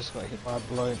anything. I just got hit by a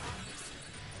blow.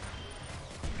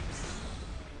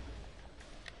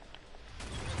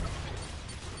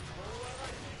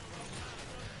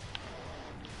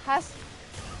 Has.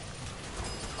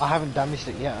 I haven't damaged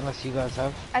it yet, unless you guys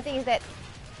have. I think it's dead.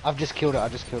 I've just killed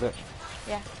it.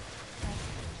 Yeah.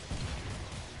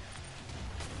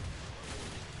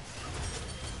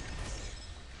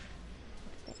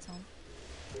 That's on.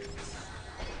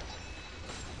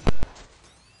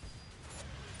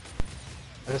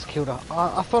 I just killed it.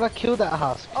 I thought I killed that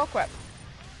husk. Oh crap.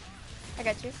 I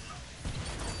got you.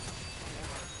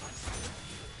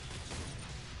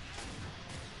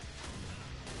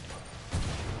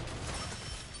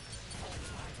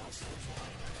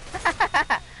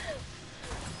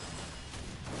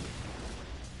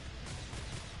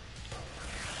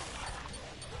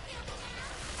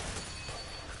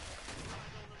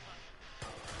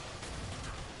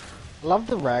 Love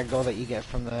the ragdoll that you get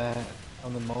from the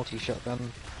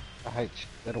multi-shotgun, the H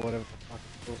or whatever the fuck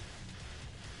it's called.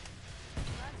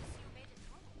 Glad to see you made it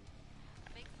through.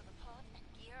 Make for the pod and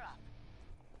gear up.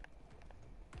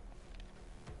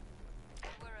 You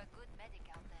were a good medic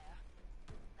out there.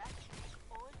 That can make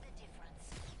all the difference.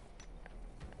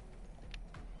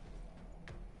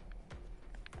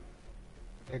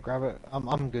 Yeah, grab it.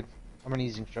 I'm good. I'm only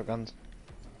using shotguns.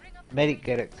 Bring up the Medic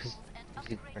trade get it, cause tools and use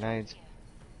upgrade grenades. your gear.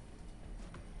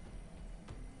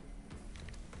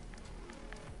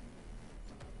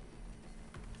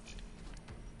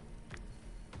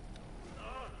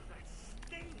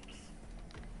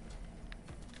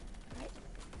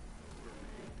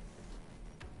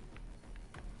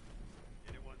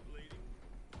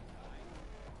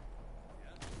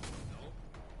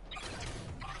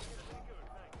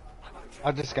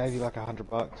 I just gave you like $100.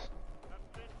 Time's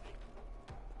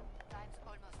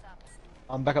almost up.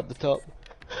 I'm back up the top.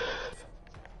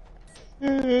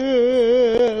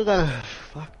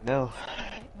 Fuck no.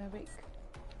 Alright, Maverick.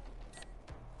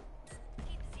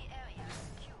 Keep the area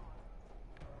secure.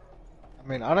 I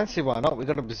mean, I don't see why not. We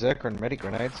got a berserker and medic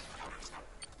grenades.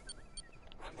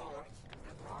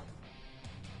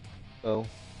 Well,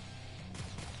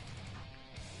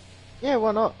 yeah,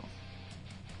 why not?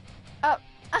 Oh,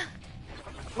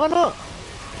 Why not?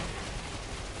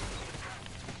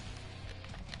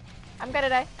 I'm gonna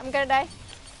die. I'm gonna die.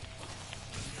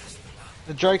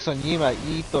 The joke's on you, mate.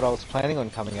 You thought I was planning on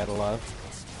coming out alive.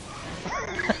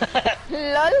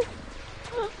 LOL.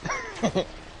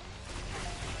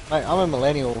 Mate, I'm a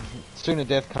millennial. Sooner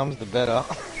death comes, the better.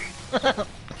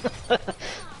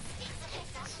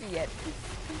 Shit.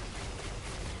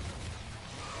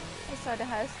 I saw the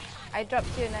house. I dropped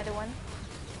you another one.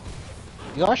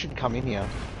 You guys should come in here.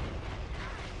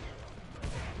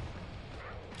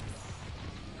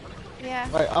 Yeah.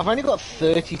 Wait, I've only got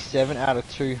 37 out of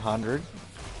 200.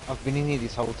 I've been in here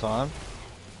this whole time.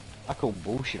 I call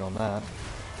bullshit on that.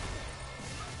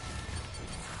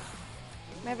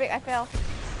 Maverick, I fell.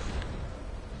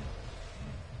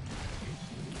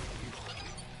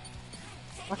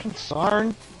 Fucking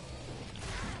siren.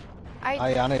 Oh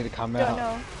yeah, I need to come don't out.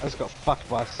 know. I just got fucked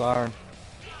by a siren.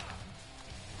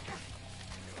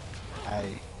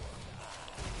 Hey.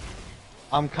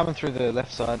 I'm coming through the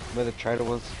left side where the trader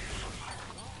was.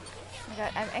 Oh my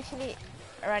god, I'm actually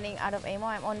running out of ammo.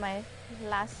 I'm on my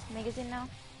last magazine now.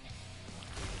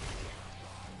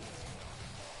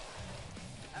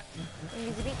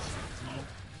 Easy beach.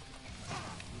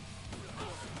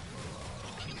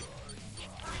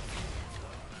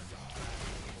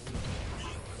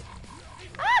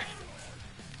 Ah!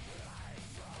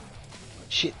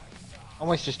 Shit.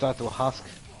 Almost just died to a husk.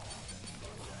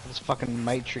 I just fucking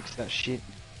matrix that shit.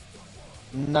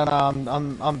 No,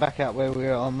 I'm back out where we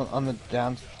were on the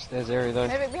downstairs area though.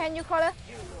 Maverick behind you, caller.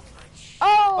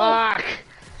 Oh! Fuck!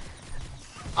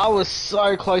 I was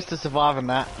so close to surviving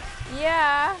that.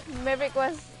 Yeah, Maverick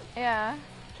was, yeah,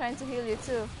 trying to heal you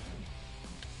too.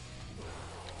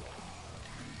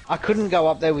 I couldn't go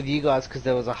up there with you guys because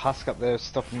there was a husk up there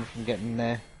stopping me from getting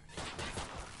there.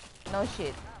 No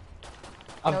shit.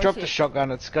 I've No dropped shit. a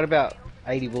shotgun. It's got about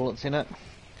 80 bullets in it.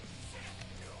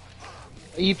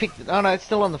 You picked it. Oh no, it's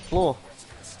still on the floor.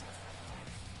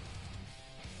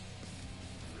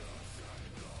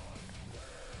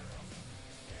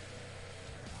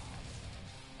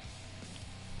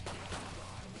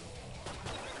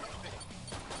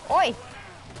 Oi!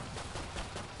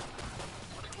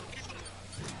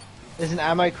 There's an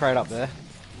ammo crate up there.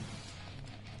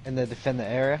 In the defender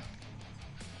area.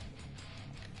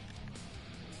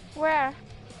 Where?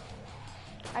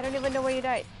 I don't even know where you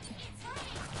died.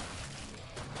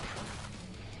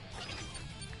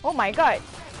 Oh my god!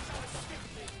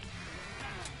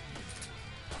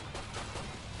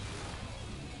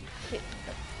 Shit.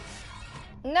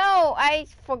 No, I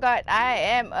forgot. I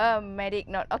am a medic.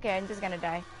 Not okay. I'm just gonna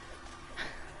die.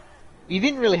 You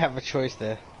didn't really have a choice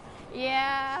there.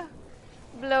 Yeah,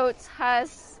 bloats,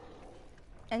 husks,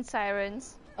 and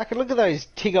sirens. I can look at those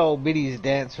tig old biddies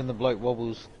dance when the bloke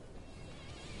wobbles.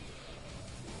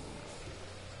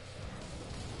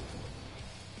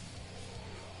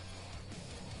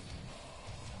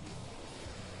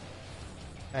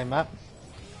 Hey, Matt.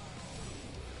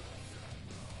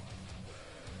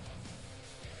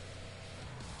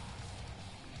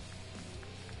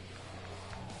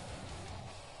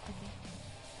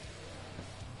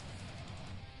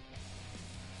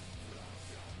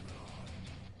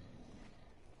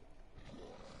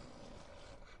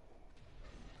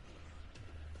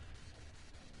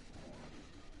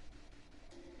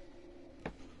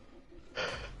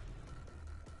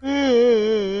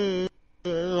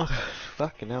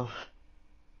 Fucking hell.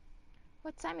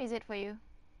 What time is it for you?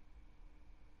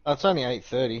 Oh, it's only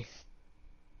 8:30.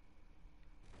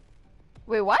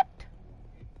 Wait, what?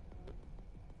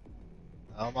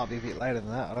 Oh, it might be a bit later than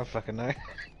that. I don't fucking know.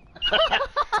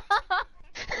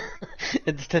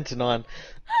 It's 10 to 9.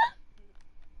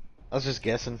 I was just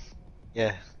guessing.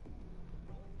 Yeah.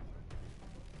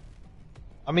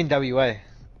 I'm in WA.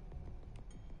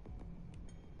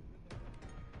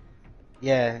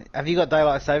 Yeah. Have you got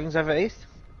daylight savings over east?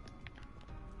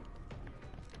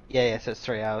 Yeah, so it's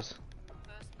 3 hours.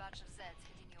 First batch of Zeds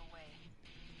heading your way.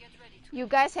 Get ready to You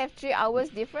guys have 3 hours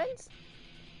difference?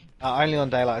 Only on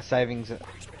daylight savings,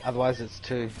 otherwise it's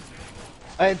 2.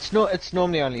 It's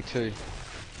normally only 2.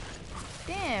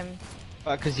 Damn.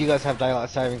 Because you guys have daylight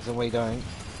savings and we don't.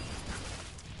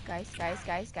 Guys.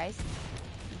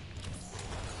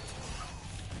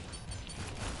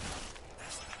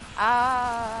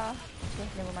 Ah, okay,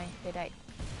 never mind. They died.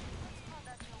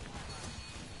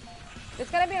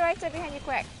 There's gonna be a writer behind you,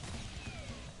 Quack.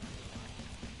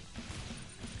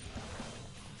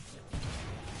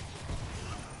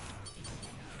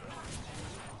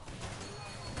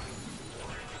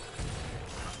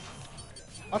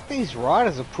 Like these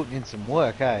riders are putting in some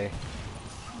work, eh?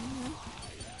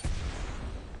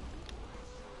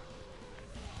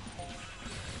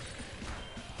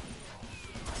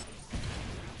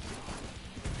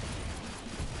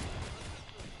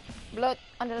 Blood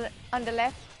on the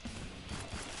left.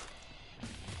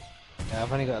 Yeah,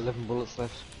 I've only got 11 bullets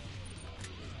left.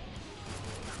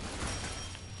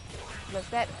 Blood's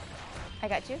dead. I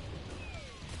got you.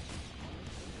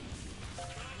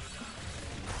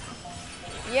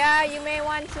 Yeah, you may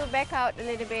want to back out a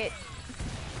little bit.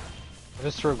 I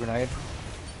just threw a grenade.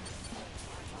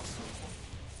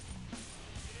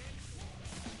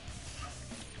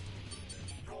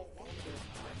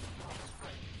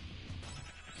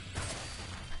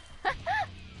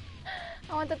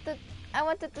 I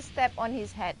wanted to step on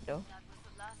his head though.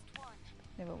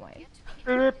 Never mind.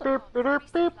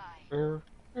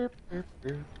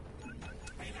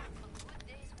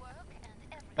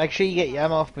 Make sure you get your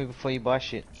ammo off me before you buy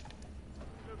shit.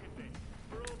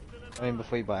 I mean,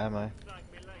 before you buy ammo.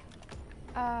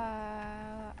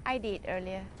 I did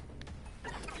earlier.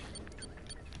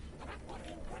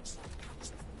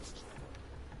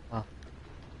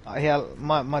 Yeah,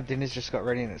 my dinner's just got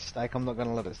ready and it's steak. I'm not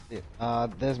gonna let it sit.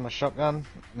 There's my shotgun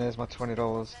and there's my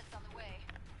 $20.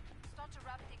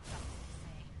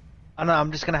 I know,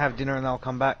 I'm just gonna have dinner and I'll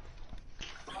come back.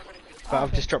 But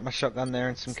I've just dropped my shotgun there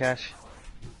and some cash.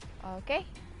 Okay.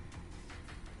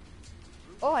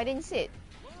 Oh, I didn't see it.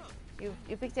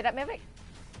 You picked it up, Maverick?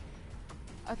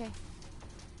 Okay.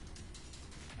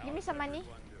 Give me some money.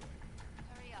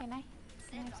 Can I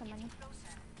have some money?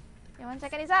 Yeah, 1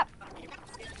 second is up.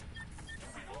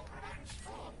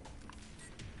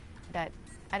 That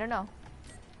I don't know.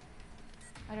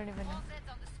 I don't even know.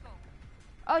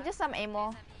 Oh, just some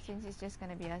ammo, since it's just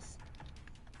gonna be us.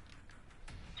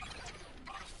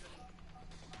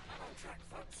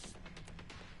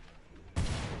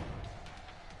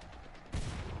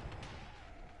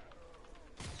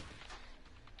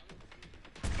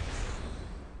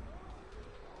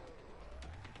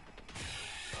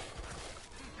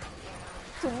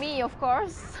 To me, of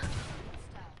course.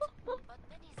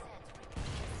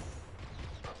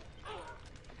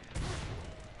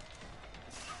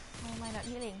 Why am I not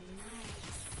healing?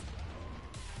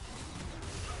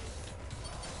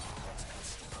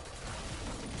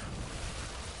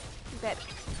 He's dead.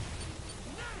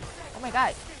 Oh my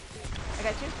god. I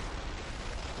got you.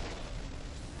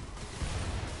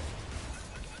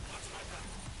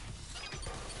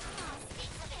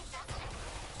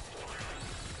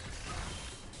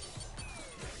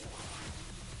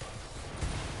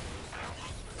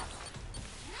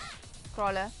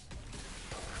 Crawler.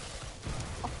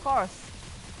 Of course.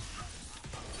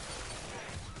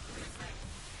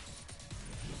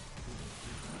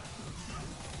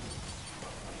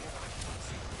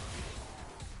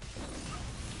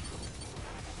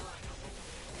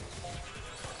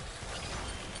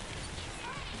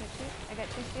 I got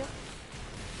you still.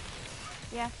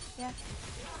 Yeah, yeah.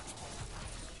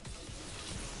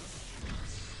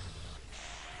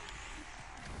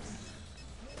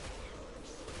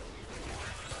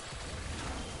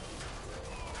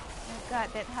 Oh god,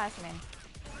 that has man.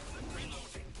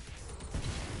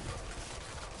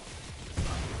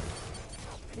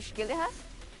 Did you kill the has?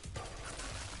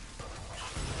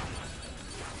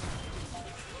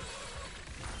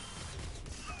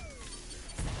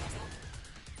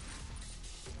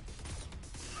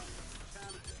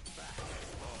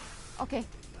 Okay,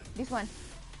 this one.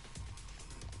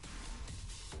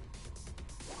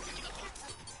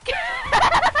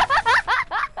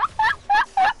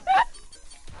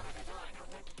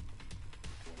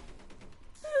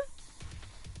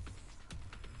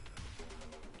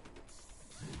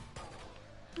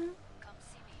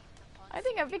 I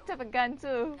think I picked up a gun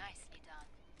too.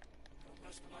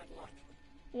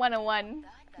 101.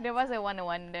 There was a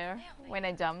 101 there when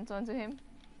I jumped onto him.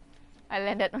 I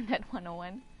landed on that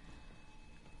 101.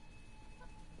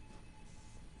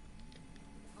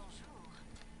 Bonjour.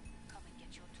 Come and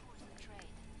get your tools and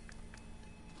trade.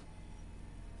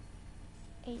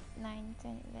 8, 9,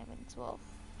 10, 11, 12.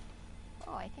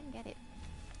 Oh, I can get it.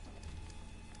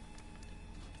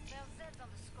 There's Zeds on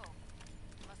the scope.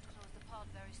 Must close the pod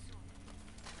very soon.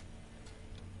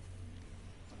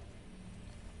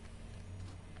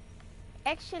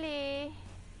 Actually,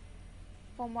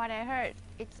 from what I heard,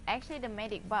 it's actually the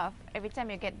medic buff. Every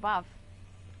time you get buff,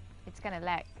 It's kind of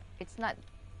lag. It's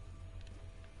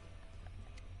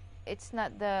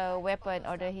not the weapon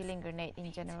or the healing grenade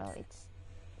in general.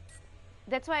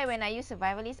 That's why when I use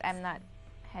survivalist, I'm not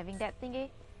having that thingy,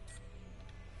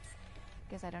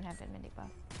 because I don't have that medic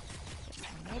buff.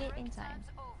 I made it in time.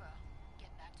 Time's over.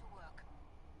 Get back to work.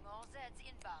 More Zeds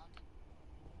inbound.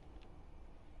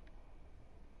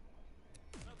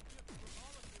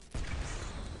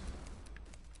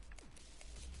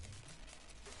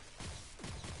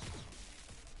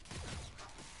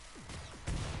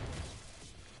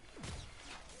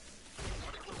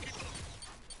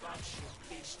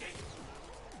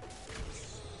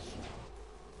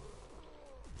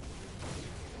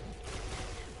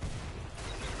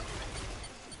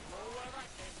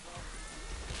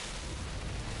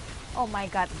 Oh my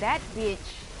god, that bitch!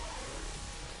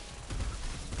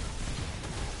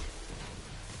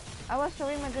 I was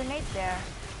throwing my grenade there.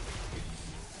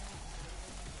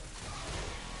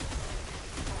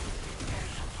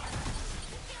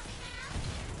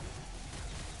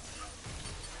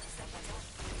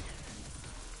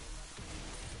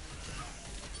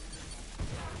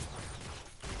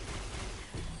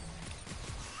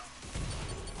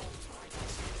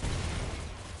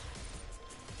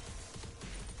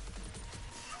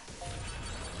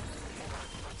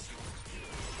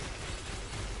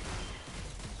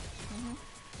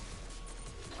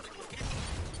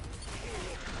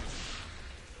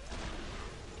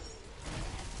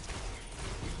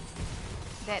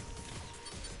 Dead.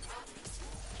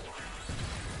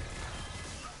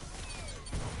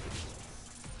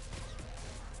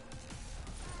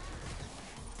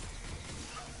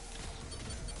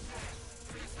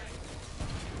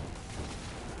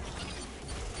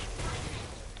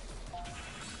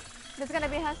 There's gonna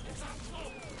be a husk.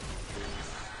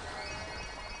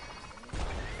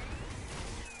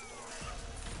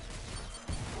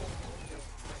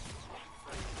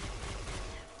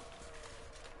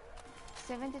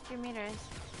 $73.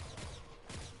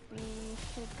 We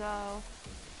should go.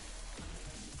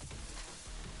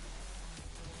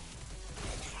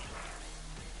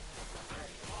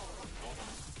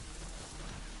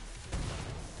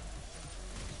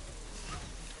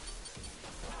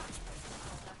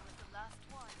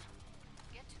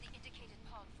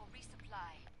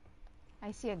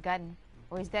 I see a gun.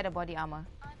 Or is that a body armor?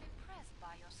 I'm impressed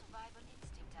by your survival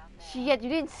instinct out there. Shit, you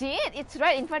didn't see it? It's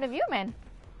right in front of you, man.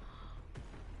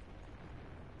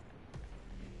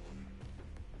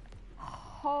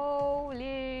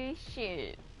 Holy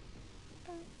shit.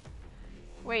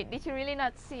 Wait, did you really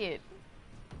not see it?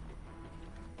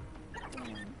 Glad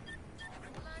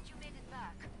you made it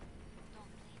back. Don't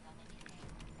bleed on anything.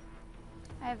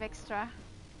 I have extra.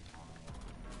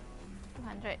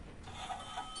 200.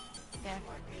 Yeah.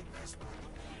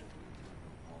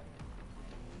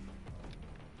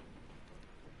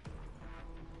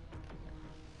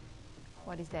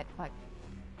 What is that? Fuck.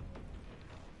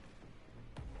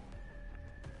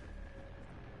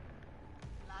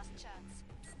 Last chance.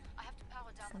 I have to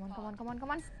power down Come the on, pod. come on, come on, come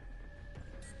on.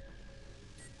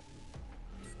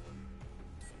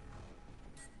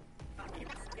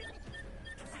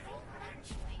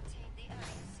 Maintain the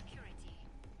area's security.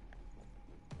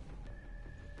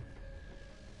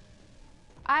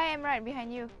 I am right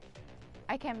behind you.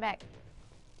 I came back.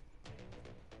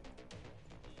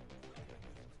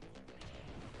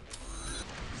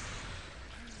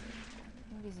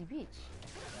 Busy beach.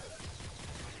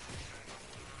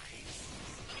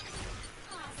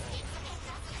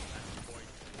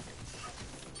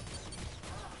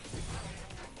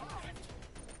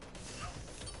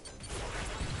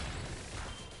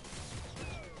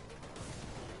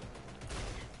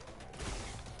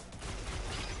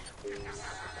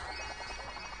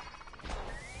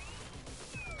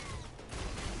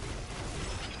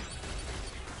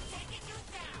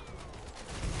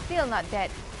 Still not dead.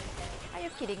 Are you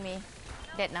kidding me?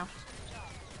 Dead now.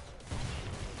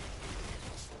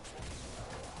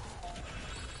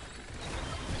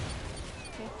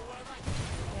 Okay.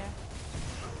 Yeah.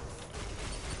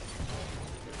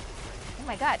 Oh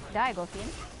my god, die, Goffin.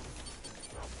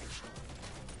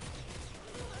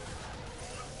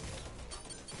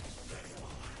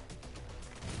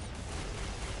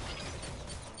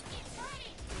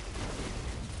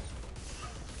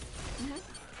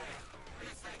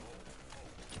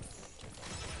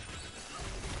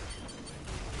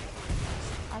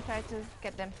 I'll try to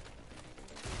get them.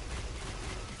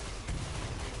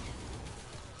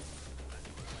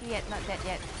 Yet, not dead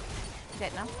yet.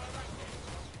 Dead now.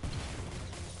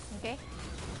 Okay.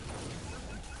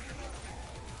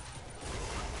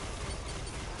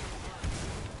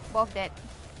 Both dead.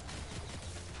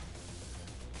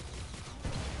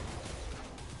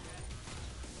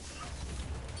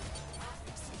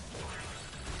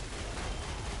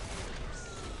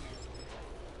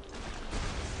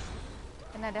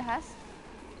 Another husk.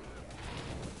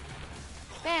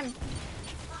 Bam!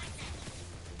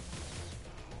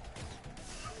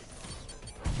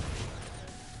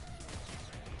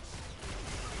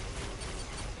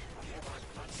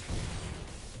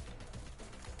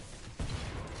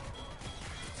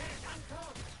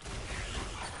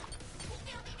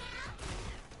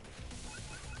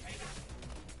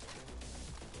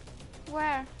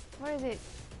 Where? Where is it?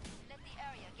 Let the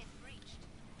area get breached.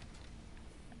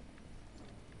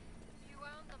 You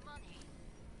earned the money.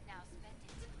 Now spend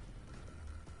it.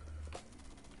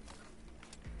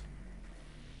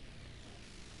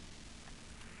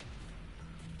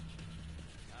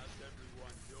 How's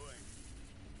everyone doing?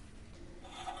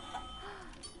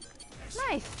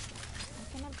 Nice! I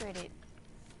can upgrade it.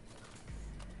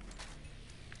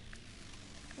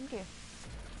 Thank you.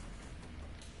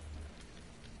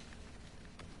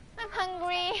 I'm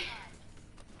hungry!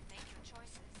 Make your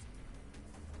choices.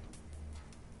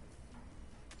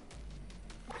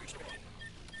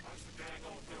 How's the gang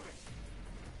all doing?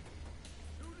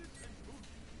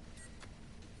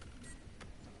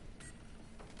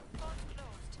 Port's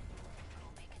closed. Go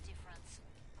make a difference.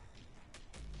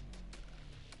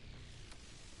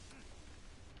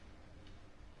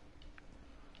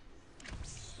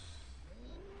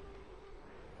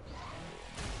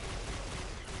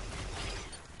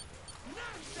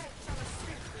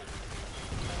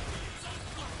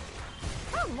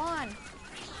 Come on!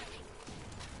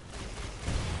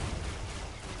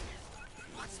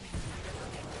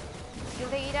 Kill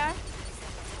the eater.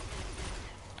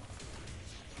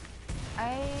 I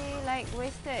like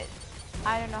wasted.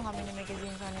 I don't know how many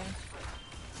magazines on him.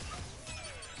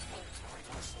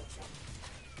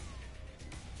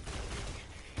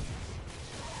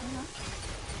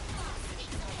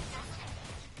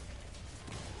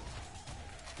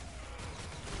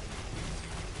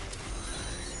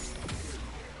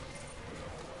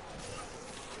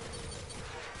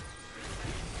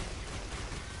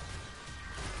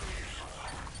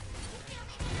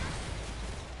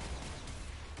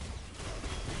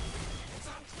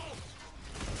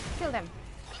 Kill them.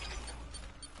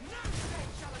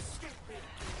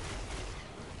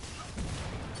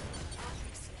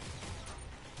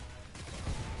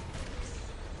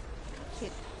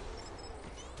 Shit.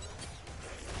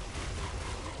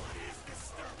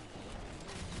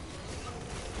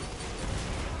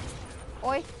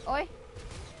 Oi, oi.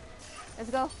 Let's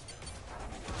go.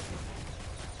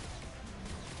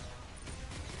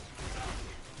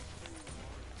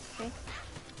 Okay.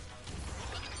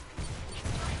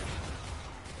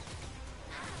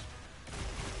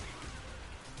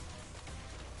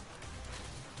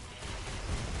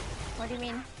 What do you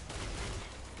mean?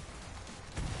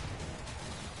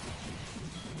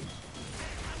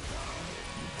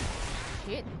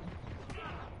 Shit.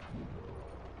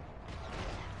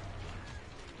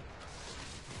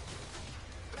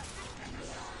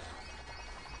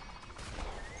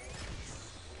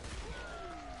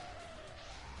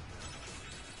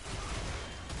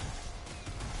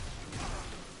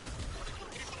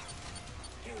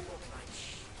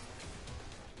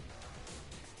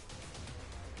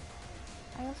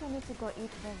 I also need to go eat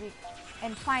magic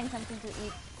and find something to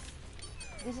eat.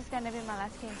 This is gonna be my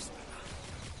last game.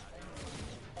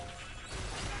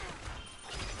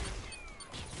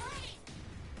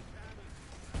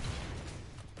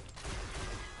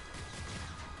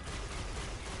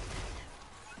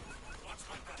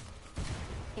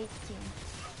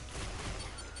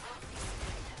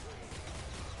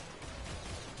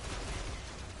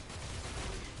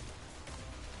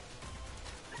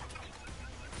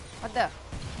 What the?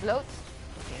 Bloats?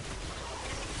 Okay.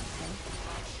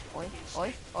 Oi,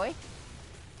 oi, oi.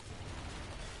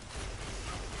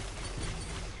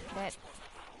 Dead.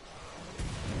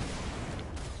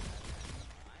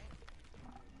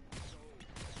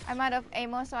 I'm out of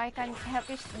ammo, so I can help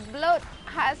you. Bloat,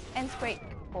 has, and spray.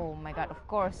 Oh my god, of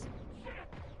course.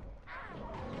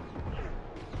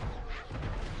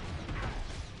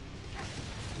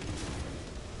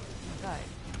 God.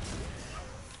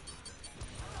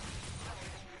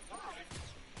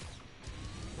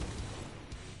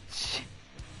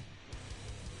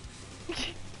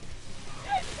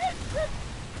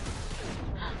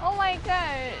 Oh my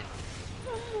god.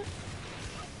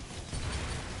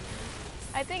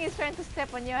 I think he's trying to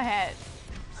step on your head.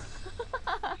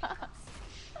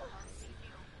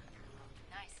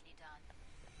 Nicely done.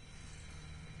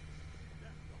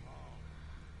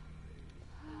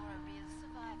 You're a real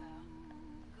survivor.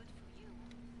 Good for you.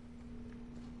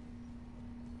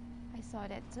 I saw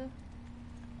that too.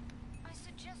 I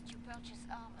suggest you purchase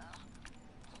armor.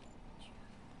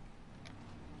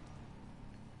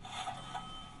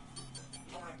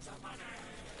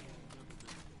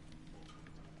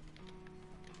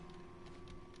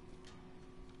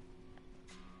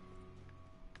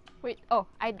 Wait, oh,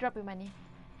 I dropped your money.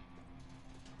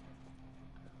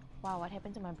 Wow, what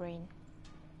happened to my brain?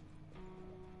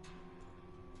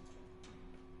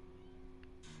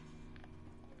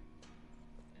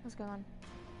 What's going on?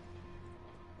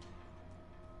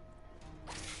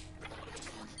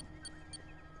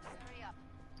 Hurry up.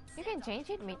 You can change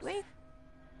it midway.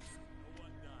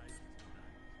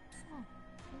 Oh,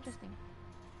 interesting.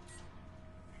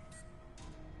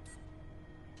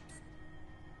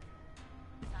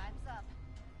 Time's up.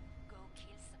 Go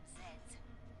kill some Zeds.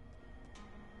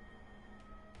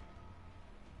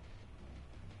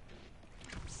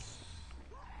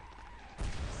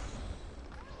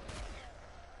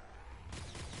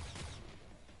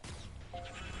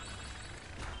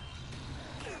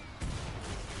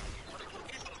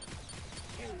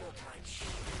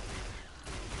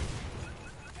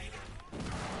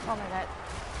 Oh my god.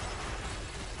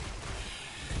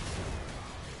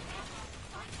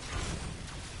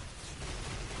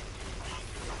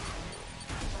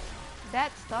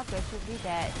 That stalker should be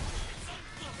dead.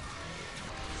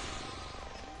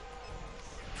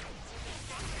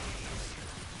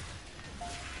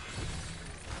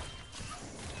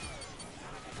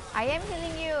 I am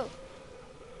healing you.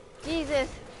 Jesus.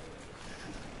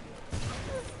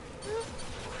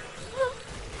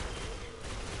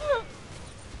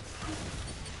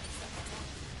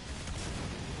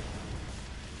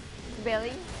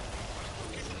 Belly.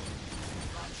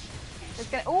 Let's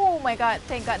get. Oh my god!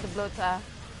 Thank God the bloats are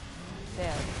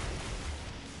there.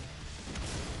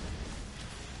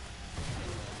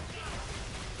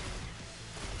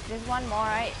 There's one more,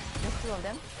 right? There's two of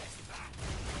them.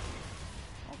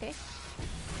 Okay.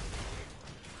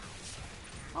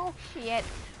 Oh shit!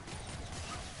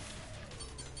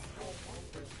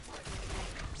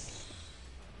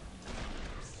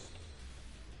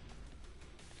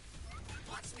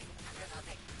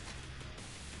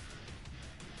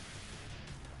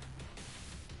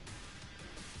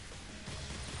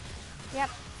 Yep.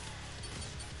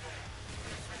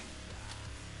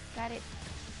 Got it.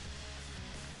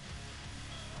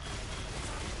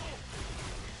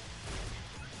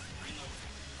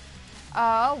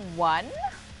 One.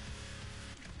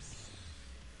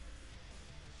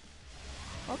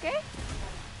 Okay.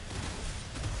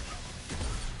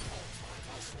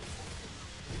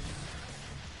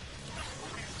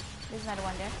 There's another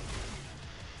one there.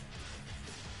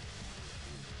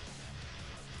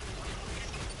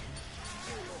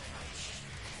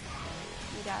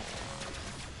 He does.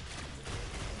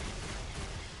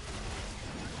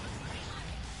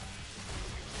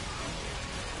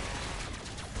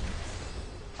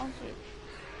 Oh shit.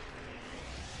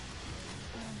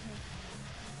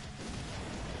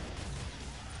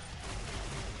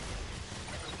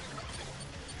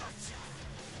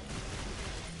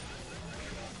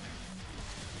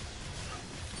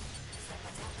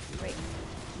 Wait.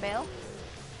 Bell?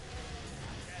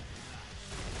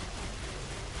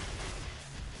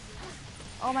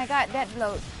 Oh my god, that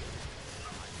blows.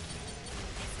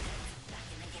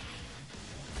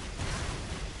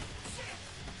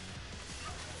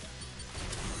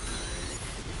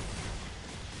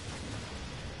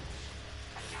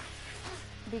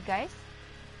 Big guys.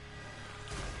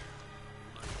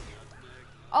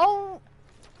 Oh!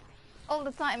 All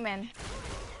the time, man.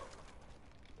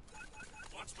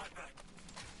 Watch my back.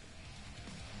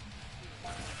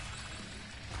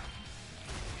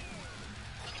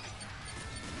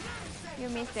 You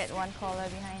missed that one caller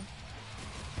behind.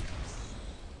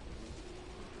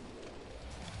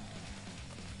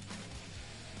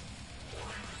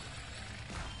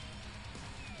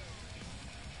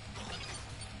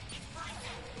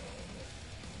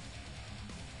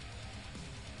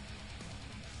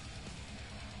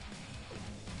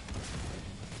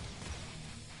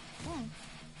 Hmm.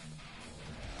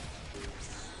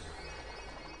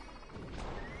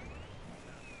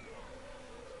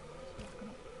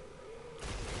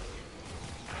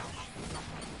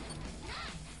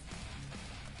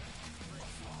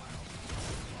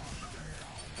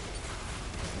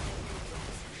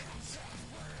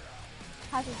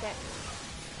 How's his deck?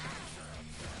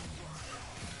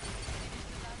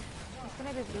 It's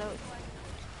gonna be bloat.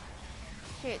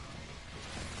 Shit.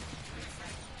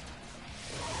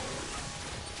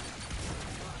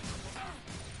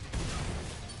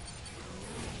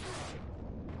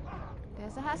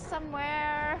 There's a husk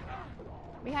somewhere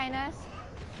behind us.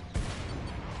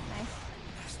 Nice.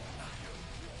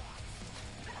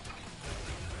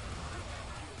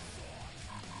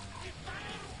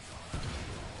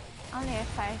 I only have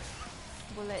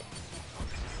 5 bullets.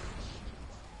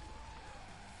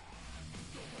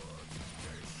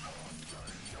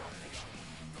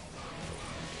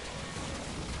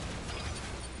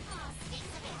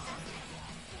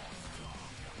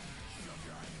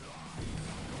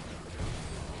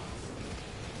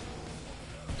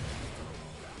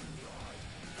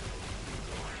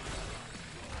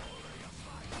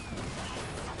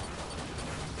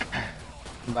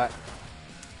 I'm back.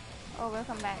 Oh,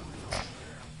 welcome back.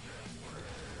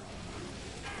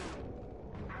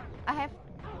 I have.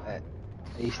 Are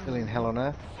you still in Hell on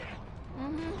Earth?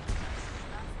 Mm-hmm.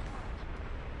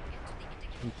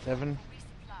 In 7?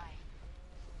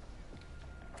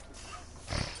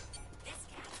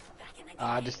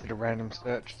 I just did a random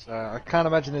search, so I can't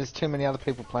imagine there's too many other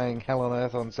people playing Hell on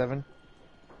Earth on 7.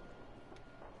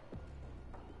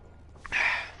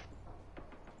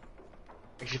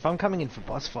 Actually, if I'm coming in for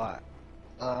boss fight,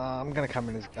 I'm gonna come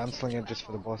in as gunslinger just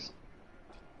for the boss.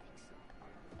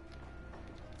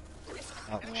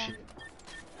 Oh Yeah. shit.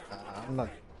 I'm not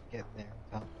getting there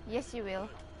in time. Yes, you will.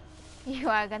 You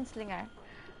are a gunslinger.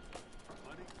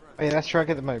 Oh yeah, that's true, I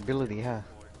get the mobility, huh?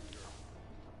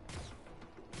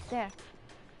 There.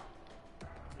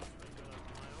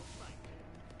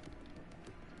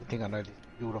 I think I know this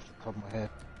build off the top of my head.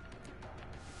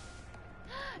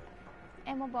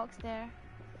 Ammo box there.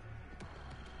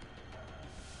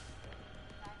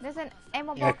 There's an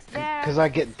ammo Yeah, box there. because I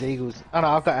get deagles. Oh no,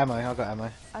 I've got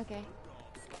ammo, Okay.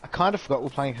 I kind of forgot we're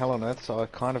playing Hell on Earth, so I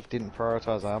kind of didn't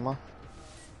prioritize armor.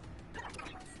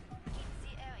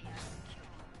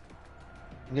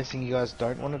 I'm guessing you guys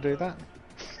don't want to do that?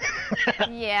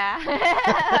 Yeah.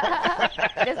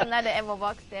 There's another ammo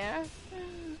box there.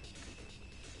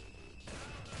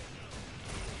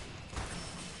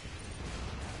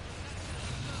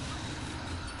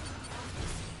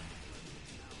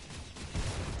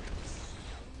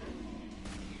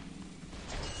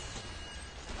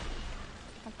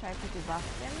 I'll try to debuff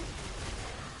them.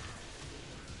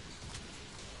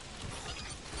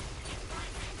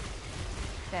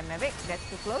 Damn, Maverick, that's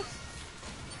too close.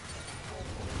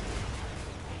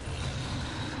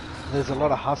 There's a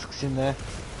lot of husks in there.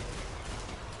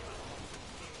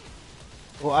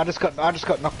 Well, I just got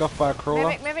knocked off by a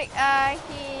crawler. Maverick,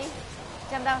 he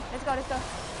jumped down. Let's go.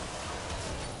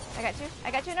 I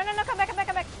got you. No, come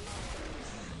back.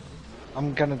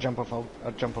 I'm gonna jump off. I'll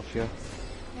jump off here.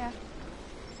 Yeah.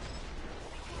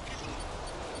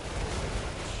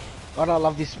 God, I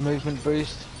love this movement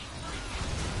boost.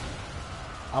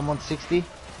 I'm on 60.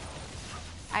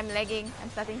 I'm lagging. I'm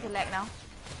starting to lag now.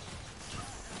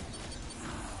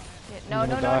 Shit. No, I'm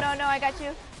gonna die. I got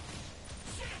you.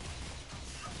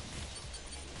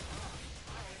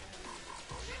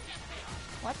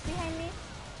 What's behind me?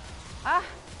 Ah!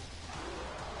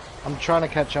 I'm trying to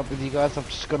catch up with you guys. I've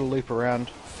just got to loop around.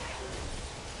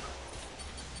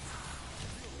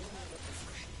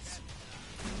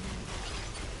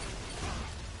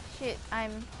 Shit,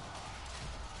 I'm...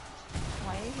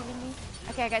 Why are you hitting me?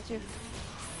 Okay, I got you.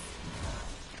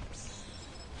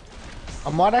 I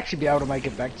might actually be able to make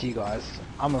it back to you guys.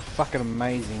 I'm a fucking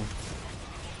amazing.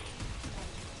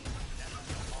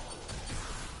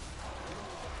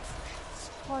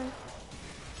 Hold.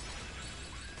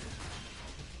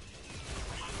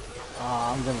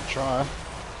 I'm gonna try.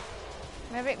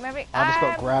 Maverick. I just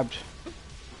got grabbed.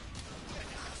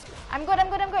 I'm good.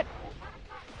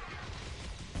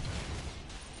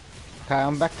 Okay,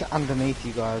 I'm back to underneath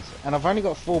you guys, and I've only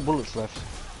got 4 bullets left.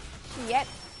 Yet.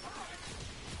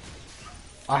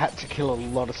 I had to kill a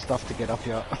lot of stuff to get up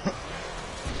here.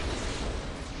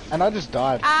 And I just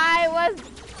died. I was...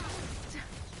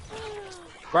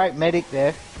 Great medic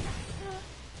there.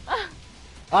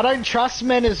 I don't trust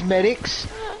men as medics.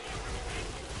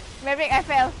 Maverick, I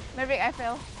fell.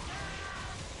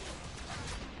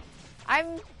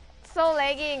 I'm so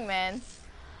lagging, man.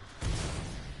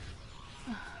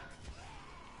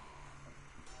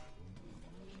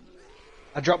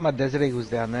 I dropped my Desert Eagles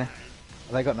down there.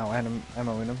 They got no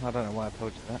ammo in them. I don't know why I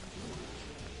told you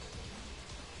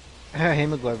that.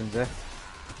 Hemoglobin's there.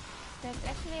 That's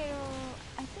actually...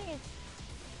 I think it's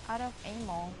out of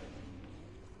ammo.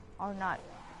 Or not.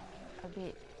 A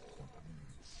bit.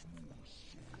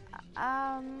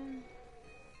 No,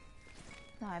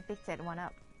 I picked that one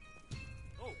up.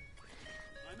 Oh, I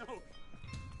know.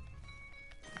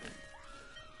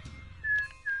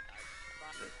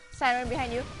 Siren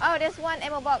behind you. Oh, there's one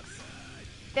ammo box.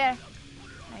 There.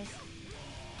 Nice.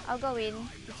 I'll go in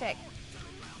to check.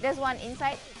 There's one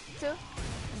inside too,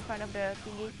 in front of the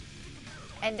thingy.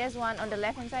 And there's one on the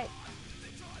left hand side.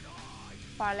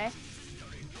 Far left.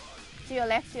 To your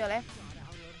left.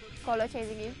 Colo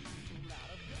chasing you.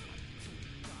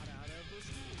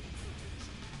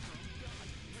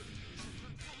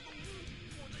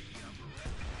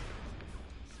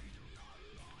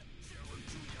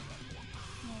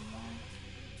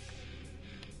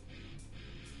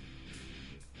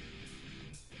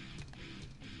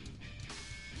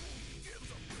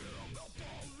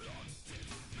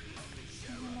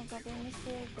 Goblin is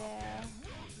still there.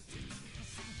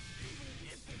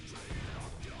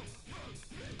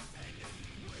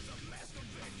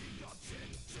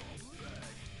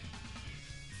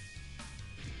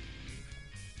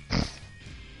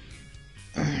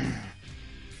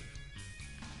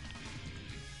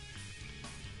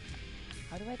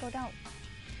 How do I go down?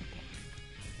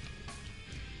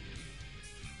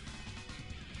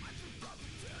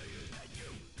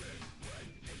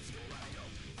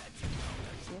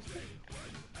 Seriously?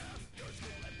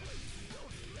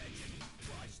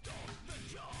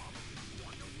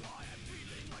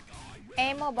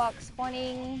 Ammo box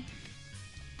spawning.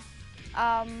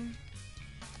 How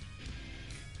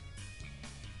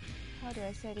do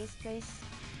I say this place?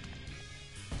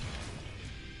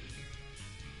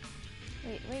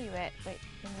 Wait, where you at? Wait,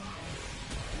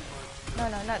 no,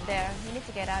 not there. You need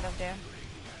to get out of there.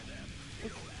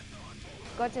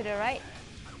 Go to the right.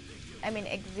 I mean,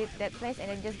 exit that place and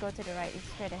then just go to the right. It's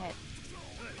straight ahead.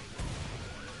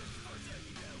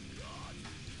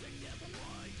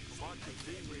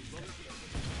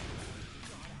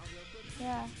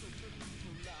 Yeah.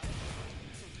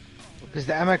 Because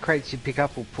the ammo crates you pick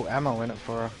up will put ammo in it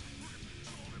for her.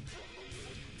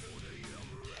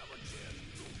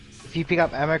 If you pick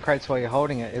up ammo crates while you're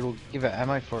holding it, it'll give it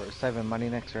ammo for it, saving money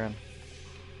next round.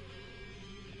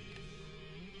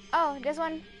 Oh, there's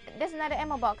one. There's another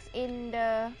ammo box in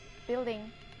the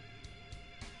building.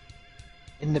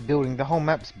 In the building, the whole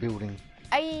map's building.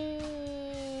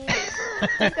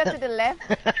 Just go to the left,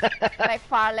 like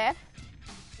far left.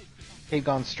 Keep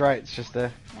going straight, it's just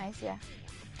there. Nice, yeah.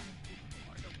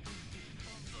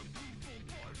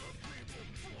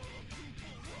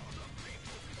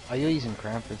 Oh, you're using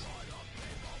crampers.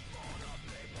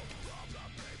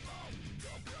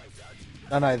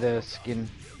 No, the skin.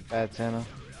 Bad Santa.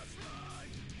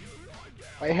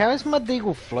 Wait, how is my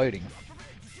deagle floating?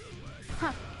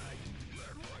 Huh.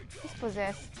 He's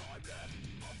possessed.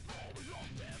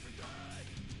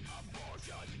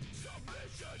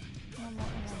 No more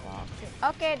ammo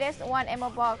box. Okay, there's one ammo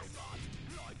box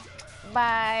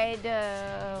by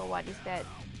the... What is that?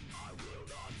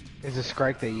 There's a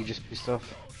Scrake there you just pissed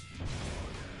off.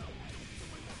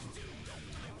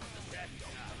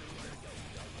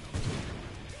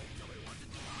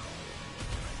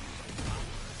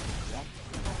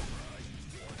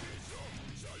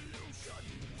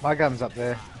 My gun's up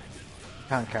there.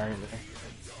 Can't carry it there.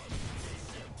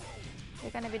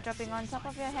 You're gonna be dropping on top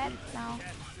of your head now.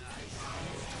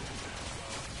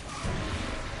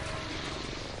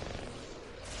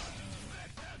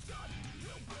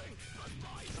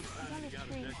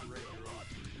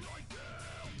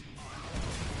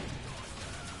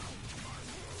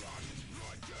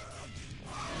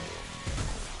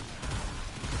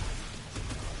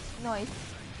 Noise.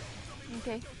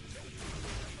 Okay.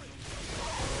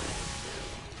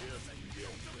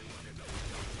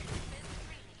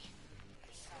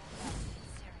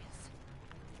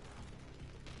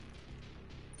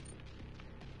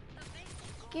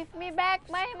 Give me back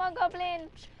my hemoglobin!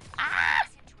 Ah!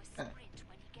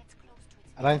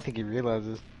 I don't think he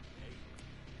realizes.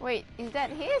 Wait, is that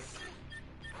his?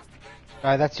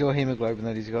 No, that's your hemoglobin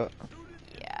that he's got.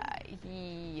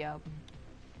 Yeah,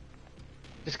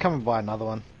 Just come and buy another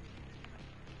one.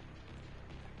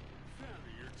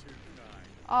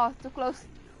 Oh, too close.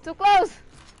 Too close!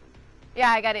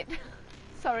 Yeah, I got it.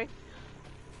 Sorry.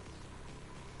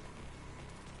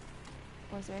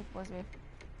 Pause wave.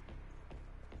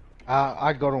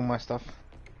 I got all my stuff.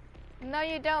 No,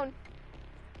 you don't.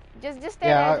 Just stay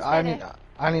Yeah, there.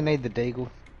 I only need the deagle.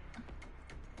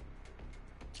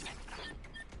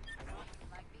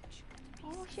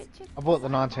 Oh, shit. I bought the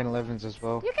 1911s as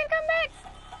well. You can come back!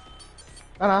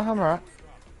 No, I'm alright.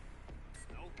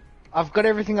 I've got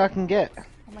everything I can get.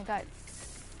 Oh my god.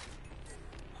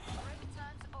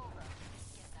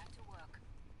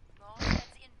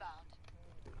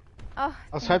 Oh,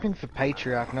 I was hoping for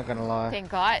Patriarch, not gonna lie. thank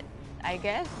god, I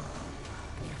guess.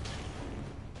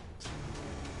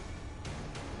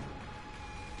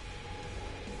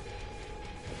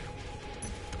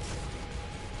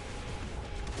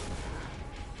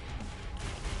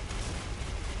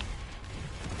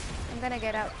 I'm gonna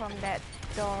get out from that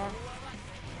door.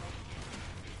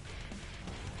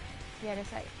 The other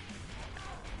side.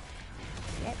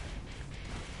 Yep.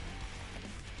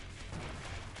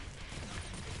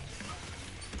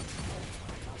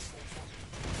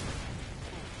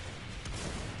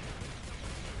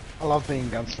 I love being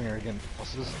gunslinger against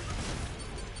bosses.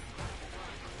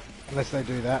 Unless they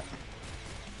do that.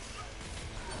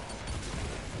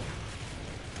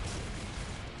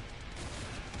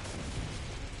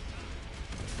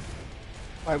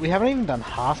 Wait, we haven't even done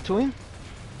half to him?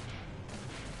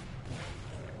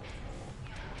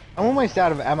 I'm almost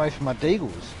out of ammo for my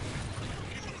deagles.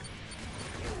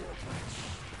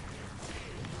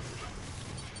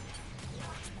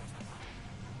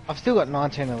 I've still got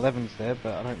 1911s there,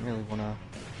 but I don't really want to...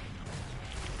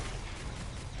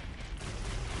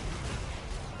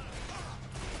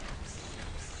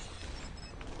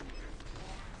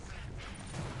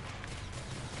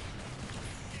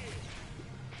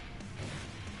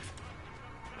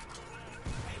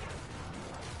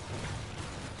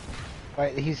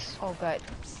 Wait, he's... Oh god.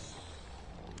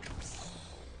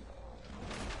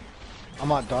 I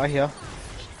might die here.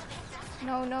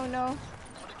 No, no, no.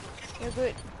 You're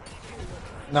good.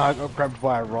 No, I got grabbed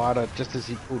by a rider just as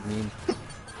he pulled me in.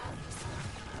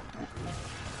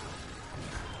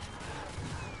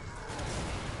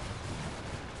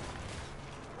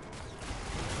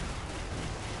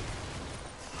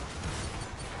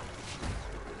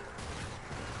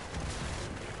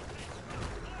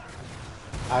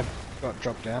 I got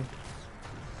dropped down.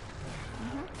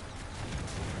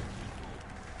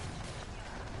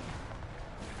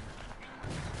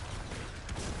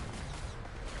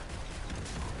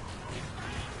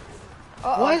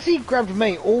 Uh-oh. Why has he grabbed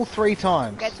me all 3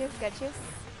 times? Get you, get you.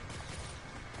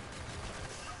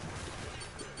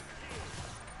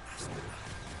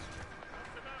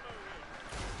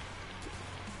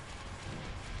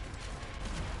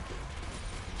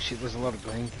 Shit, there's a lot of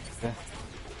green there.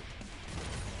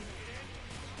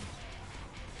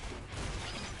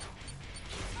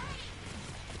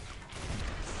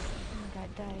 Oh my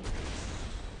god, died.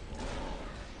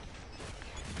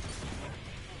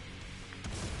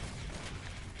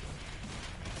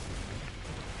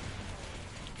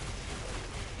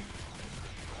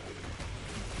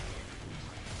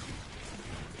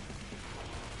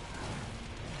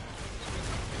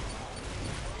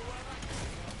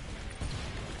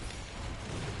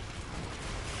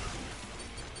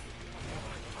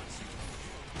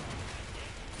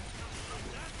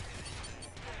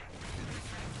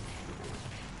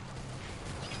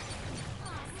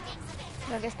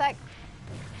 Don't get stuck.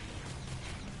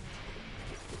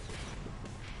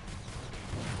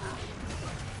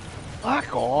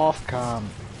 Fuck off, Calm.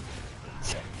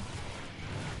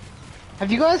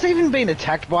 Have you guys even been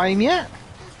attacked by him yet?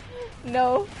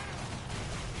 No.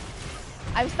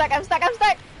 I'm stuck, I'm stuck, I'm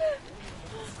stuck!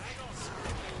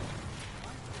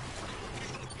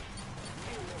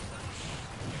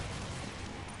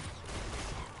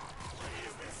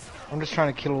 I'm just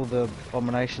trying to kill all the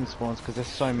abomination spawns because there's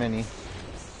so many.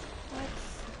 What?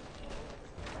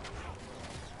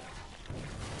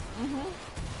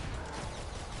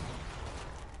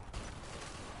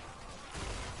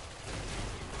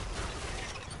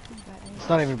 It's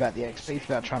not even about the XP, it's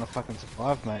about trying to fucking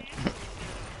survive, mate.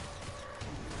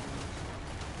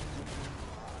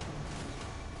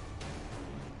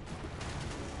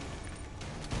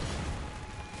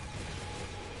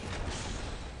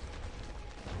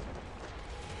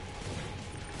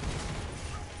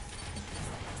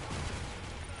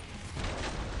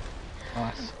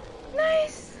 Nice.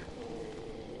 Nice!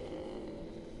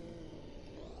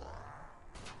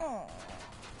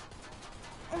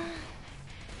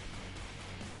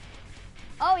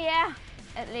 Oh yeah!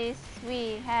 At least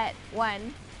we had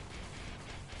one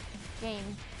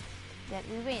game that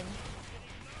we win.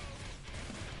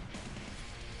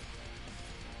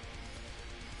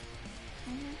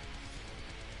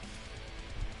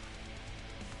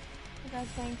 You guys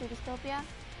going to Dystopia?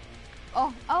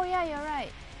 Oh yeah, you're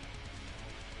right.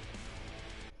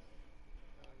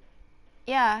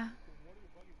 Yeah.